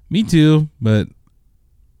 Me too, but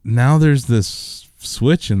now there's this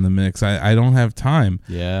Switch in the mix. I don't have time.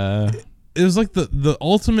 Yeah. It was like the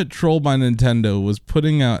ultimate troll by Nintendo was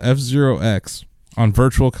putting out F-Zero X on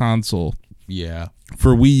Virtual Console. Yeah.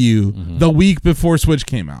 for Wii U the week before Switch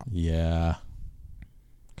came out. Yeah.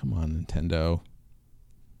 Come on, Nintendo.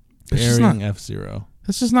 It's just Burying not- F-Zero.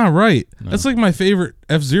 That's just not right. No. That's like my favorite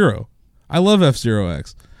F-Zero. I love F-Zero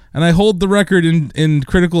X. And I hold the record in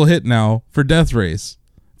critical hit now for Death Race.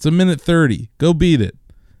 It's 1:30. Go beat it.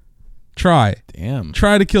 Try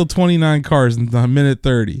to kill 29 cars in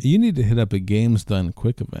 1:30. You need to hit up a Games Done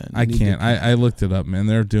quick event. I can't. I looked it up, man.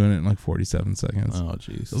 They're doing it in like 47 seconds. Oh,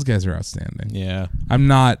 jeez. Those guys are outstanding. Yeah.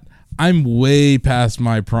 I'm way past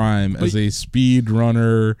my prime as a speed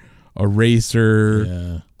runner, a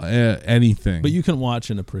racer, anything. But you can watch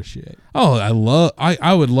and appreciate. Oh,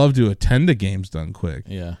 I would love to attend a Games Done Quick.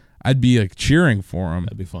 Yeah. I'd be like cheering for them.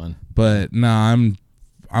 That'd be fun. But nah,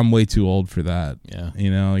 I'm way too old for that. Yeah.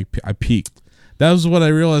 You know, like, I peaked. That was what I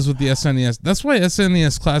realized with the SNES. That's why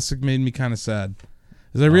SNES Classic made me kind of sad.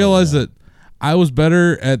 Is I realized that I was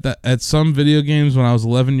better at some video games when I was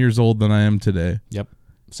 11 years old than I am today. Yep.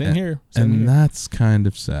 Same here. That's kind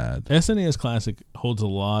of sad. SNES Classic holds a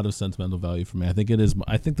lot of sentimental value for me. I think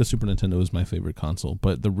the Super Nintendo is my favorite console,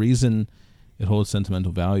 but the reason it holds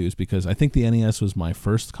sentimental value is because I think the NES was my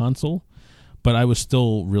first console, but I was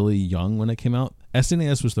still really young when it came out.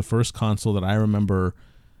 SNES was the first console that I remember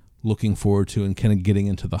looking forward to and kind of getting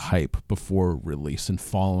into the hype before release and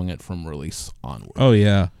following it from release onward. Oh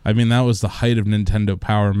yeah, I mean that was the height of Nintendo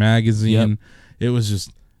Power magazine. Yep. It was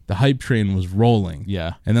just the hype train was rolling.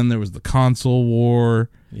 Yeah. And then there was the console war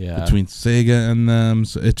between Sega and them,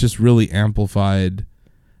 so it just really amplified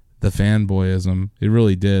the fanboyism. It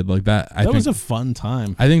really did. Like that. I think was a fun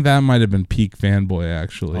time. I think that might have been peak fanboy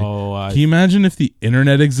actually. Oh, can you imagine if the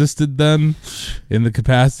internet existed then in the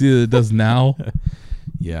capacity that it does now?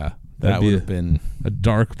 Yeah, That'd that be would have been a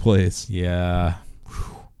dark place. Yeah.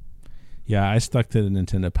 Yeah, I stuck to the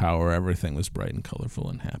Nintendo Power. Everything was bright and colorful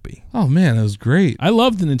and happy. Oh man, it was great. I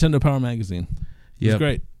loved the Nintendo Power magazine. It was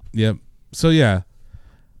great. Yep. So yeah,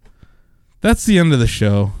 that's the end of the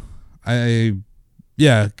show. Go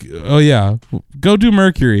do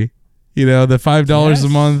Mercury. You know, the $5 a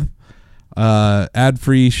month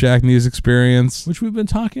ad-free Shack News experience, which we've been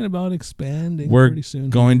talking about expanding. We're pretty soon.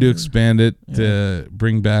 Going to expand it to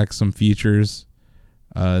bring back some features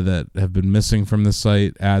that have been missing from the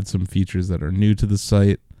site, add some features that are new to the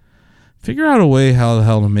site, figure out a way how the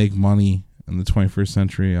hell to make money in the 21st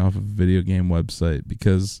century off of a video game website,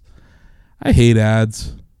 because I hate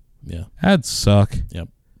ads. Yeah. Ads suck. Yep.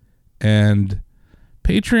 And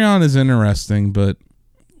Patreon is interesting, but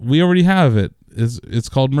we already have it. It's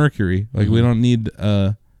called Mercury. Like we don't need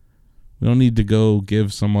to go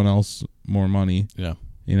give someone else more money. Yeah.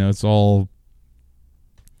 You know,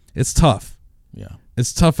 it's tough. Yeah.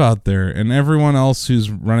 It's tough out there, and everyone else who's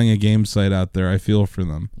running a game site out there, I feel for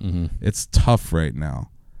them. Mm-hmm. It's tough right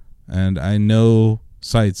now. And I know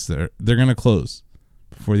sites that they're going to close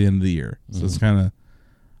before the end of the year. So it's kind of,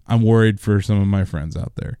 I'm worried for some of my friends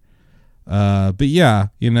out there. But yeah,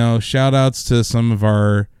 you know, shout outs to some of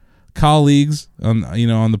our colleagues on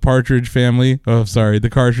the Partridge family. Oh, sorry, the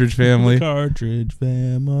Cartridge family. The Cartridge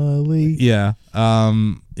family. Yeah.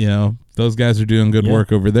 You know, those guys are doing good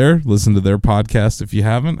work over there. Listen to their podcast if you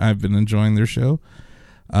haven't. I've been enjoying their show.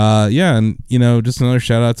 Yeah, and you know, just another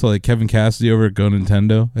shout out to like Kevin Cassidy over at Go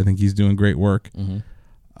Nintendo. I think he's doing great work.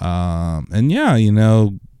 And yeah, you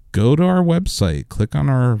know, go to our website, click on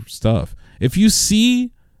our stuff. If you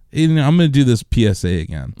see, I'm going to do this PSA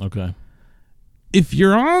again. Okay. If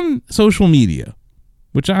you're on social media,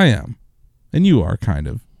 which I am, and you are kind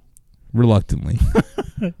of reluctantly.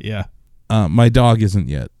 Yeah. My dog isn't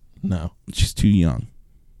yet. No. She's too young.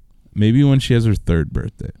 Maybe when she has her 3rd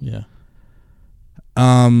birthday. Yeah.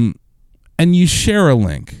 And you share a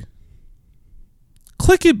link.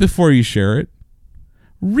 Click it before you share it.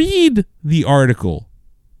 Read the article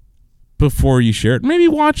before you share it. Maybe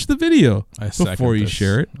watch the video before you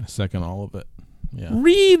share it. I second all of it. Yeah.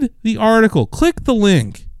 Read the article. Click the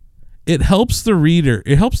link. It helps the reader.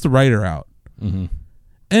 It helps the writer out. Mm-hmm.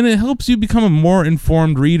 And it helps you become a more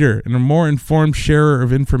informed reader and a more informed sharer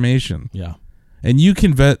of information. Yeah. And you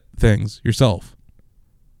can vet things yourself.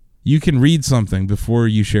 You can read something before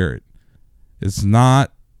you share it. It's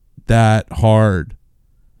not that hard.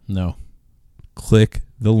 No. Click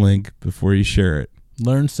the link before you share it.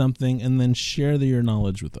 Learn something and then share your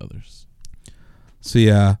knowledge with others. So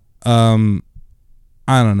yeah, I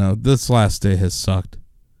don't know. This last day has sucked.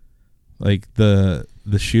 Like the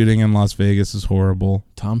shooting in Las Vegas is horrible.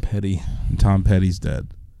 Tom Petty. And Tom Petty's dead.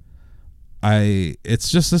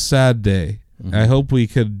 It's just a sad day. Mm-hmm.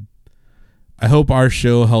 I hope our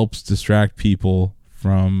show helps distract people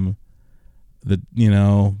from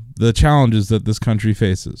the challenges that this country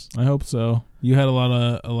faces. I hope so. You had a lot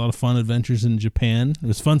of fun adventures in Japan. It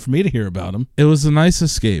was fun for me to hear about them. It was a nice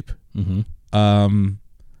escape. Mm-hmm. And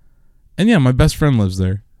yeah, my best friend lives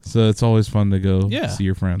there, so it's always fun to go Yeah. see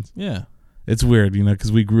your friends. Yeah. It's weird,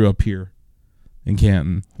 because we grew up here in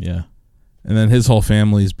Canton, Yeah. and then his whole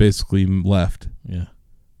family's basically left. Yeah.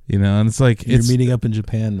 And it's like You're it's meeting up in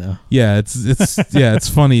Japan now. yeah, it's yeah, it's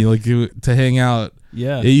funny like to hang out.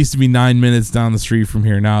 Yeah. It used to be 9 minutes down the street from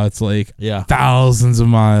here. Now it's like Yeah. thousands of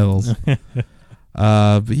miles.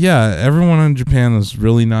 But yeah, everyone in Japan was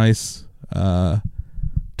really nice.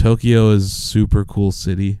 Tokyo is super cool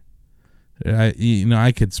city.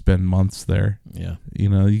 I could spend months there. Yeah.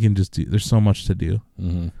 You can just do. There's so much to do.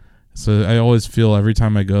 Mm-hmm. So I always feel every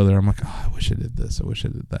time I go there, I'm like, oh, I wish I did this. I wish I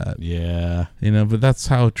did that. Yeah. But that's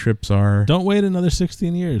how trips are. Don't wait another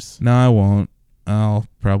 16 years. No, I won't. I'll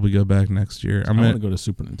probably go back next year. I want to go to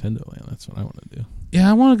Super Nintendo Land. That's what I want to do. Yeah,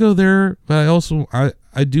 I want to go there, but I also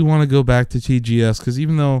I do want to go back to TGS because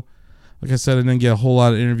even though, like I said, I didn't get a whole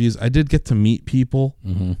lot of interviews, I did get to meet people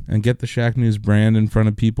and get the Shack News brand in front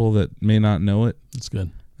of people that may not know it. That's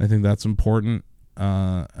good. I think that's important,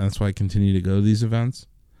 and that's why I continue to go to these events.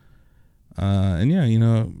 And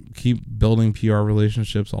yeah, keep building PR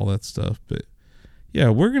relationships, all that stuff. But yeah,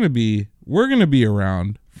 we're gonna be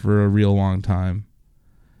around for a real long time.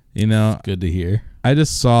 Good to hear. I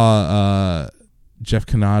just saw Jeff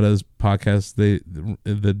Kanata's podcast. The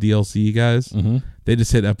DLC guys. Mm-hmm. They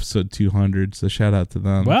just hit episode 200, so shout out to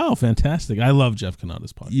them. Wow, fantastic! I love Jeff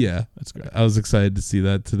Kanata's podcast. Yeah, that's great. I was excited to see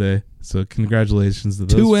that today. So congratulations to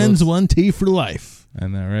those. 2 N's, folks. 1 T for life. I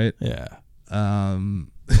know, right? Yeah.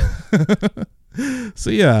 So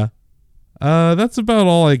yeah, that's about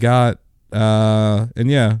all I got. And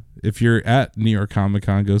yeah, if you're at New York Comic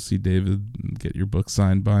Con, go see David and get your book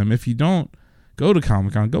signed by him. If you don't go to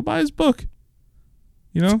Comic Con, go buy his book.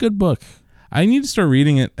 It's a good book. I need to start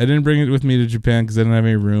reading it. I didn't bring it with me to Japan because I didn't have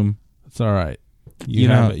any room. It's all right. You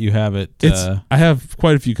have it. I have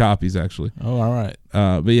quite a few copies actually. Oh, all right.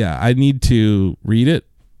 But yeah, I need to read it.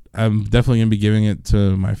 I'm definitely gonna be giving it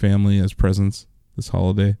to my family as presents this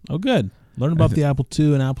holiday. Oh, good. Learn about the Apple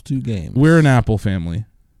II and Apple II games. We're an Apple family.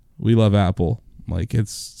 We love Apple. Like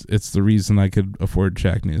it's the reason I could afford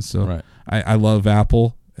Shack News. So right. I love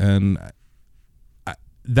Apple, and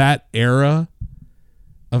that era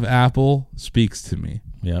of Apple speaks to me.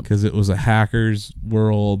 Yeah, because it was a hacker's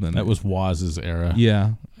world, and that was Woz's era.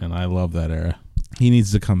 Yeah, and I love that era. He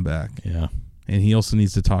needs to come back. Yeah, and he also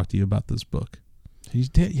needs to talk to you about this book. He's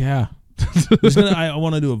dead. Yeah. I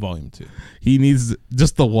want to do a volume 2. He needs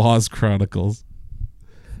just the Woz Chronicles.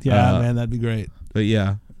 Yeah, man, that'd be great. But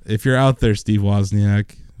yeah, if you're out there, Steve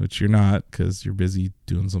Wozniak, which you're not because you're busy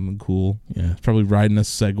doing something cool. Yeah, he's probably riding a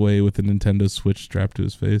Segway with a Nintendo Switch strapped to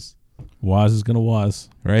his face. Woz is gonna Woz,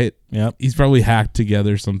 right? Yep. He's probably hacked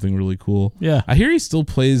together something really cool. Yeah, I hear he still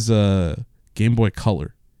plays Game Boy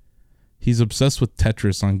Color. He's obsessed with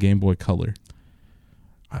Tetris on Game Boy Color.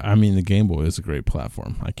 I mean, the Game Boy is a great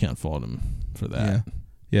platform. I can't fault him for that.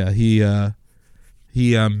 Yeah.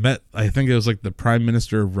 He met, I think it was like the Prime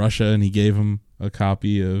Minister of Russia, and he gave him a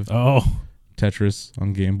copy of Tetris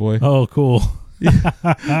on Game Boy. Oh, cool.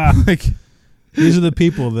 Like, these are the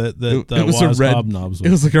people that it was Woz a red, hobnobs with.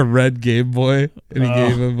 It was like a red Game Boy, and he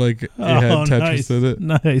gave him like it had Tetris in it.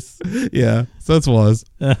 Nice. Yeah, so that's Woz.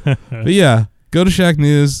 But yeah, go to Shack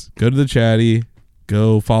News, go to the chatty,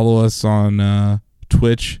 go follow us on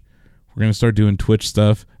Twitch. We're gonna start doing Twitch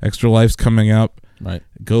stuff. Extra Life's coming up. Right.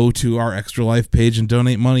 Go to our Extra Life page and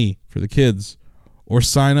donate money for the kids, or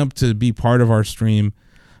sign up to be part of our stream.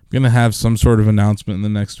 I'm gonna have some sort of announcement in the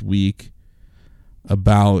next week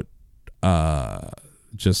about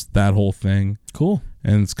just that whole thing. Cool.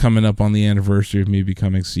 And it's coming up on the anniversary of me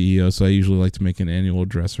becoming CEO, so I usually like to make an annual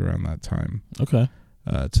address around that time. Okay.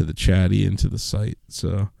 To the chatty and to the site.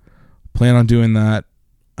 So plan on doing that.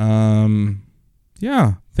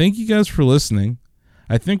 Yeah, thank you guys for listening.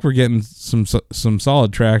 I think we're getting some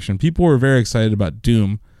solid traction. People were very excited about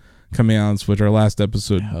Doom coming out on Switch. Our last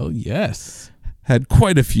episode, hell yes, had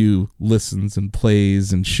quite a few listens and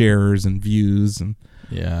plays and shares and views and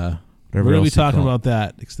yeah. We're going to be talking about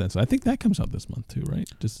that extensively. I think that comes out this month too, right?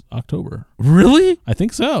 Just October. Really? I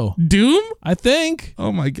think so. Doom? I think.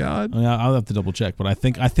 Oh my god. I'll have to double check, but I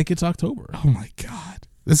think it's October. Oh my god.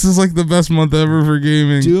 This is like the best month ever for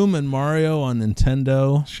gaming. Doom and Mario on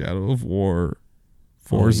Nintendo. Shadow of War.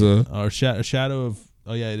 Forza. Or Shadow of...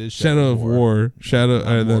 Oh, yeah, it is Shadow of War.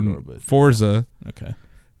 Then Forza. Okay.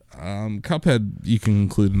 Cuphead you can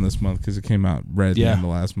include in this month because it came out right at the end of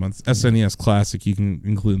last month. SNES Classic you can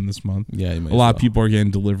include in this month. Yeah, a lot of people are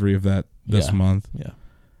getting delivery of that this month. Yeah.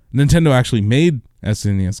 Nintendo actually made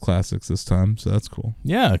SNES Classics this time, so that's cool.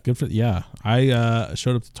 Yeah, good for I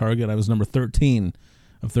showed up to Target. I was number 13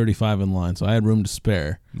 of 35 in line, so I had room to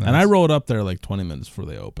spare. Nice. And I rolled up there like 20 minutes before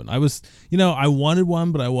they opened. I was, I wanted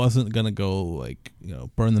one, but I wasn't gonna go like,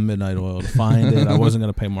 burn the midnight oil to find it. I wasn't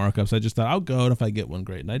gonna pay markups. I just thought I'll go, and if I get one,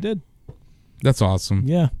 great, and I did. That's awesome.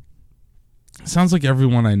 Yeah, Sounds like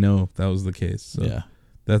everyone I know that was the case. So yeah.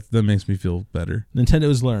 that makes me feel better.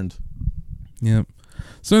 Nintendo's learned. Yep.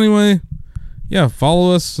 So anyway, yeah,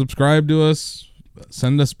 follow us, subscribe to us,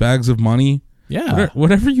 send us bags of money. Yeah,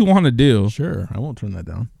 Whatever you want to do. sure. I won't turn that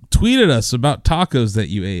down. Tweet at us about tacos that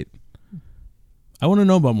you ate. I want to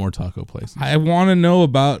know about more taco places. I want to know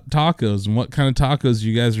about tacos and what kind of tacos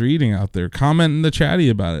you guys are eating out there. Comment in the chatty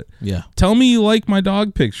about it. Yeah, Tell me you like my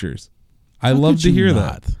dog pictures. I How love could to you hear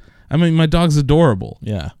not? that. I mean, my dog's adorable.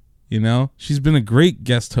 Yeah, She's been a great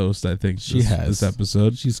guest host, I think, She has. this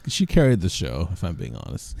episode. she carried the show, if I'm being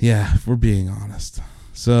honest. Yeah, if we're being honest.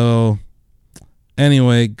 So,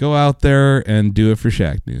 anyway, go out there and do it for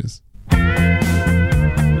Shack News.